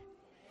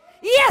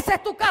 Y esa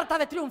es tu carta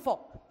de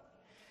triunfo.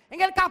 En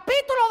el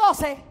capítulo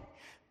 12,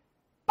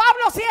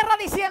 Pablo cierra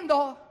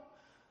diciendo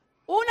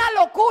una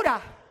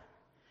locura.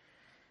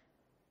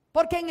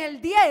 Porque en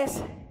el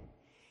 10,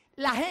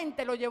 la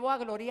gente lo llevó a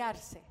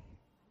gloriarse.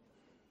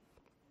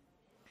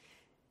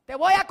 Te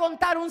voy a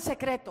contar un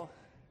secreto.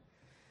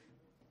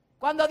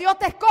 Cuando Dios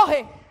te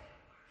escoge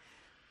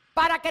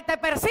para que te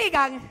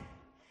persigan,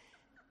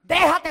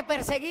 déjate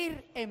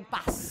perseguir en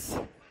paz.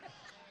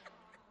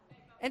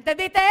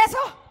 ¿Entendiste eso?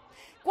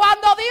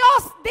 Cuando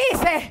Dios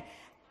dice,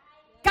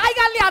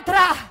 cáiganle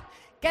atrás,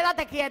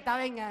 quédate quieta,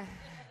 venga.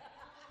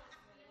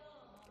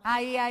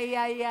 Ahí,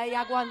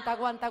 aguanta.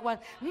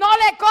 No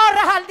le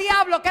corras al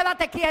diablo,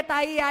 quédate quieta,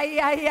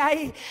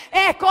 ahí.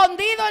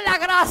 Escondido en la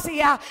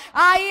gracia,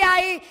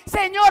 ahí.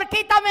 Señor,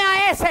 quítame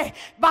a ese.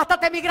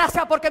 Bástate mi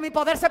gracia porque mi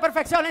poder se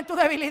perfecciona en tu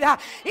debilidad.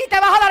 Y te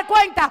vas a dar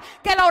cuenta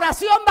que la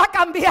oración va a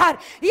cambiar.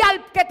 Y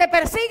al que te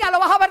persiga lo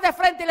vas a ver de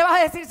frente y le vas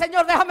a decir,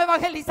 Señor, déjame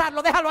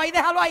evangelizarlo, déjalo ahí.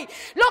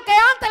 Lo que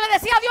antes le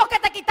decía a Dios que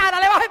te quitara,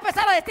 le vas a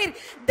empezar a decir,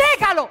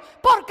 déjalo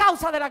por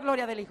causa de la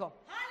gloria del Hijo.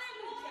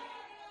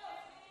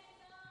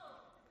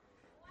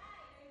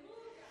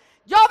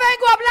 Yo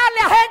vengo a hablarle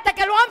a gente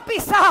que lo han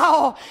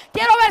pisado.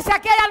 Quiero ver si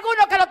aquí hay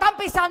algunos que lo están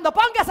pisando.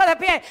 Póngase de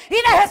pie y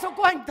deje su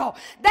cuento.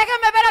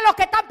 Déjenme ver a los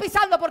que están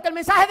pisando, porque el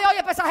mensaje de hoy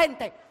es para esa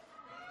gente.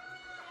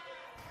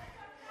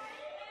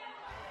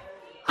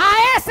 A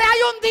ese hay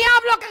un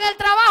diablo que en el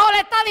trabajo le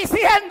está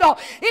diciendo.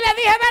 Y le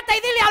dije, vete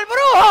y dile al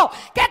brujo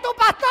que tu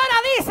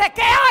pastora dice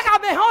que haga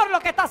mejor lo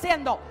que está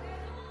haciendo.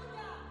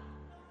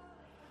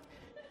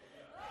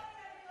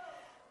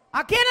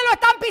 ¿A quiénes lo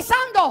están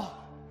pisando?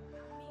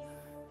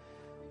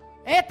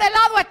 Este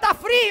lado está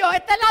frío,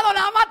 este lado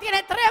nada más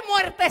tiene 3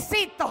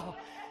 muertecitos.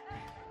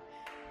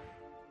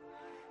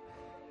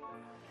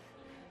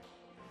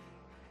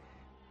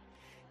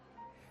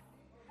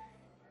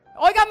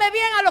 Óigame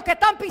bien a los que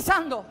están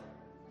pisando.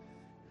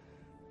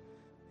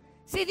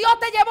 Si Dios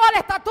te llevó a la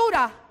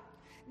estatura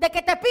de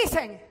que te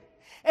pisen,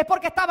 es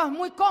porque estabas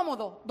muy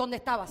cómodo donde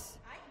estabas.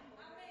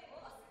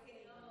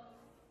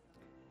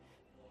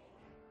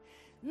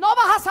 No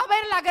vas a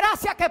saber la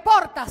gracia que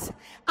portas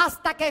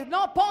hasta que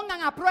no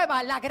pongan a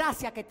prueba la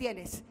gracia que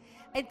tienes.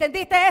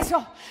 ¿Entendiste eso?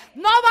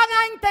 No van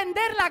a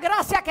entender la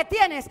gracia que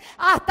tienes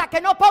hasta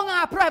que no pongan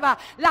a prueba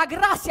la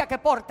gracia que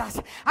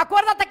portas.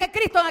 Acuérdate que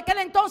Cristo en aquel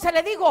entonces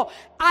le dijo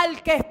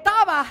al que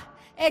estaba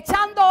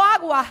echando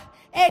agua,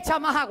 echa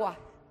más agua.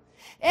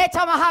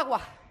 Echa más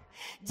agua.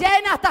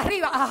 Llena hasta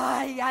arriba.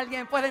 Ay,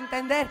 alguien puede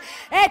entender.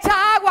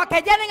 Echa agua,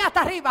 que llenen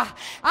hasta arriba.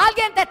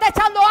 Alguien te está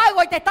echando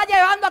agua y te está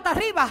llevando hasta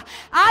arriba.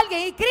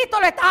 Alguien, y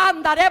Cristo le está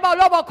andando.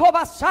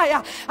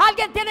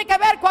 Alguien tiene que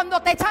ver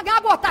cuando te echan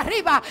agua hasta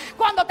arriba.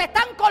 Cuando te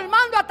están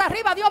colmando hasta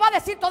arriba, Dios va a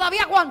decir,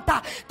 todavía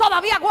aguanta.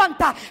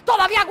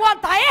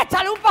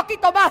 Échale un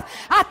poquito más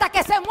hasta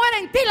que se muera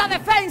en ti la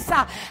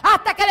defensa.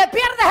 Hasta que le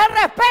pierdes el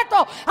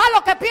respeto a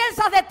lo que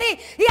piensas de ti.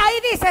 Y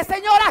ahí dice,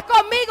 Señor, haz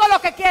conmigo lo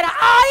que quieras.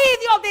 Ahí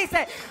Dios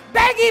dice,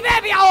 ven y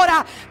bebe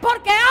ahora,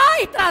 porque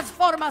hay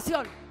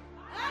transformación.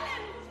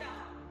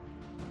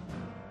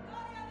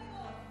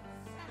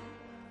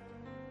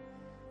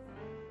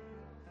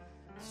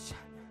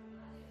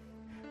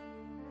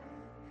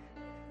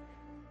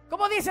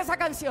 ¿Cómo dice esa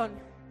canción?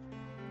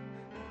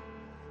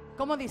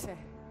 ¿Cómo dice?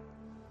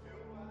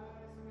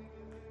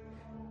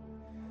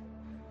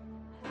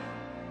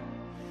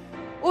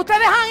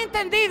 Ustedes han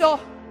entendido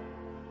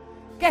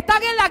que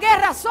están en la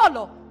guerra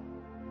solo.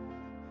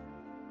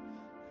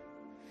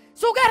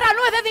 Su guerra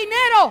no es de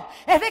dinero,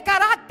 es de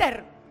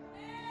carácter.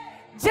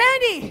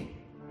 Jenny,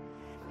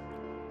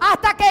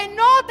 hasta que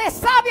no te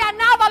sabe a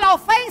nada la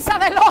ofensa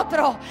del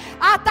otro,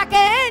 hasta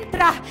que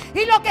entras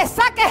y lo que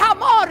saque es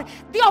amor,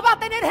 Dios va a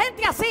tener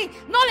gente así.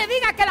 No le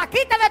digas que la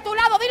quite de tu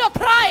lado, dilo,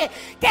 trae,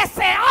 que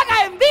se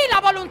haga en mí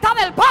la voluntad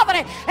del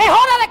Padre. Es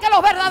hora de que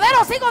los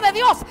verdaderos hijos de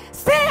Dios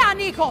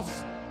sean hijos.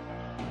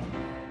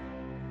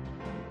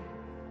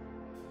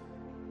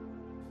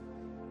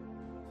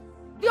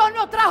 Dios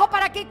nos trajo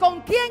para aquí. ¿Con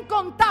quién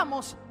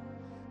contamos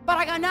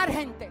para ganar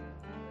gente?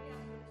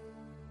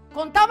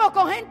 ¿Contamos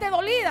con gente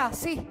dolida?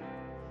 Sí.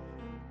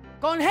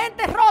 ¿Con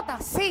gente rota?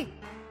 Sí.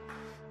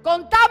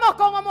 ¿Contamos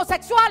con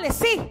homosexuales?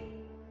 Sí.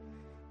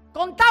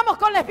 ¿Contamos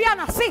con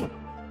lesbianas? Sí.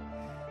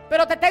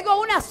 Pero te tengo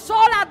una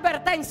sola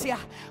advertencia.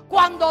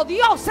 Cuando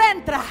Dios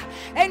entra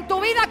en tu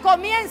vida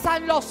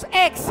comienzan los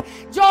ex.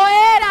 Yo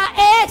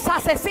era ex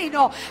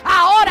asesino,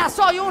 ahora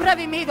soy un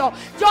redimido.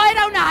 Yo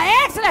era una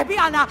ex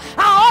lesbiana,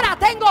 ahora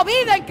tengo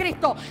vida en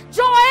Cristo.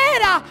 Yo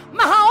era,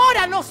 mas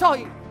ahora no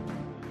soy.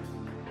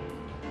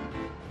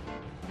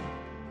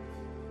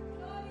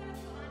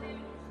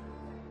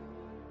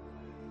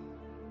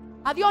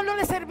 A Dios no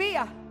le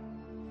servía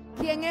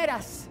quién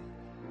eras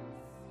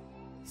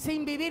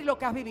sin vivir lo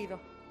que has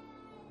vivido.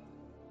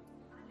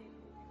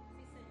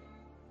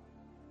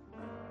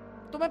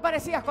 Tú me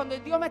parecías, cuando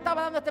Dios me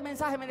estaba dando este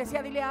mensaje, me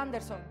decía, dile a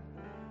Anderson,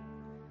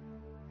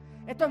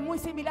 esto es muy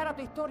similar a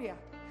tu historia.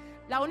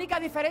 La única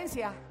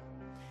diferencia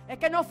es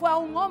que no fue a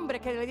un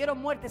hombre que le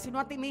dieron muerte, sino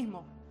a ti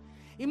mismo.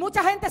 Y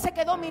mucha gente se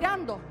quedó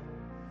mirando.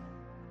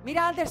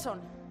 Mira, Anderson,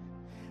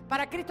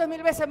 para Cristo es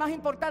 1000 veces más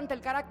importante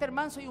el carácter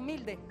manso y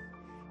humilde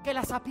que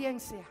la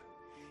sapiencia.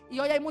 Y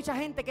hoy hay mucha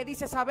gente que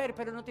dice saber,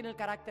 pero no tiene el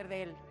carácter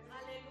de Él.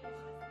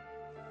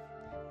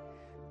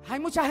 Hay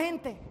mucha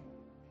gente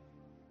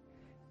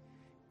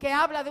que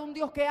habla de un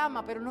Dios que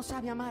ama, pero no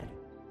sabe amar.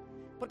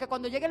 Porque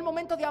cuando llega el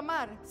momento de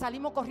amar,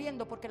 salimos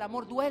corriendo porque el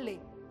amor duele.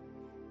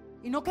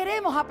 Y no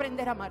queremos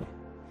aprender a amar.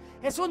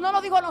 Jesús no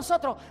lo dijo a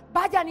nosotros,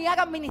 vayan y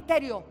hagan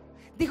ministerio.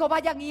 Dijo,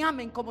 vayan y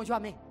amen como yo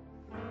amé.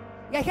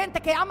 Y hay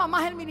gente que ama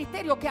más el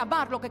ministerio que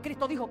amar lo que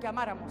Cristo dijo que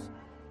amáramos.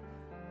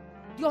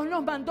 Dios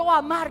nos mandó a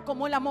amar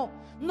como Él amó,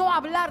 no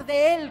hablar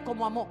de Él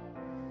como amó.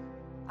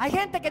 Hay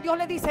gente que Dios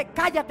le dice,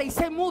 cállate y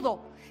sé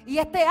mudo. Y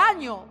este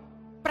año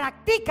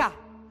practica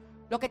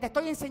lo que te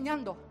estoy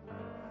enseñando.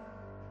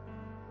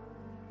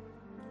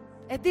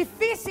 Es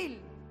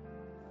difícil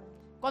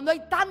cuando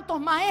hay tantos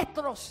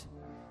maestros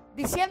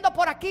diciendo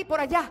por aquí, por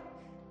allá.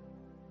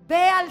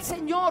 Ve al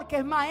Señor que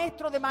es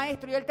maestro de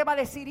maestros y Él te va a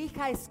decir,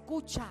 hija,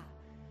 escucha.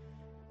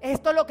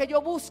 Esto es lo que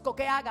yo busco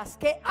que hagas,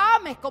 que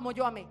ames como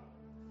yo amé.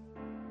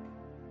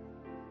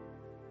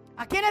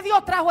 ¿A quiénes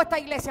Dios trajo a esta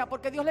iglesia?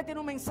 Porque Dios le tiene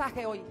un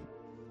mensaje hoy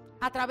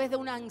a través de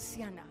una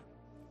anciana.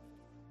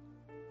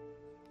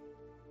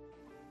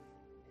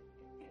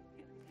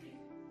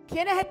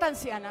 ¿Quién es esta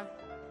anciana?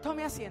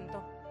 Tome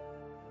asiento.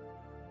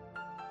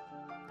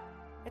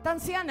 Esta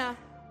anciana,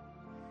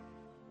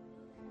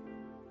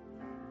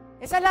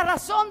 esa es la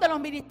razón de los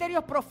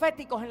ministerios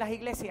proféticos en las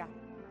iglesias.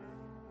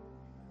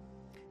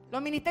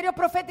 Los ministerios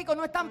proféticos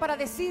no están para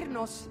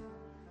decirnos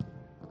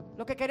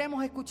lo que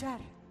queremos escuchar.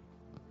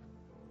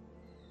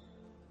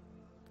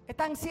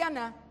 Esta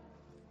anciana,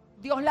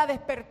 Dios la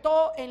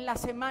despertó en la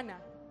semana.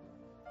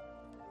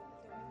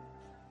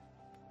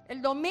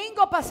 El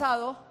domingo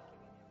pasado,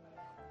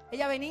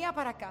 ella venía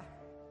para acá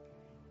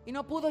y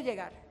no pudo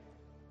llegar.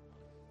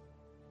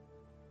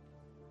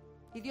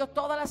 Y Dios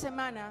toda la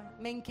semana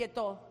me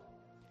inquietó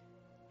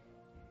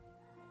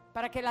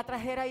para que la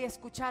trajera y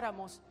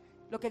escucháramos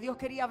lo que Dios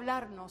quería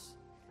hablarnos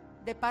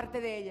de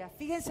parte de ella.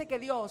 Fíjense que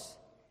Dios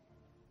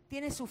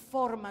tiene su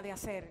forma de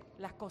hacer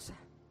las cosas.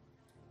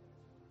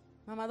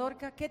 Mamá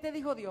Dorca, ¿qué te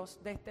dijo Dios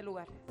de este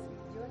lugar?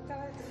 Yo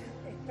estaba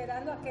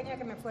esperando a Kenia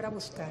que me fuera a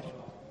buscar,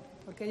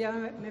 porque ella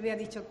me había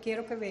dicho,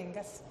 quiero que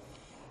vengas.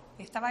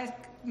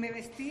 Me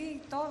vestí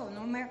y todo,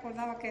 no me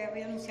acordaba que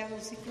había anunciado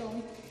un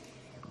ciclón,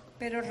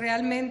 pero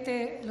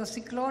realmente los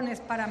ciclones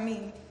para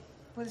mí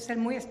puede ser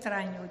muy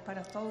extraño y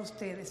para todos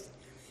ustedes.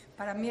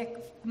 Para mí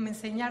me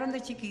enseñaron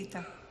de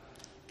chiquita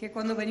que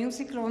cuando venía un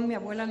ciclón mi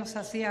abuela nos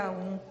hacía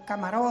un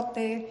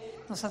camarote,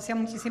 nos hacía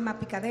muchísimas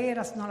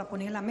picaderas, nos la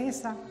ponía en la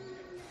mesa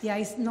y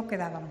ahí nos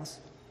quedábamos.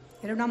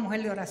 Era una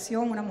mujer de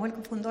oración, una mujer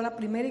que fundó la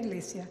primera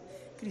iglesia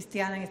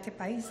cristiana en este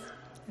país,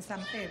 en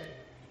San Pedro,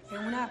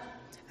 en una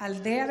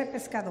aldea de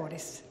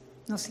pescadores,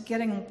 no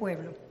siquiera en un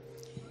pueblo.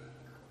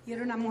 Y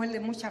era una mujer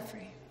de mucha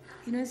fe.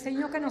 Y nos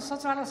enseñó que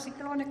nosotros a los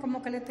ciclones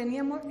como que le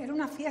teníamos, era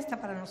una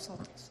fiesta para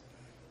nosotros.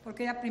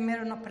 Porque ella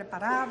primero nos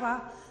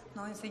preparaba,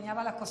 nos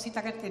enseñaba las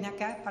cositas que tenía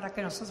para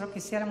que nosotros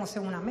quisiéramos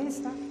en una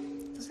mesa.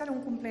 Entonces era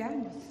un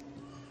cumpleaños.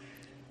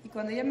 Y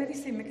cuando ella me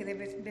dice y me quedé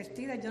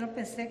vestida, yo no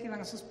pensé que iban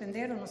a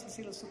suspender o no sé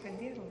si lo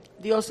suspendieron.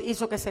 Dios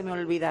hizo que se me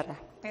olvidara.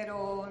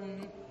 Pero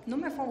no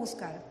me fue a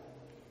buscar.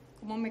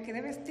 como me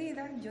quedé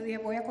vestida, yo dije,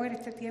 voy a coger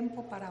este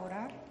tiempo para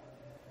orar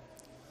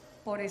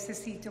por ese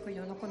sitio que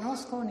yo no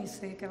conozco, ni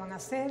sé qué van a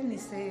hacer, ni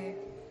sé.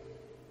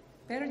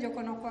 Pero yo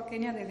conozco a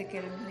Kenia desde que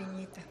era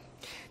niñita.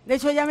 De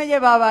hecho, ella me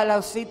llevaba a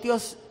los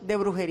sitios de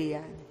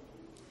brujería.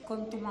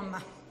 Con tu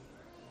mamá.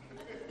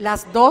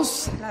 Las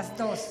dos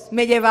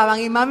me llevaban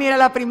y mami era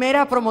la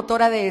primera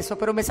promotora de eso,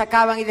 pero me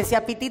sacaban y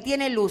decía, Piti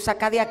tiene luz,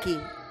 saca de aquí.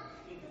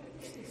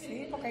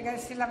 Sí, porque hay que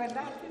decir la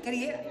verdad.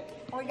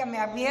 Óigame,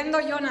 habiendo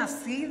yo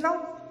nacido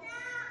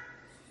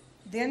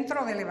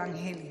dentro del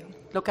evangelio.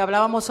 Lo que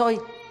hablábamos hoy.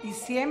 Y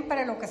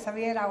siempre lo que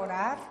sabía era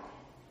orar.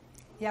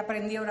 Y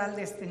aprendí a orar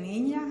desde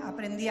niña,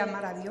 aprendí a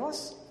amar a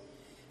Dios.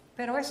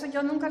 Pero eso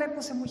yo nunca le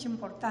puse mucha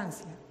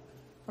importancia,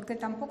 porque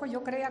tampoco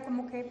yo creía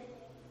como que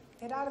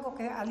era algo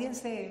que alguien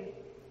se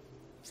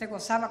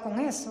gozaba con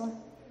eso,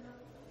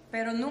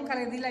 pero nunca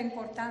le di la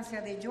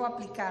importancia de yo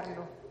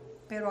aplicarlo,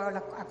 pero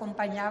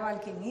acompañaba al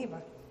quien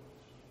iba.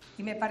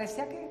 Y me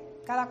parecía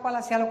que cada cual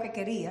hacía lo que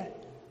quería,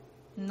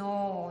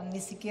 ni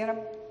siquiera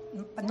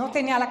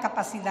tenía la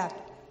capacidad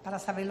para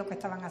saber lo que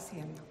estaban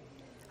haciendo.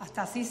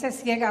 Hasta así se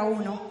ciega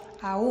uno,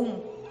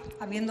 aún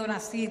habiendo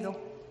nacido,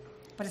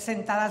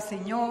 presentada al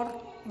Señor,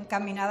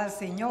 encaminada al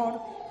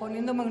Señor,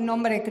 poniéndome un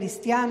nombre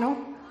cristiano,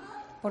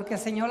 porque el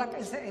Señor,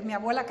 mi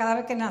abuela cada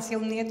vez que nacía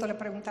un nieto le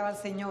preguntaba al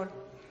Señor,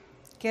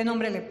 ¿qué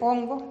nombre le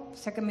pongo? O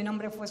sea que mi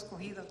nombre fue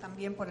escogido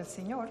también por el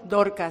Señor.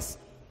 Dorcas.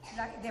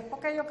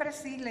 Después que yo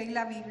crecí, leí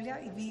la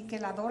Biblia y vi que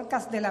la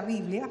Dorcas de la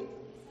Biblia,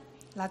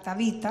 la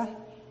Tabita,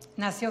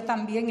 nació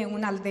también en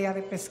una aldea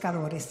de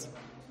pescadores.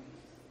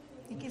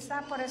 Y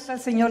quizás por eso el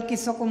Señor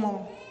quiso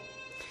como,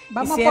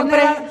 vamos a poner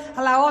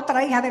a la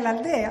otra hija de la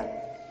aldea.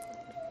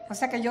 O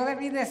sea que yo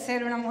debí de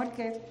ser una mujer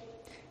que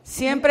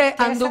siempre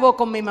anduvo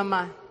con mi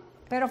mamá.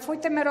 Pero fui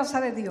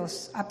temerosa de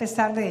Dios a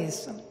pesar de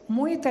eso.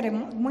 Muy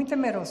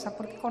temerosa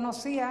porque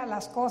conocía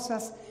las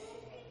cosas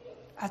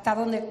hasta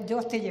donde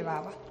Dios te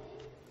llevaba.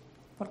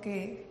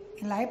 Porque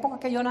en la época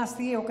que yo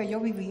nací o que yo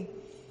viví,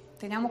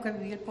 teníamos que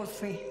vivir por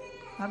fe.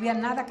 No había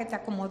nada que te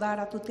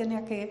acomodara. Tú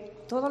tenías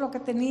que, todo lo que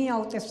tenía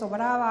o te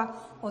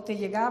sobraba o te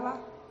llegaba,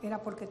 era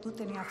porque tú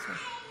tenías fe.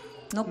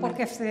 No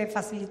porque se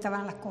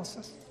facilitaban las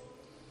cosas.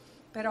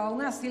 Pero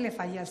aún así le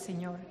fallé al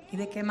Señor. ¿Y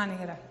de qué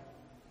manera?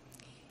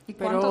 ¿Y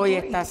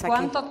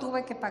cuánto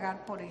tuve que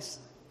pagar por eso?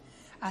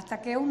 Hasta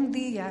que un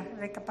día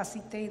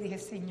recapacité y dije,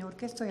 Señor,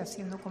 ¿qué estoy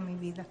haciendo con mi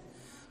vida?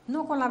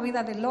 No con la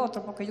vida del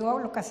otro, porque yo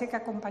lo que hacía que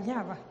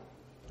acompañaba.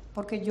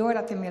 Porque yo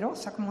era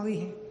temerosa, como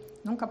dije.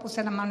 Nunca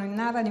puse la mano en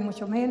nada, ni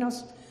mucho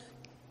menos.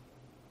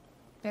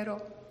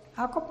 Pero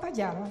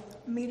acompañaba.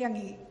 Miriam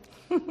y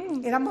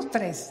éramos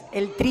 3.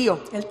 El trío.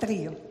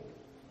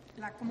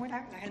 ¿Cómo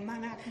era? Las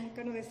hermanas, ¿cómo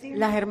que no decimos?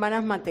 Las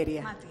hermanas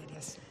materias.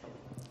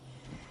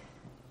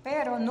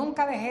 Pero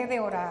nunca dejé de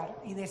orar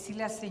y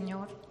decirle al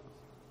Señor,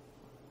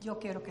 yo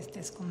quiero que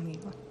estés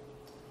conmigo.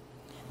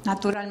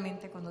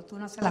 Naturalmente, cuando tú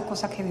no haces las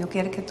cosas que Dios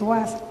quiere que tú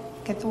hagas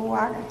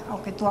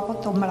o que tú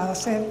acostumbras a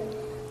hacer,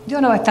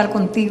 Dios no va a estar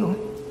contigo.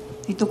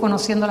 Y tú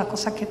conociendo las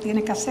cosas que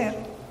tienes que hacer,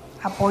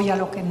 apoya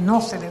lo que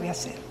no se debe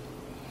hacer.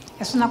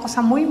 Es una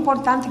cosa muy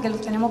importante que lo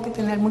tenemos que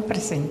tener muy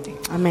presente.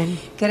 Amén.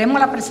 Queremos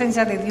la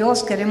presencia de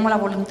Dios, queremos la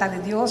voluntad de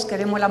Dios,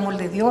 queremos el amor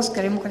de Dios,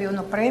 queremos que Dios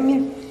nos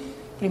premie.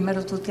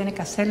 Primero tú tienes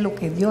que hacer lo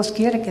que Dios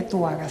quiere que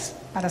tú hagas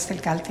para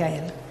acercarte a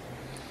Él.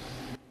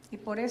 Y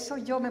por eso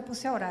yo me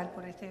puse a orar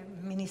por este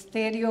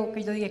ministerio,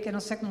 que yo dije que no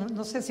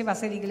sé si va a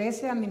ser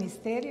iglesia,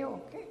 ministerio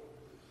o qué.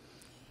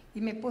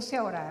 Y me puse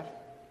a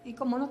orar. Y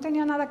como no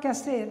tenía nada que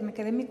hacer, me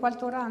quedé en mi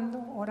cuarto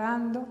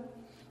orando.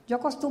 Yo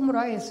acostumbro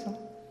a eso,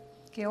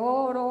 que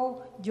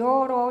oro,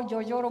 lloro,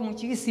 yo lloro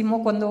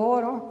muchísimo cuando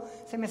oro,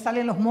 se me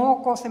salen los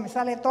mocos, se me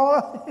sale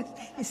todo,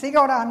 y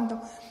sigo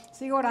orando,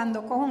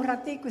 cojo un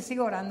ratico y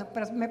sigo orando.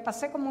 Pero me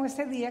pasé como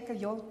ese día que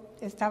yo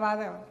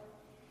estaba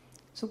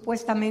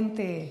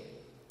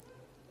supuestamente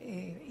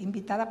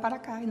invitada para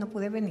acá y no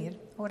pude venir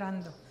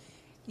orando.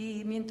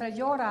 Y mientras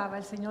yo oraba,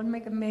 el Señor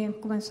me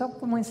comenzó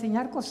como a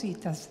enseñar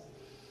cositas.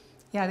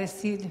 Y a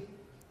decir,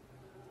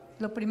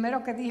 lo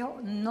primero que dijo,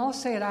 no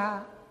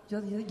será,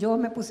 yo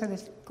me puse a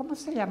decir, ¿cómo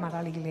se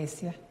llamará la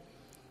iglesia?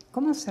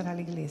 ¿Cómo será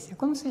la iglesia?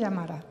 ¿Cómo se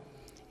llamará?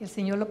 El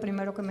Señor lo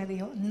primero que me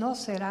dijo, no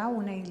será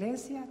una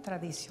iglesia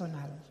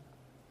tradicional.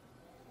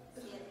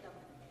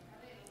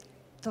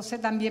 Entonces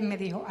también me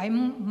dijo,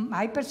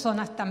 hay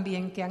personas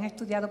también que han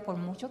estudiado por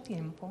mucho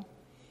tiempo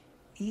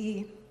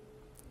y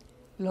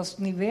los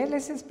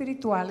niveles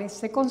espirituales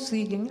se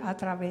consiguen a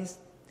través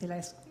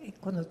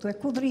cuando tú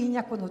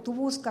escudriñas, cuando tú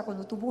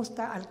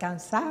buscas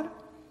alcanzar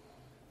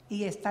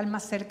y estar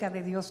más cerca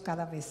de Dios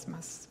cada vez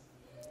más.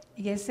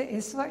 Y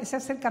ese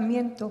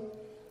acercamiento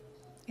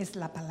es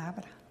la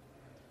palabra.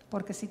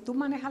 Porque si tú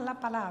manejas la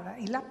palabra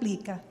y la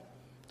aplicas,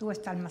 tú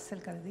estás más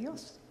cerca de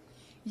Dios.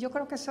 Y yo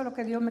creo que eso es lo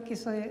que Dios me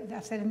quiso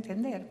hacer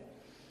entender.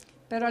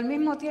 Pero al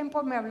mismo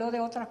tiempo me habló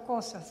de otras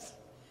cosas.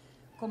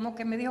 Como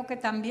que me dijo que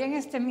también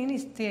este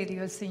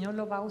ministerio el Señor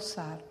lo va a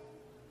usar.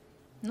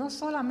 No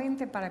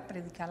solamente para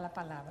predicar la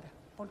palabra,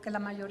 porque la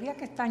mayoría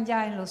que están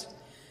ya en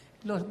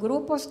los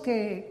grupos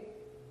que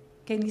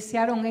que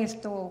iniciaron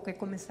esto o que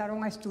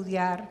comenzaron a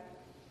estudiar,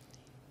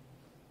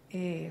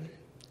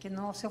 que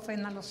no se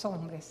ofendan los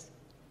hombres.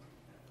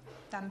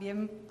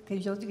 También que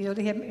yo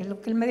dije,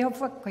 lo que él me dijo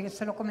fue que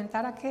se lo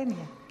comentara a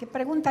Kenia, que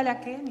pregúntale a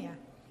Kenia,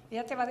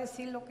 ella te va a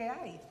decir lo que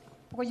hay.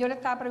 Porque yo le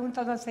estaba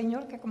preguntando al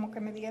Señor que como que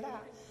me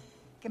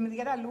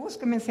diera luz,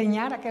 que me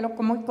enseñara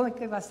cómo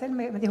que va a ser.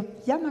 Me dijo,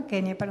 llama a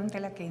Kenia,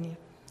 pregúntale a Kenia.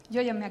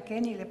 Yo llamé a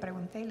Kenia y le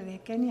pregunté y le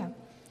dije, Kenia,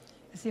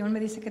 el Señor me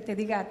dice que te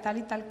diga tal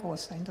y tal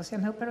cosa. Entonces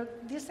me dijo, pero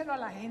díselo a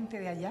la gente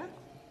de allá.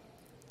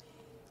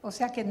 O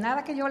sea que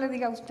nada que yo le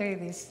diga a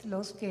ustedes,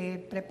 los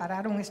que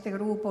prepararon este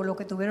grupo, los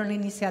que tuvieron la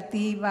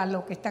iniciativa,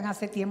 los que están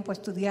hace tiempo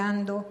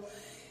estudiando,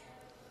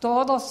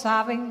 todos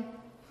saben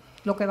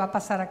lo que va a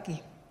pasar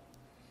aquí.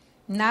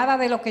 Nada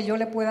de lo que yo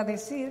le pueda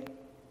decir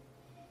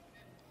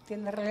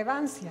tiene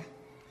relevancia,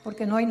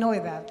 porque no hay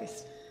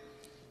novedades.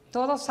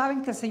 Todos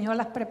saben que el Señor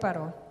las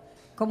preparó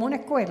como una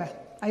escuela.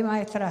 Hay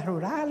maestras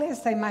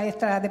rurales, hay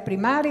maestras de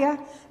primaria,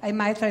 hay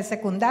maestras de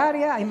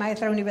secundaria, hay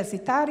maestras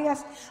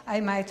universitarias,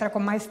 hay maestras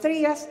con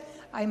maestrías,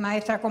 hay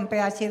maestras con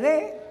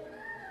PhD.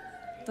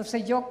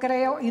 Entonces yo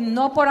creo, y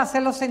no por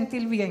hacerlo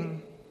sentir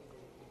bien,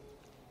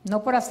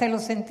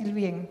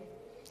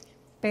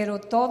 pero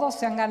todos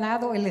se han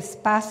ganado el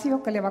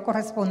espacio que le va a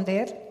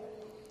corresponder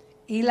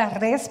y la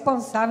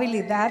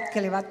responsabilidad que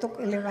le va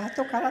a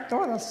tocar a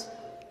todos los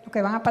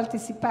que van a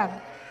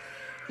participar,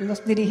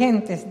 los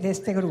dirigentes de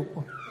este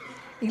grupo.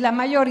 Y la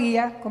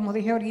mayoría, como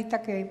dije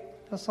ahorita,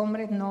 que los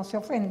hombres no se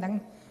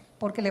ofendan,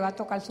 porque le va a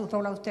tocar su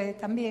rol a ustedes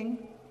también,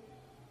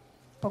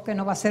 porque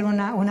no va a ser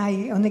una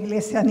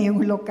iglesia ni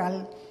un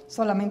local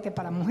solamente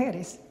para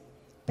mujeres,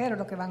 pero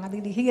los que van a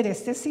dirigir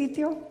este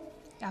sitio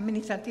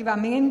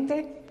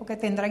administrativamente, porque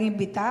tendrán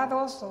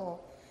invitados,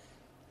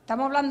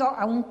 estamos hablando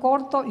a un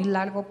corto y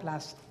largo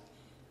plazo.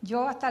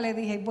 Yo hasta le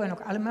dije, bueno,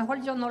 a lo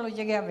mejor yo no lo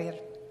llegué a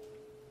ver,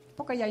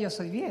 porque ya yo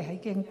soy vieja y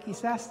que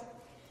quizás...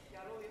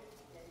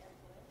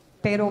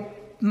 Pero,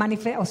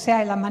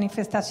 las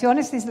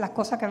manifestaciones es las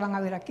cosas que van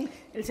a ver aquí.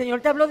 ¿El Señor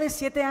te habló de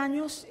 7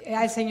 años?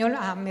 El Señor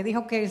me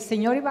dijo que el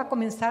Señor iba a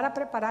comenzar a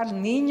preparar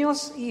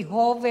niños y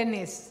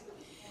jóvenes,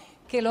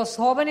 que los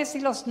jóvenes y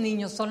los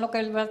niños son lo que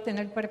Él va a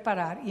tener que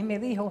preparar. Y me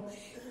dijo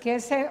que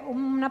es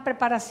una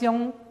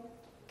preparación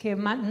que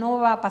no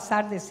va a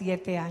pasar de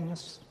 7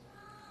 años.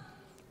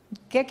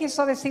 ¿Qué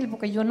quiso decir?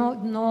 Porque yo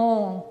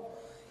no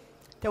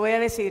te voy a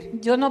decir.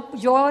 Yo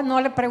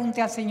no le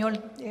pregunté al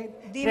Señor,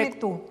 dime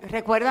tú.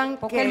 ¿Recuerdan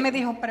porque que Él me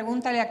dijo,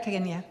 pregúntale a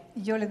Kenia?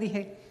 Y yo le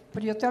dije,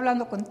 pero yo estoy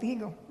hablando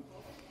contigo.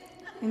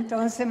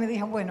 Entonces me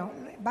dijo, bueno,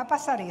 va a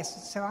pasar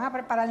eso. Se van a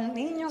preparar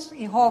niños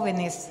y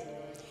jóvenes,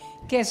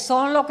 que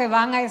son los que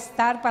van a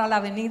estar para la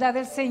venida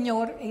del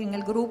Señor en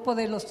el grupo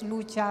de los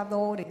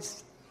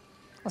luchadores.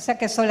 O sea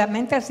que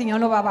solamente el Señor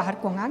no va a bajar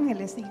con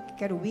ángeles y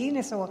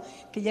querubines, o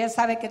que ya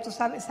sabe que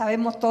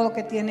sabemos todo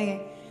que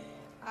tiene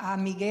a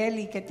Miguel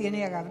y que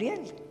tiene a Gabriel,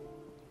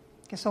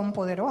 que son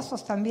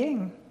poderosos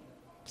también,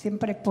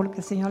 siempre porque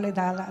el Señor les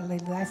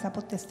da esa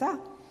potestad.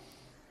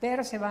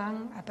 Pero se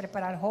van a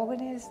preparar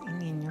jóvenes y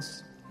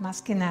niños,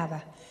 más que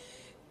nada.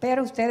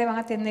 Pero ustedes van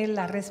a tener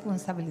la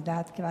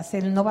responsabilidad,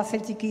 que no va a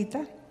ser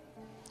chiquita,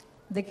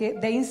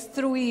 de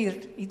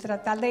instruir y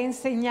tratar de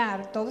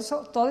enseñar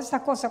todas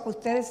esas cosas que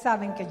ustedes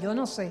saben que yo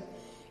no sé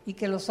y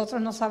que los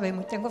otros no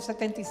sabemos. Tengo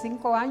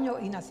 75 años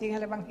y nací en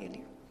el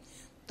evangelio.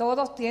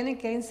 Todos tienen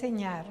que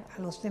enseñar a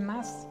los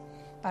demás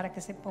para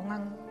que se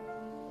pongan,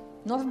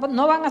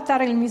 no van a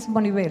estar en el mismo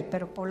nivel,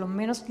 pero por lo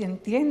menos que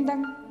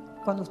entiendan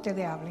cuando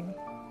ustedes hablen.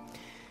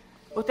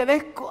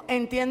 Ustedes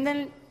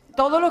entienden,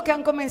 todos los que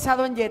han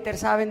comenzado en Jeter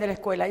saben de la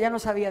escuela. Ella no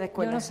sabía de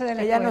escuela. Yo no sé de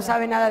la Ella escuela. no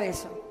sabe nada de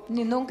eso.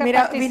 Ni nunca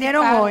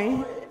vinieron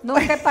hoy.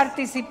 Nunca he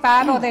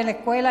participado de la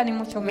escuela, ni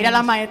mucho menos. Mira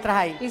las maestras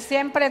ahí. Y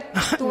siempre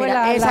tuve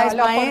Mira, esa es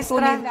oportunidad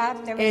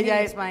maestra, de venir.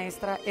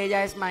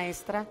 ella es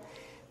maestra.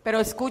 Pero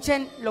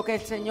escuchen lo que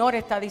el Señor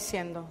está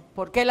diciendo.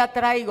 ¿Por qué la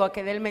traigo a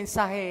que dé el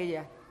mensaje a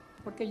ella?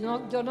 Porque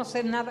yo no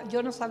sé nada,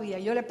 yo no sabía.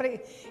 Yo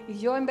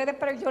en vez de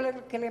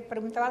que le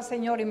preguntaba al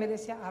Señor y me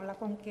decía, habla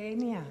con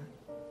Kenia.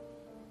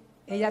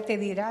 Ella te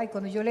dirá. Y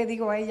cuando yo le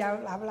digo a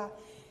ella, habla,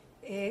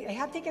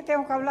 ¿es a ti que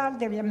tengo que hablar?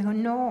 Ella me dijo,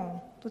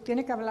 no, tú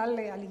tienes que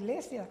hablarle a la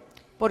iglesia.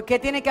 ¿Por qué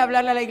tiene que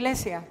hablarle a la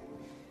iglesia?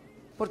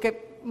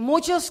 Porque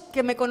muchos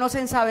que me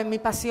conocen saben mi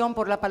pasión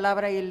por la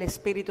palabra y el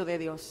Espíritu de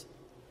Dios.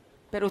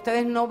 Pero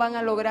ustedes no van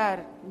a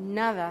lograr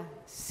nada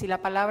si la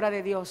palabra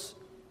de Dios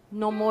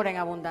no mora en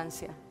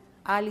abundancia.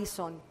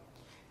 Alison,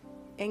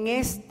 en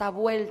esta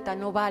vuelta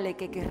no vale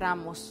que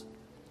querramos.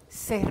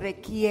 Se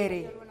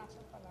requiere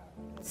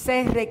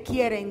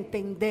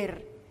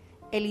entender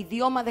el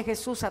idioma de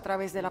Jesús a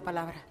través de la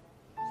palabra.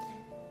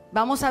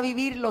 Vamos a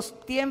vivir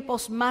los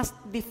tiempos más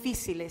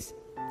difíciles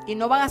y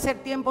no van a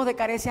ser tiempos de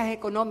carencias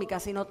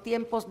económicas, sino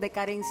tiempos de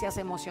carencias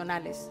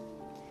emocionales.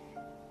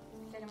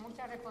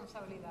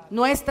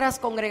 Nuestras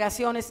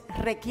congregaciones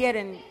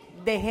requieren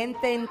de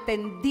gente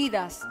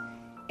entendidas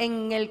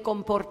en el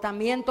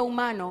comportamiento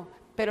humano,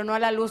 pero no a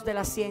la luz de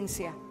la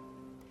ciencia,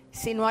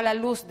 sino a la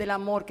luz del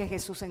amor que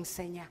Jesús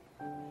enseña.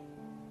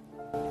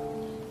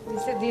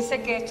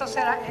 Dice que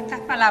estas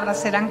palabras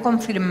serán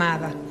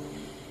confirmadas.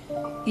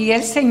 Y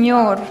el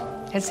Señor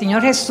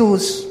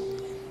Jesús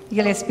y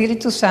el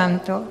Espíritu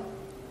Santo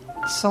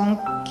son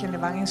quienes le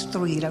van a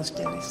instruir a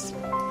ustedes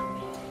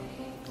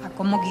a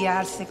cómo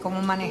guiarse,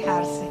 cómo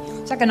manejarse.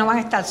 O sea que no van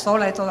a estar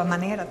solas de todas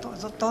maneras,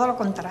 todo lo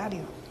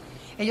contrario.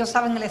 Ellos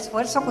saben el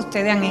esfuerzo que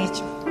ustedes han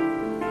hecho.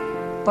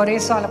 Por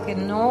eso, a los que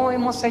no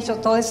hemos hecho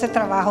todo ese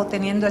trabajo,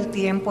 teniendo el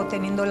tiempo,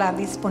 teniendo la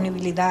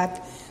disponibilidad,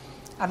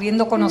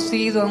 habiendo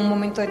conocido en un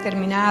momento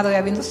determinado y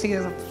habiendo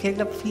sido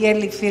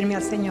fiel y firme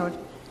al Señor,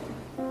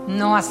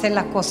 no hacer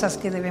las cosas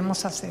que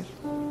debemos hacer.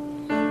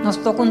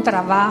 Nos toca un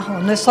trabajo,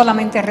 no es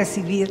solamente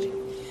recibir.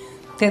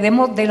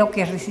 De lo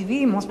que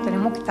recibimos,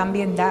 tenemos que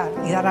también dar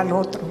y dar al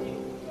otro.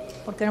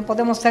 Porque no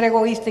podemos ser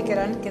egoístas y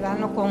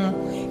quedarnos con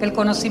el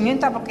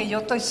conocimiento, porque yo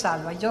estoy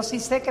salva. Yo sí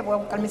sé que voy a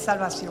buscar mi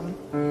salvación.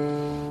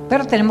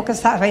 Pero tenemos que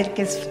saber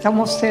que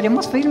seremos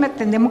firmes,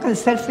 tendremos que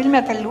ser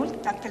firmes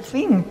hasta el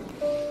fin.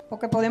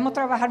 Porque podemos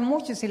trabajar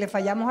mucho y si le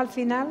fallamos al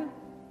final,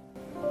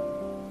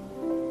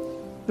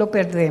 lo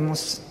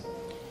perdemos.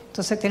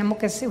 Entonces tenemos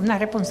que ser una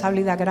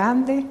responsabilidad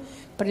grande.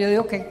 Pero yo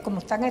digo que como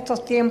están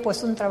estos tiempos,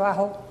 es un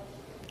trabajo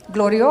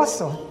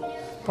glorioso.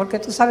 Porque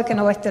tú sabes que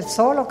no va a estar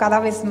solo, cada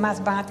vez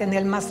más van a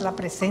tener más la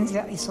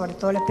presencia y sobre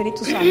todo el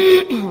Espíritu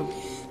Santo.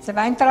 Se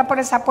va a entrar por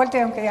esa puerta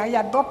y aunque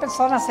haya 2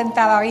 personas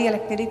sentadas ahí, el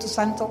Espíritu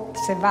Santo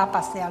se va a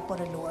pasear por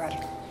el lugar.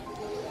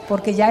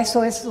 Porque ya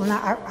eso es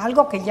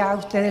algo que ya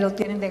ustedes lo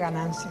tienen de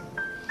ganancia.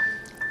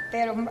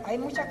 Pero hay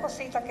muchas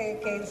cositas que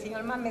el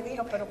Señor más me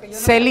dijo, pero que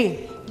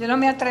yo no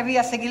me atreví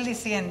a seguir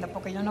diciendo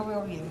porque yo no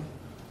veo bien.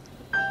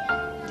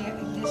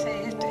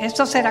 Dice,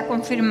 esto será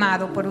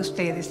confirmado por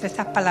ustedes,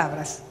 estas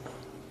palabras.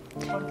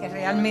 Porque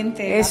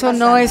realmente eso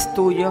no es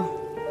tuyo,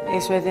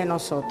 eso es de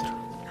nosotros.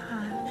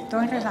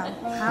 Todo enredado.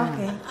 Ok.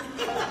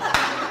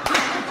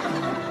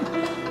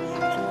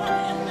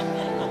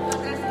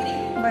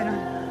 Bueno,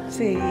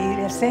 sí,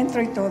 y el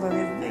centro y todo.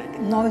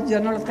 No, yo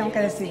no lo tengo que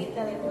decir.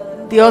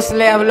 Dios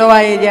le habló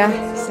a ella,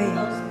 sí,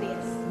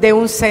 de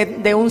un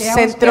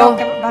centro.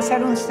 Que va a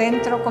ser un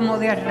centro como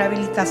de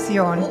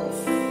rehabilitación.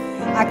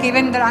 Aquí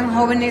vendrán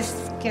jóvenes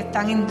que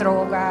están en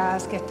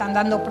drogas, que están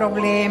dando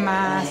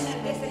problemas.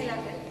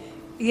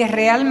 Y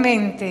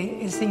realmente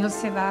el Señor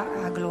se va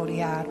a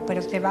gloriar,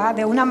 pero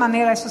de una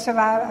manera eso se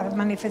va a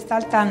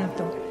manifestar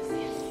tanto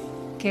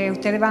que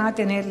ustedes van a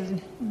tener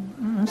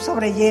un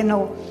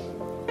sobrelleno.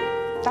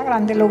 Está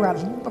grande el lugar,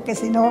 porque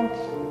si no,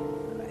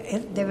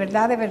 de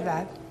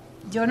verdad,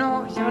 yo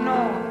no,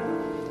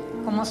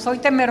 como soy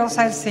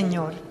temerosa del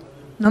Señor,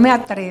 no me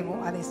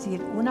atrevo a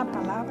decir una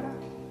palabra,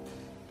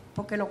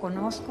 porque lo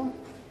conozco,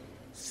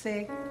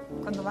 sé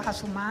cuando baja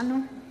su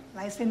mano,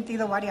 la he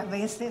sentido varias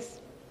veces.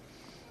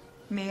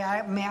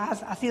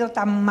 Ha sido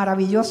tan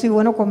maravilloso y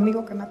bueno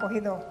conmigo que me ha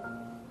cogido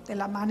de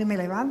la mano y me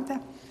levanta.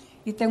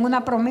 Y tengo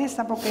una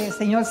promesa porque el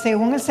Señor,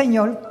 según el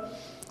Señor,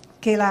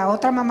 que la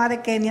otra mamá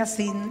de Kenia,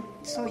 sí,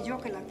 soy yo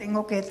que la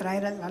tengo que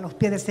traer a los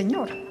pies del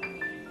Señor.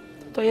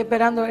 Estoy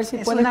esperando a ver si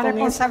puedo. Es una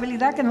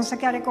responsabilidad que no sé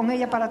qué haré con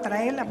ella para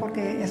traerla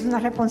porque es una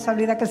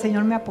responsabilidad que el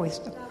Señor me ha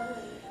puesto.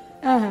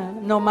 Ajá,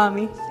 no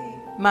mami,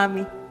 sí.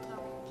 Mami.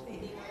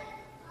 Sí.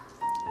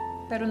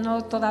 Pero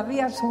no,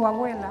 todavía su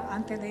abuela,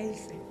 antes de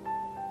irse.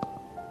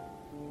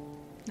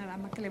 Nada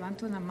más que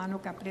levante una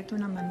mano, que apriete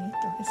una manito.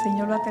 El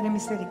Señor va a tener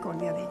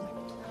misericordia de ella.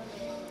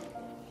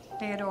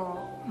 Pero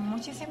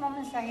muchísimos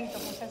mensajitos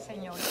puso el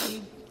Señor.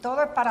 Y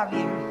todo es para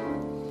bien.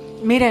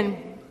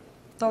 Miren.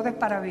 Todo es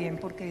para bien.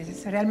 Porque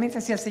realmente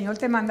si el Señor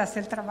te manda a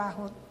hacer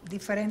trabajo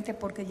diferente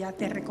porque ya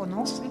te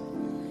reconoce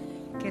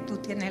que tú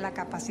tienes la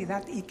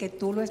capacidad y que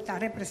tú lo estás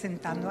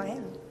representando a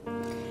Él.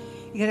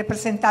 Y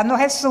representando a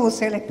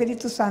Jesús, el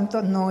Espíritu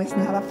Santo, no es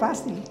nada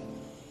fácil.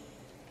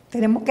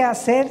 Tenemos que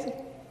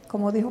hacer...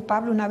 Como dijo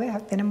Pablo una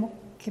vez, tenemos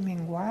que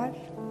menguar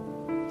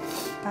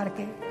para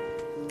que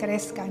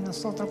crezca en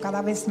nosotros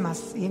cada vez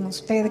más y en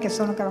ustedes que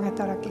son los que van a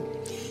estar aquí.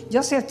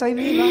 Yo si estoy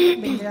viva,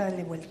 vendré a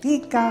darle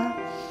vueltica,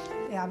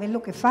 a ver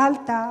lo que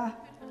falta.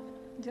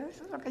 Eso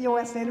es lo que yo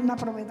voy a hacer, una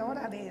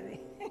proveedora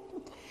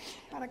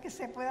para que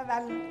se pueda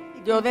dar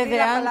yo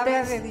la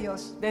palabra de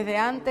Dios. Desde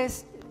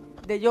antes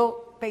de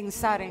yo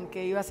pensar en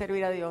que iba a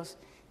servir a Dios,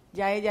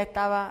 ya ella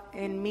estaba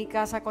en mi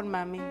casa con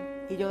mami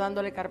y yo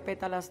dándole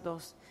carpeta a las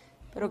 2.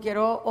 Pero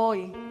quiero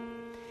hoy,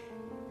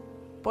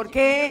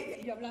 porque...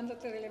 Yo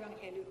hablándote del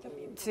evangelio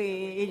también. Sí,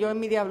 y yo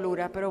en mi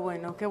diablura, pero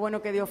bueno, qué bueno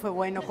que Dios fue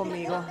bueno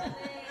conmigo.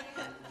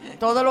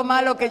 Todo lo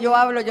malo que yo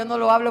hablo, yo no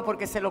lo hablo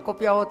porque se lo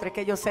copio a otro, es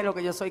que yo sé lo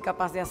que yo soy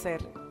capaz de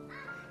hacer.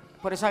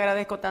 Por eso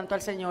agradezco tanto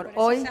al Señor. Por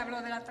eso hoy se habló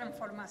de la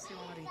transformación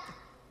ahorita.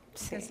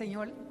 Sí. El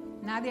Señor,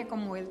 nadie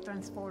como Él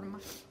transforma,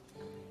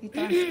 y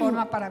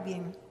transforma para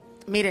bien.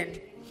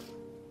 Miren,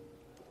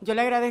 yo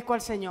le agradezco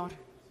al Señor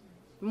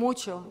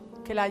mucho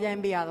que la haya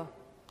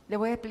enviado. Les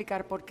voy a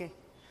explicar por qué.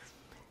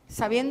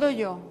 Sabiendo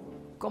yo,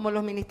 como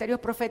los ministerios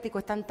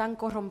proféticos están tan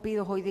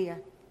corrompidos hoy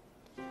día,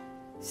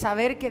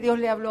 saber que Dios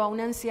le habló a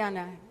una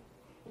anciana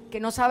que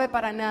no sabe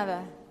para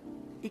nada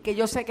y que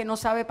yo sé que no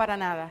sabe para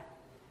nada,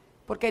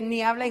 porque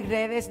ni habla en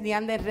redes, ni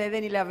anda en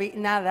redes, ni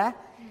nada,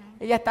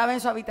 Ella estaba en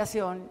su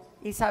habitación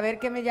y saber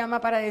que me llama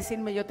para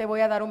decirme, yo te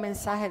voy a dar un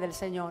mensaje del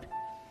Señor.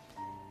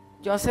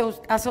 Yo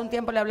hace un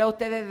tiempo le hablé a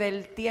ustedes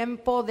del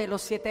tiempo de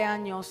los 7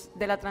 años,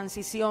 de la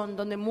transición,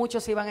 donde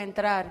muchos iban a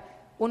entrar,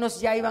 unos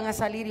ya iban a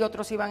salir y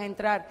otros iban a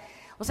entrar.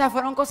 O sea,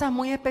 fueron cosas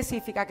muy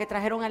específicas que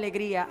trajeron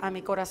alegría a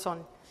mi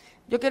corazón.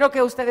 Yo quiero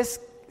que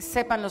ustedes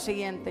sepan lo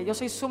siguiente, yo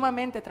soy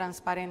sumamente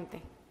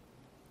transparente.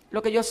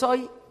 Lo que yo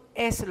soy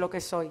es lo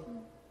que soy.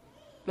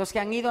 Los que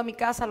han ido a mi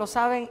casa lo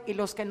saben y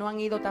los que no han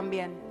ido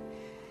también.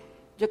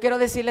 Yo quiero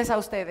decirles a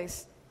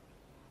ustedes,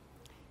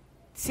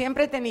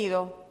 siempre he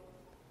tenido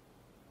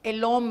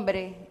el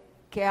hombre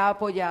que ha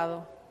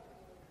apoyado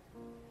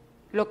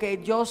lo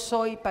que yo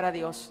soy para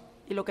Dios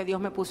y lo que Dios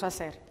me puso a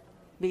hacer.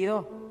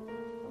 Vido,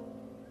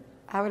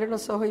 abre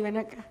los ojos y ven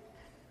acá.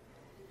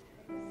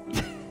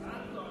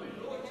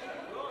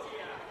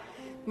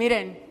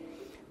 Miren,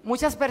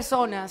 muchas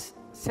personas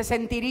se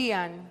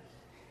sentirían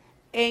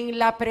en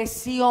la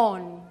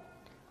presión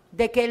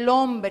de que el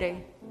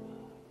hombre,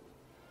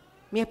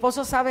 mi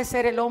esposo sabe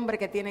ser el hombre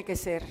que tiene que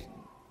ser.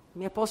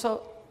 Mi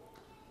esposo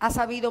ha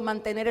sabido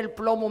mantener el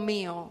plomo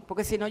mío,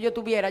 porque si no yo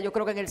tuviera, yo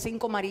creo que en el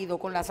 5 marido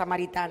con la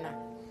samaritana.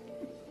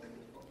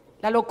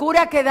 La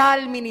locura que da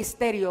al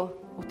ministerio,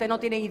 usted no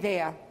tiene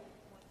idea.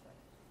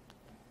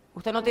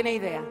 Usted no tiene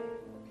idea.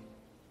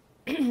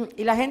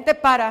 Y la gente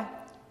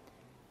para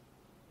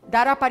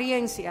dar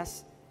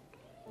apariencias.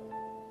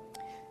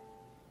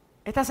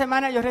 Esta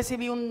semana yo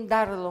recibí un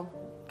dardo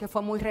que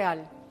fue muy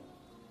real.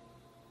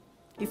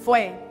 Y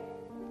fue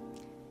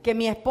que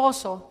mi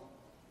esposo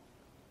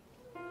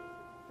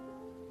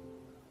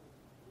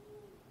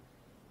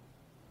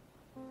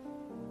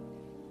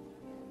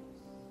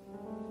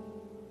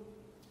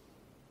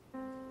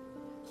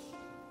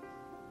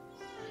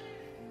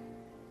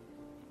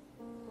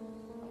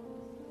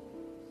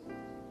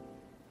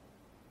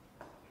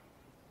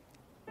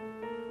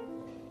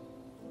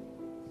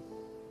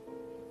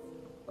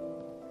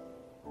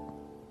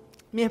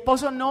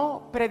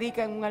no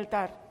predica en un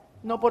altar,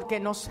 no porque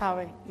no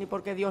sabe, ni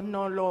porque Dios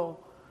no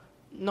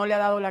le ha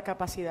dado la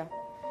capacidad.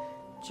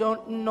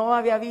 Yo no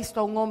había visto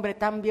a un hombre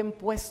tan bien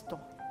puesto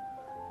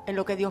en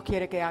lo que Dios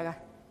quiere que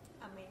haga.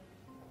 Amén.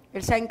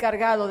 Él se ha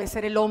encargado de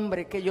ser el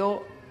hombre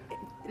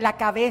la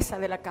cabeza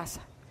de la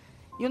casa.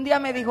 Y un día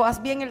me dijo,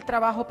 haz bien el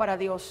trabajo para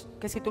Dios,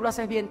 que si tú lo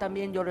haces bien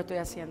también yo lo estoy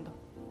haciendo.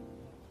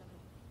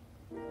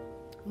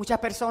 Muchas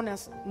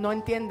personas no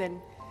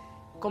entienden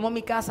cómo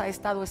mi casa ha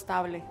estado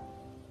estable.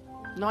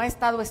 No ha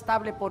estado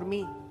estable por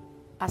mí,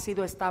 ha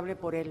sido estable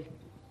por Él.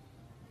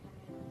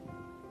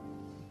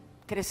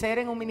 Crecer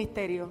en un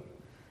ministerio,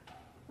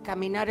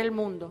 caminar el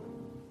mundo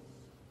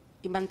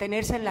y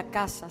mantenerse en la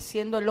casa,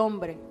 siendo el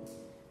hombre,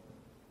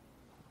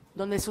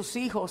 donde sus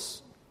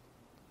hijos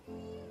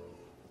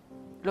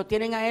lo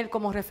tienen a Él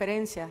como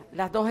referencia.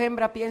 Las 2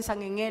 hembras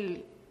piensan en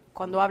Él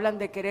cuando hablan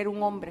de querer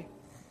un hombre.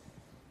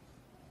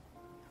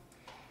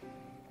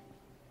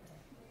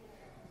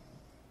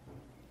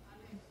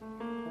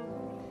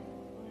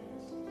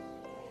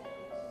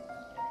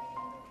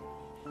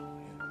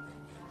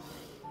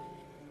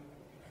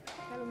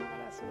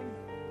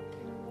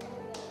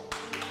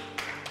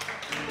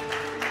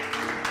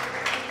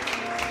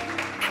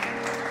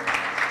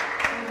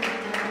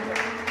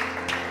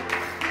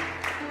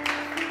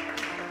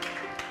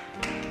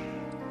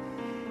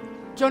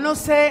 Yo no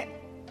sé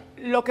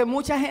lo que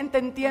mucha gente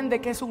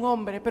entiende que es un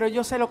hombre, pero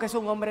yo sé lo que es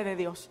un hombre de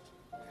Dios.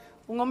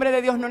 Un hombre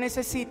de Dios no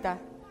necesita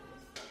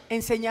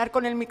enseñar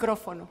con el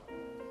micrófono,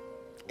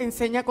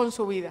 enseña con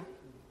su vida.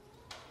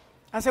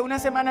 Hace una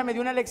semana me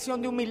dio una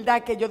lección de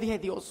humildad que yo dije,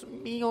 Dios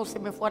mío, se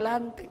me fue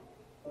adelante.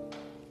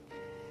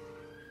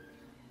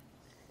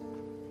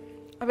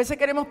 A veces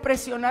queremos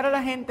presionar a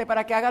la gente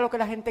para que haga lo que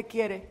la gente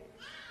quiere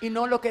y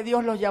no lo que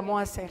Dios los llamó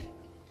a hacer.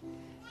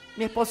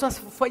 Mi esposo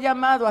fue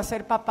llamado a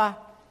ser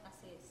papá.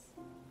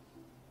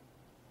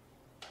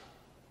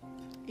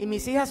 Y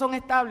mis hijas son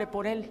estables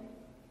por él.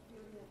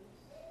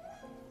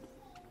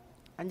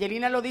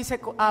 Angelina lo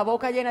dice a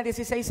boca llena,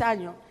 16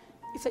 años.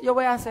 Dice, yo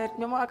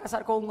me voy a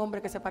casar con un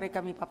hombre que se parezca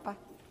a mi papá.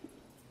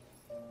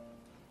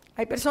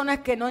 Hay personas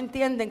que no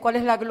entienden cuál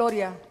es la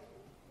gloria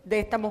de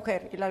esta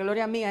mujer. Y la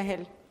gloria mía es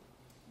él.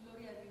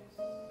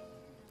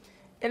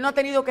 Él no ha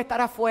tenido que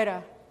estar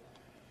afuera.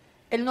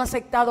 Él no ha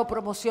aceptado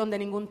promoción de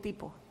ningún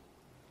tipo.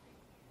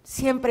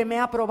 Siempre me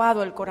ha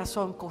probado el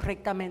corazón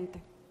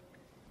correctamente.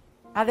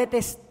 Ha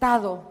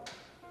detestado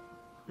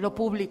lo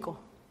público.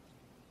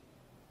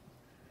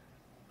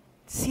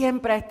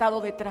 Siempre ha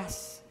estado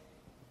detrás.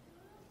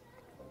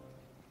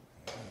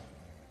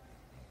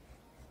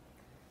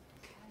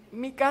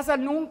 Mi casa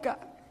nunca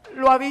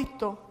lo ha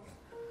visto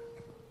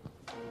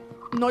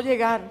no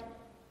llegar.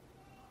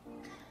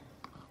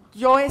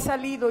 Yo he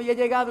salido y he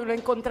llegado y lo he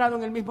encontrado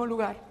en el mismo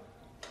lugar.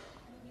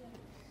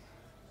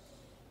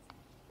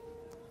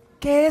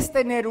 ¿Qué es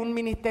tener un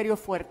ministerio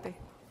fuerte?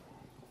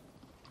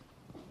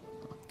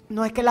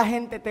 No es que la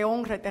gente te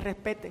honre, te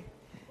respete,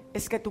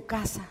 es que tu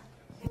casa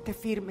esté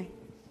firme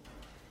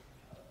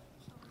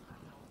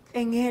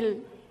en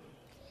Él.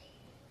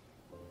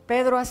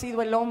 Pedro ha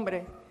sido el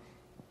hombre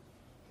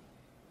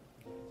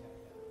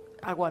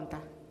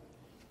aguanta,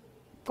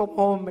 como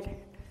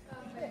hombre.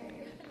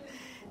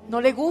 No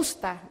le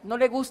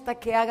gusta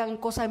que hagan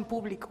cosas en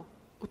público.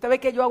 Usted ve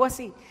que yo hago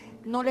así,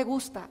 no le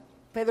gusta.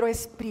 Pedro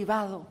es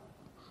privado.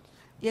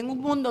 Y en un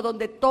mundo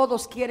donde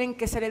todos quieren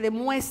que se le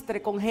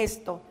demuestre con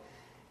gesto,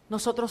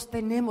 nosotros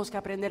tenemos que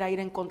aprender a ir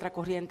en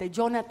contracorriente.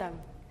 Jonathan,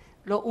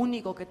 lo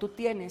único que tú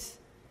tienes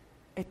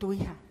es tu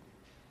hija,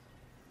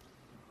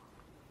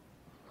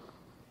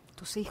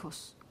 tus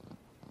hijos,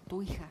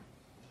 tu hija.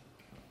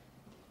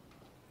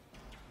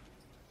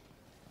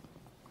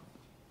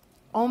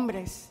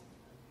 Hombres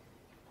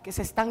que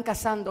se están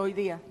casando hoy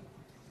día,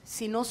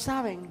 si no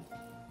saben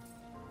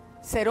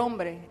ser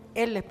hombre,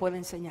 Él les puede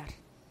enseñar.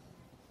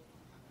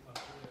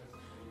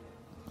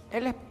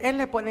 Él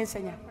les puede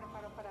enseñar.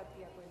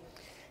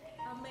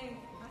 Amén.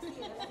 Así es,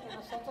 que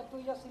nosotros tú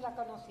y yo sí la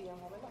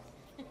conocíamos, ¿verdad?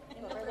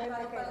 Él lo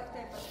preparó para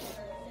usted,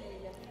 pastora, dice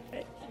ella.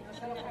 Si no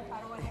se lo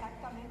preparó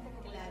exactamente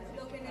como Claro,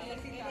 lo que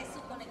necesita es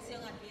su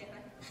conexión a tierra.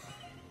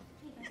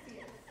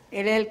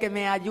 Él es el que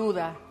me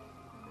ayuda.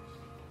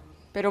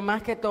 Pero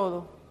más que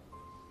todo,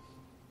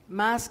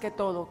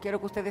 quiero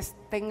que ustedes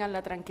tengan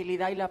la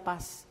tranquilidad y la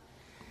paz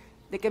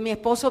de que mi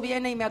esposo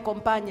viene y me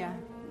acompaña,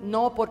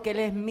 no porque Él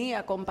es mi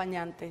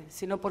acompañante,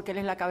 sino porque Él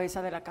es la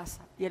cabeza de la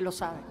casa y Él lo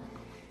sabe.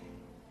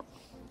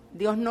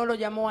 Dios no lo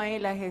llamó a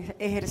Él a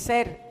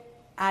ejercer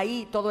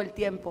ahí todo el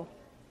tiempo.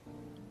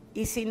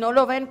 Y si no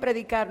lo ven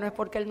predicar, no es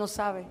porque Él no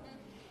sabe.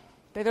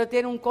 Pedro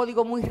tiene un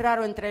código muy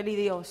raro entre Él y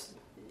Dios.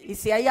 Y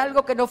si hay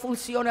algo que no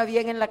funciona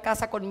bien en la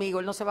casa conmigo,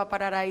 Él no se va a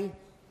parar ahí.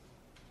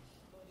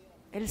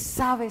 Él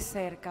sabe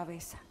ser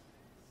cabeza.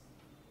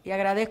 Y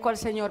agradezco al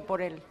Señor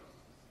por Él.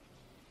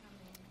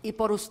 Y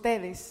por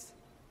ustedes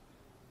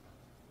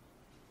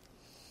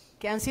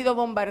que han sido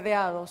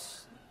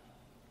bombardeados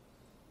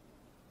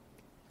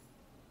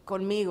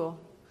conmigo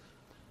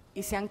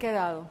y se han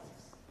quedado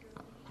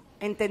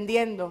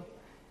entendiendo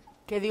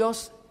que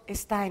Dios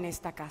está en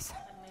esta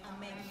casa.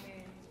 Amén.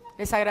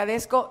 Les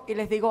agradezco y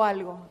les digo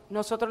algo.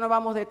 Nosotros no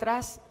vamos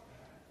detrás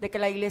de que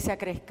la iglesia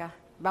crezca.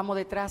 Vamos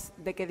detrás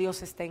de que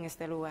Dios esté en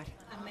este lugar.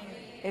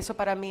 Amén. Eso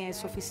para mí es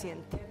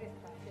suficiente.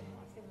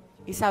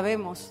 Y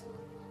sabemos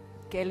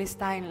que Él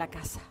está en la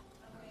casa.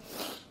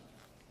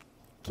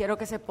 Quiero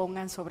que se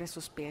pongan sobre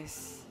sus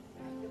pies.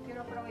 Yo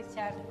quiero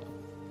aprovechar,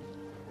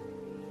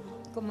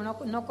 como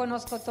no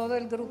conozco todo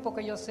el grupo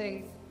que yo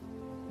sé,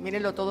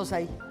 Mírenlo todos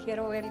ahí.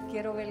 quiero ver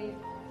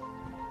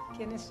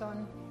quiénes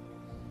son.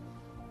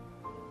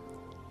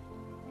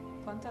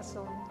 ¿Cuántas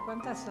son?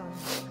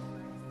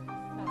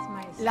 Las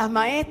maestras. Las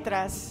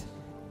maestras,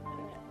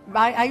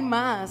 hay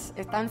más,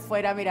 están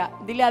fuera. Mira,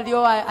 dile a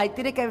Dios, ahí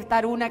tiene que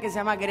estar una que se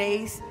llama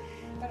Grace,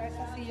 Pero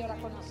esa sí yo la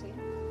conocí.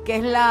 que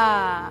es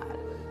la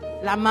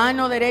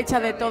mano derecha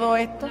de todo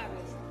esto.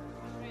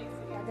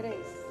 La Grace,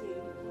 sí.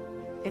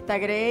 Está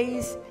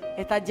Grace,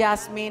 está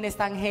Jasmine,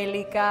 está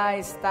Angélica,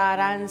 está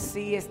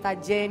Aranzi, está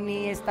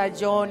Jenny, está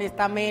John,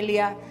 está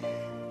Amelia.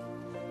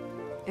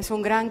 Es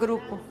un gran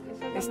grupo.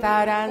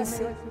 Está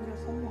Aranzi.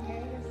 Son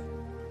mujeres.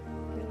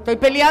 Estoy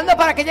peleando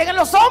para que lleguen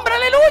los hombres,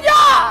 aleluya.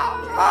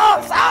 ¡Oh,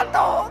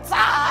 santo,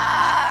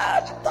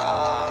 santo!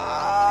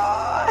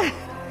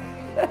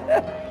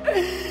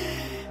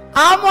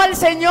 Amo al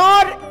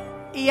Señor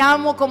y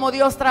amo como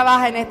Dios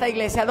trabaja en esta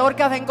iglesia.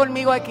 Dorcas, ven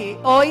conmigo aquí.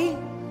 Hoy,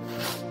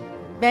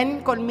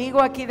 ven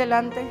conmigo aquí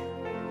delante.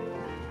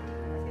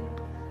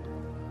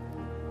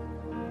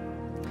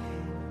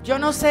 Yo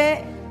no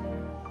sé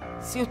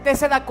si usted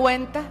se da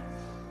cuenta,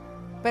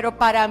 pero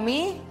para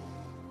mí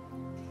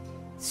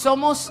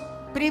somos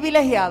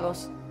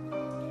privilegiados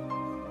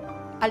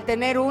al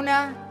tener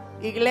una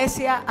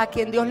iglesia a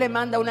quien Dios le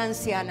manda una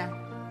anciana.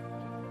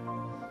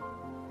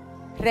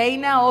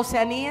 Reina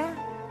Oceanía,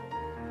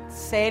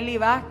 Celi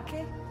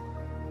Vázquez,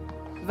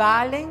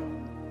 Valen,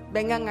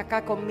 vengan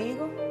acá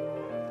conmigo.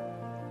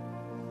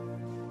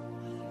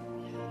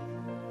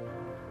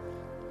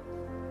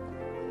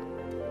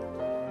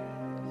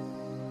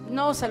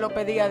 No se lo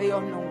pedí a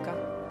Dios nunca.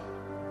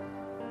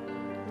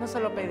 No se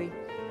lo pedí.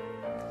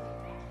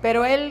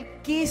 Pero Él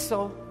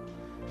quiso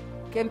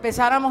que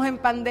empezáramos en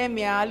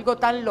pandemia algo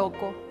tan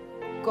loco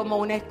como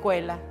una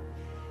escuela.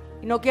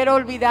 Y no quiero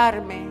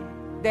olvidarme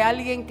de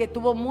alguien que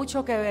tuvo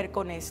mucho que ver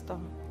con esto.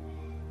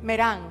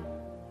 Merán,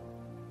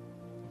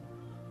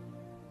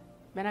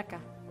 ven acá.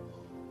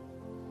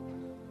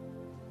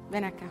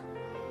 Ven acá.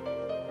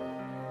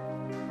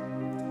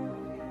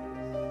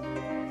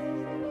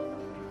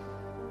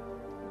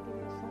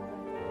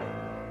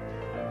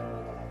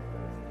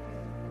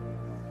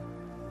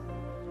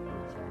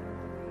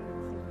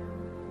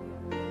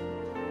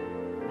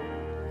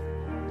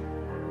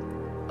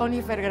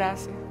 Onifer,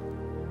 gracias.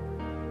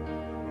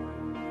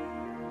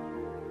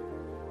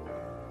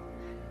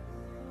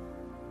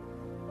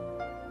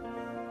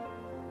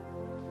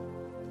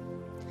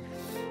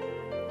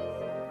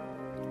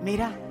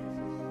 Mira.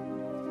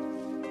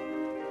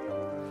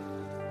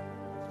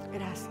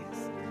 Gracias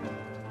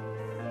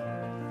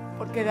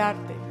por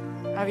quedarte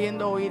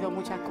habiendo oído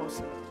muchas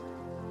cosas.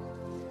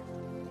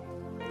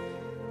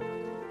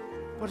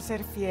 Por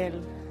ser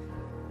fiel.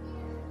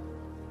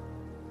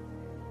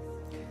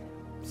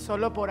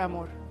 Solo por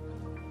amor.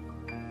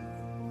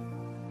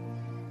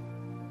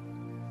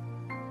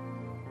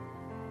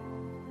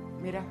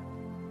 Mira.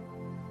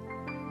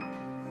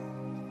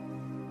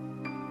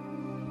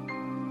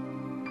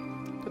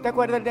 ¿Tú te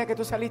acuerdas el día que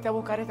tú saliste a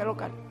buscar este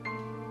local?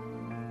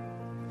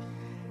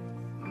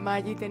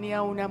 Maggie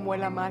tenía una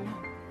muela mala.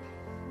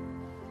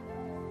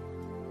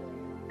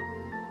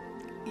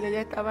 Y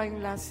ella estaba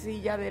en la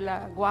silla de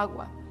la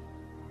guagua.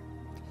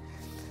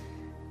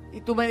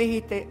 Y tú me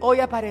dijiste, hoy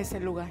aparece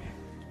el lugar.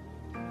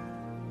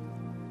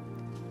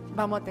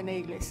 Vamos a tener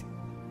iglesia.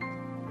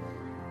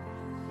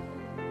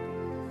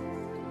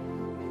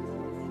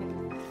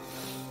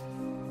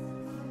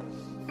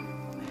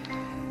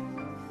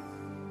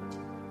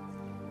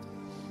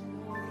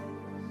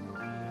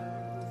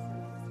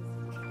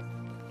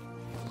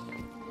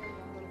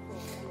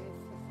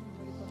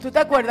 ¿Tú te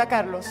acuerdas,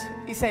 Carlos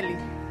y Celi?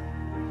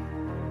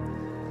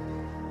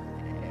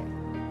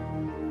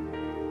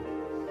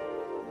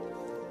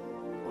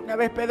 Una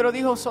vez Pedro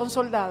dijo, son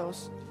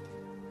soldados.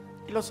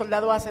 Y los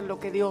soldados hacen lo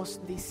que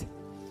Dios dice.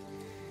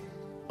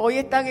 Hoy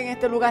están en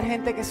este lugar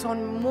gente que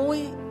son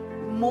muy,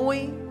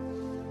 muy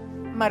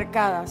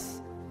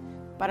marcadas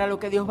para lo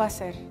que Dios va a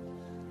hacer.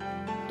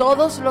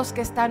 Todos los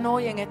que están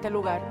hoy en este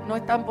lugar no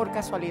están por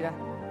casualidad.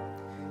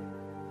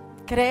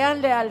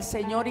 Créanle al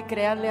Señor y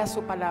créanle a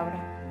su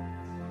palabra.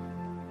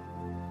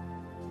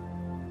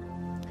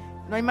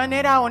 No hay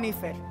manera,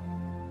 Onifer,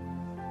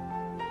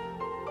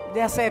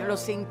 de hacerlo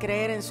sin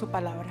creer en su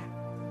palabra.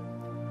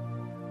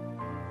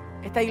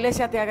 Esta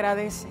iglesia te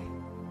agradece.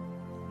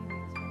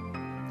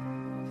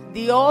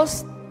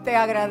 Dios te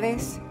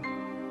agradece.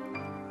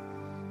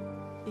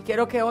 Y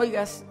quiero que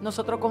oigas,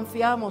 nosotros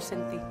confiamos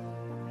en ti.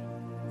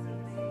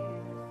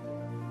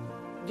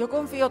 Yo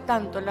confío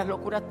tanto en las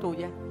locuras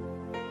tuyas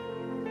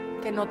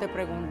que no te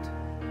pregunto.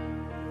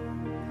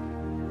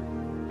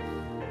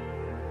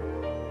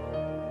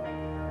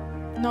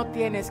 No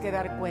tienes que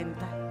dar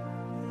cuenta.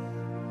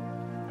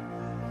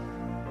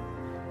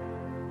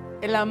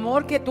 El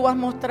amor que tú has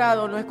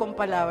mostrado no es con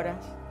palabras.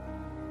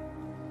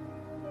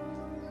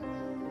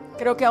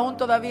 Creo que aún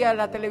todavía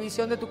la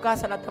televisión de tu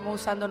casa la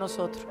estamos usando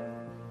nosotros.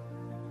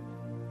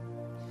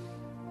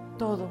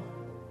 Todo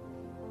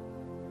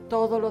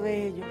lo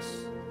de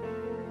ellos,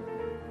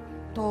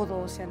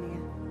 todo, Oceanía.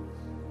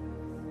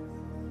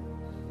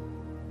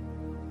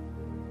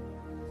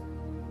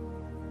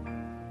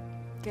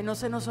 Que no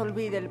se nos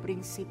olvide el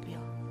principio,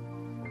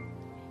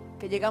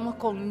 que llegamos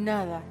con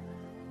nada.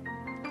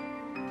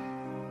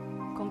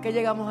 ¿Con qué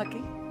llegamos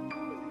aquí?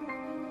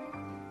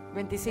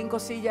 25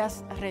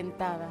 sillas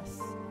rentadas.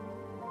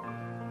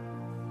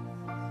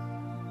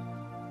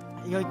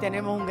 Y hoy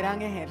tenemos un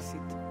gran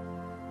ejército.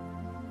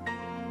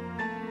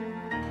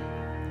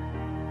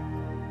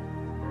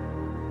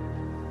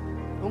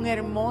 Un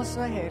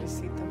hermoso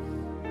ejército.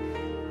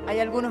 Hay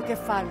algunos que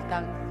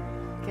faltan,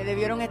 que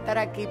debieron estar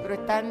aquí, pero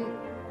están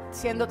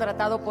siendo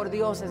tratados por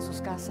Dios en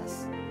sus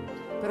casas.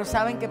 Pero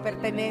saben que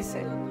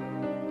pertenecen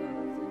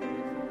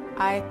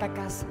a esta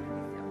casa.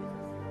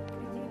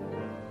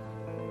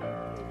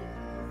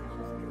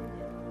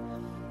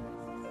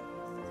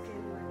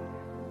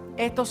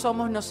 Estos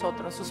somos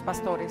nosotros, sus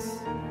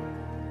pastores.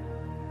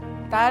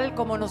 Tal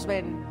como nos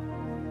ven,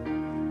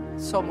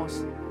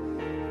 somos.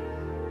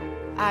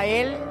 A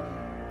él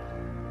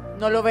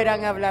no lo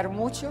verán hablar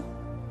mucho.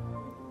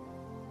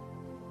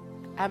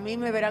 A mí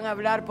me verán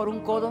hablar por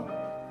un codo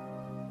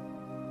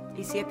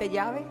y 7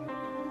 llaves.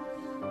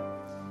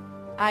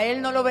 A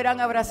él no lo verán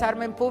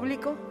abrazarme en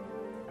público,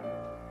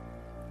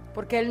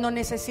 porque él no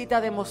necesita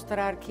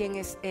demostrar quién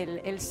es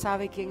él. Él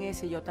sabe quién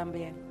es y yo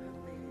también.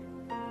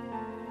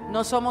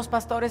 No somos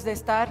pastores de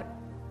estar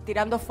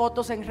tirando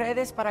fotos en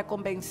redes para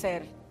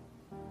convencer.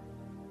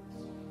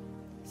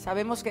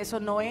 Sabemos que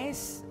eso no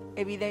es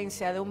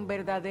evidencia de un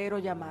verdadero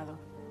llamado.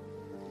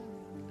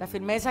 La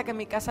firmeza que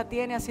mi casa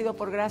tiene ha sido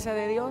por gracia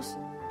de Dios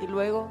y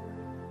luego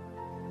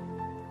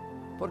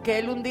porque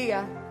él un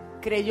día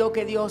creyó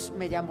que Dios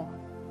me llamó.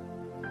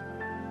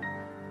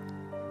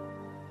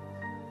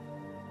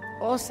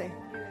 Ose.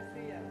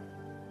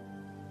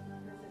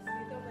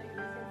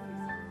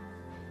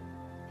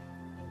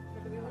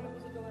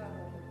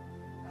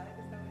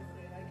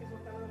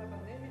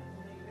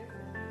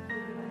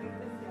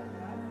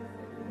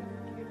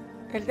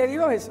 Él te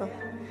dijo eso.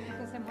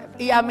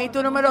 Y a mí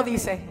tú no me lo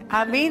dices.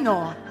 A mí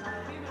no.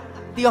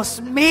 Dios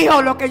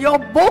mío, lo que yo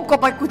busco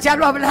para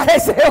escucharlo hablar a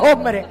ese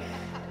hombre.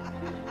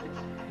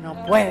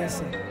 No puede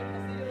ser.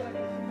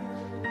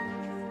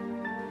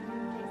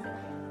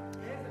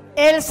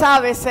 Él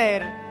sabe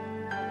ser.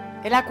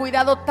 Él ha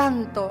cuidado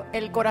tanto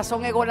el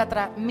corazón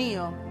ególatra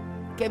mío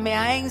que me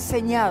ha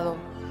enseñado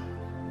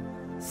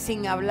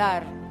sin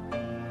hablar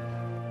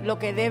lo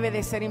que debe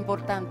de ser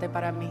importante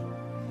para mí.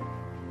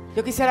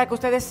 Yo quisiera que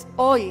ustedes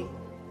hoy,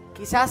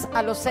 quizás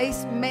a los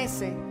 6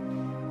 meses,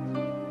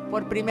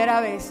 por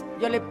primera vez,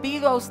 yo le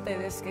pido a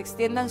ustedes que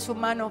extiendan su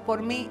mano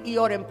por mí y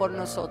oren por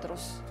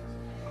nosotros.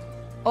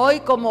 Hoy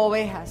como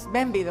ovejas.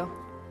 Ven, Vido,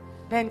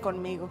 ven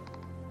conmigo.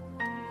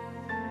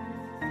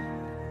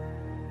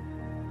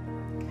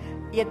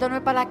 Y esto no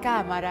es para la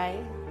cámara,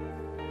 ¿eh?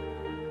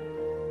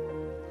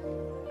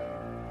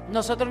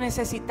 Nosotros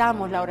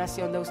necesitamos la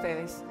oración de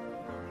ustedes.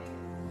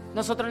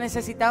 Nosotros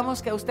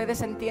necesitamos que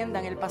ustedes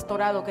entiendan el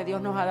pastorado que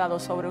Dios nos ha dado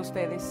sobre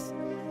ustedes.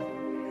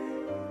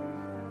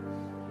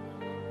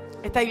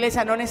 Esta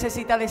iglesia no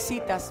necesita de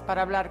citas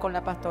para hablar con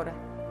la pastora.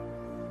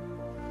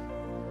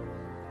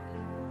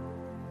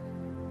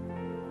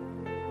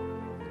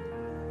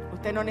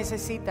 Usted no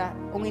necesita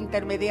un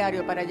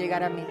intermediario para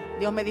llegar a mí.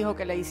 Dios me dijo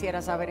que le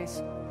hiciera saber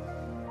eso.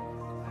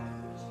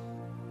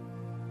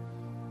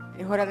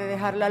 Es hora de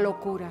dejar la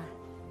locura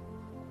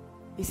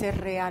y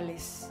ser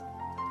reales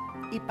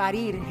y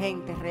parir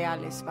gentes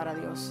reales para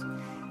Dios.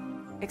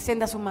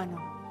 Extienda su mano.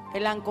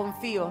 Elan,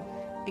 confío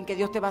en que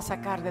Dios te va a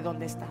sacar de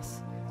donde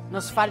estás.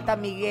 Nos falta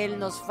Miguel,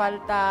 nos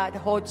falta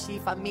Jochi,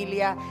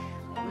 familia,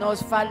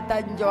 nos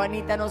falta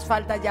Joanita, nos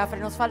falta Jafre,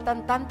 nos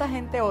faltan tanta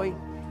gente hoy.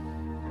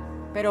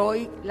 Pero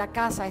hoy la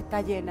casa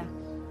está llena.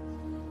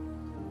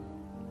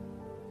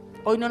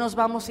 Hoy no nos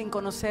vamos sin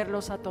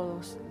conocerlos a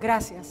todos.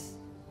 Gracias.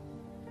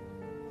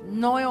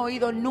 No he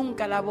oído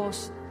nunca la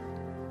voz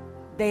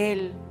de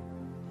Él,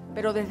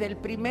 pero desde el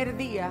primer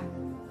día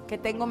que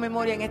tengo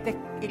memoria en esta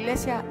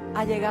iglesia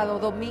ha llegado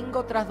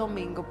domingo tras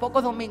domingo.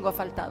 Pocos domingos ha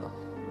faltado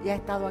y ha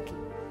estado aquí.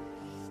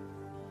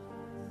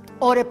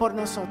 Ore por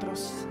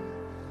nosotros.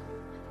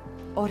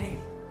 Ore.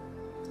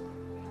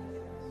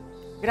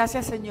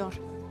 Gracias, Señor.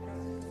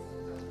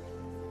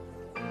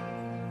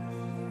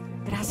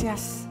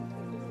 Gracias.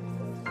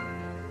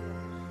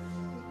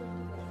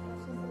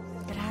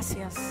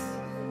 Gracias.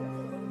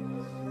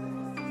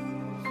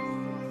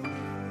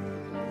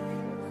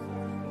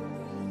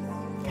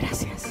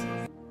 Gracias.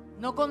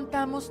 No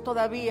contamos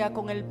todavía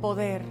con el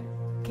poder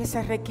que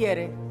se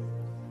requiere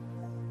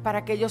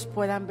para que ellos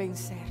puedan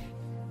vencer.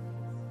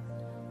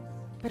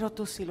 Pero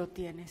tú sí lo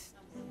tienes.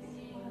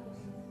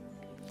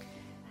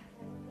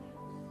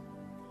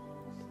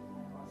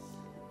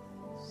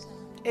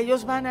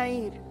 Ellos van a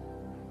ir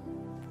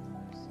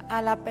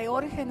a la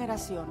peor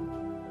generación.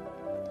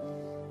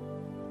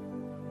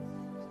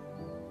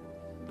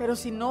 Pero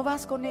si no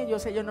vas con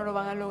ellos, ellos no lo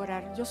van a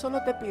lograr. Yo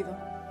solo te pido.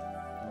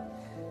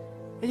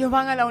 Ellos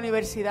van a la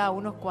universidad,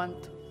 unos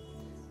cuantos.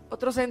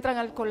 Otros entran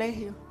al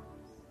colegio.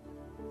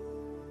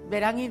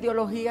 Verán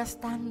ideologías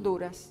tan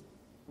duras.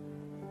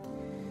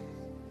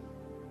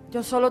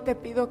 Yo solo te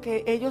pido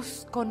que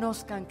ellos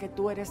conozcan que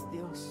tú eres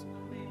Dios.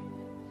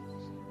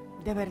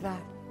 De verdad.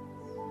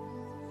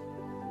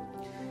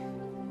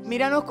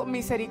 Míranos con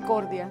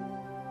misericordia.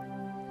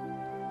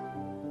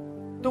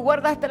 Tú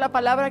guardaste la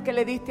palabra que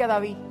le diste a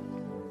David.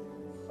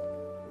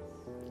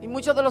 Y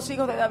muchos de los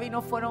hijos de David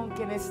no fueron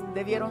quienes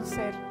debieron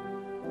ser.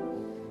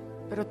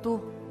 Pero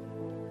tú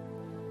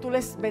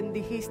les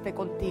bendijiste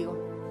contigo.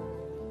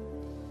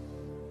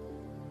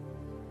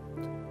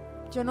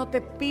 Yo no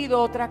te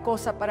pido otra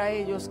cosa para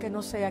ellos que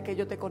no sea que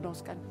ellos te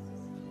conozcan.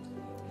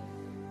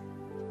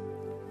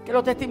 Que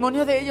los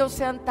testimonios de ellos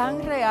sean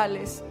tan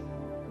reales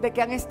de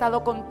que han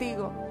estado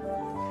contigo,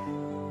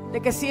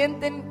 de que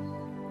sienten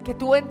que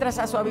tú entras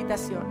a su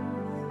habitación,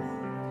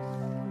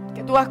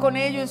 que tú vas con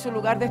ellos en su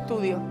lugar de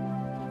estudio.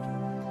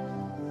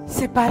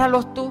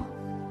 Sepáralos tú.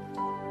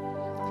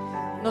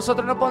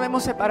 Nosotros no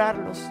podemos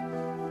separarlos.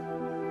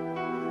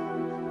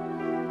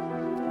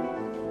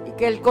 Y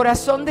que el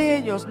corazón de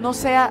ellos no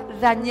sea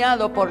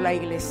dañado por la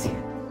iglesia.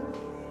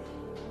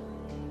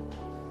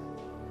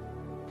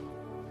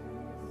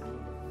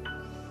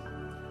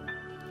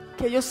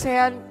 Que ellos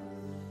sean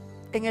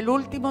en el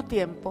último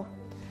tiempo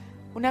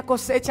una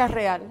cosecha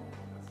real.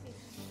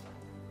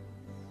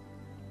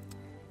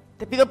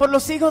 Te pido por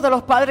los hijos de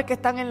los padres que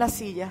están en la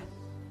silla,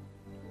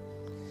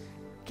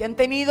 que han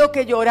tenido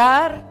que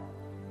llorar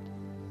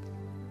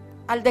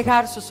al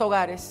dejar sus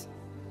hogares.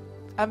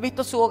 Han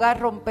visto su hogar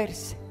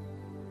romperse.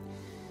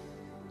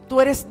 Tú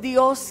eres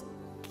Dios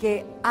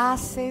que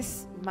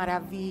haces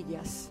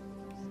maravillas.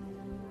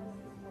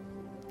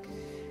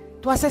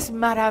 Tú haces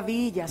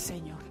maravillas,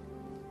 Señor.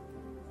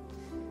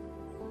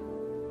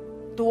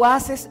 Tú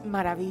haces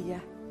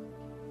maravilla.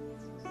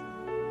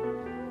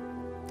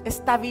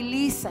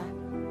 Estabiliza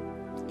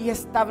y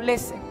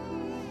establece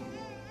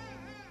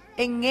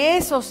en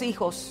esos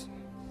hijos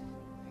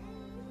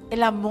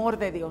el amor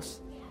de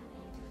Dios.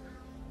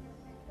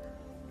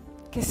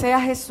 Que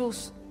sea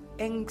Jesús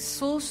en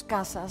sus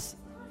casas,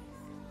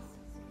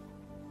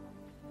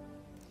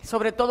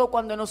 sobre todo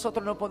cuando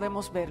nosotros no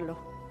podemos verlo.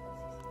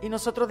 Y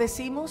nosotros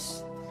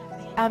decimos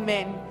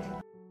amén.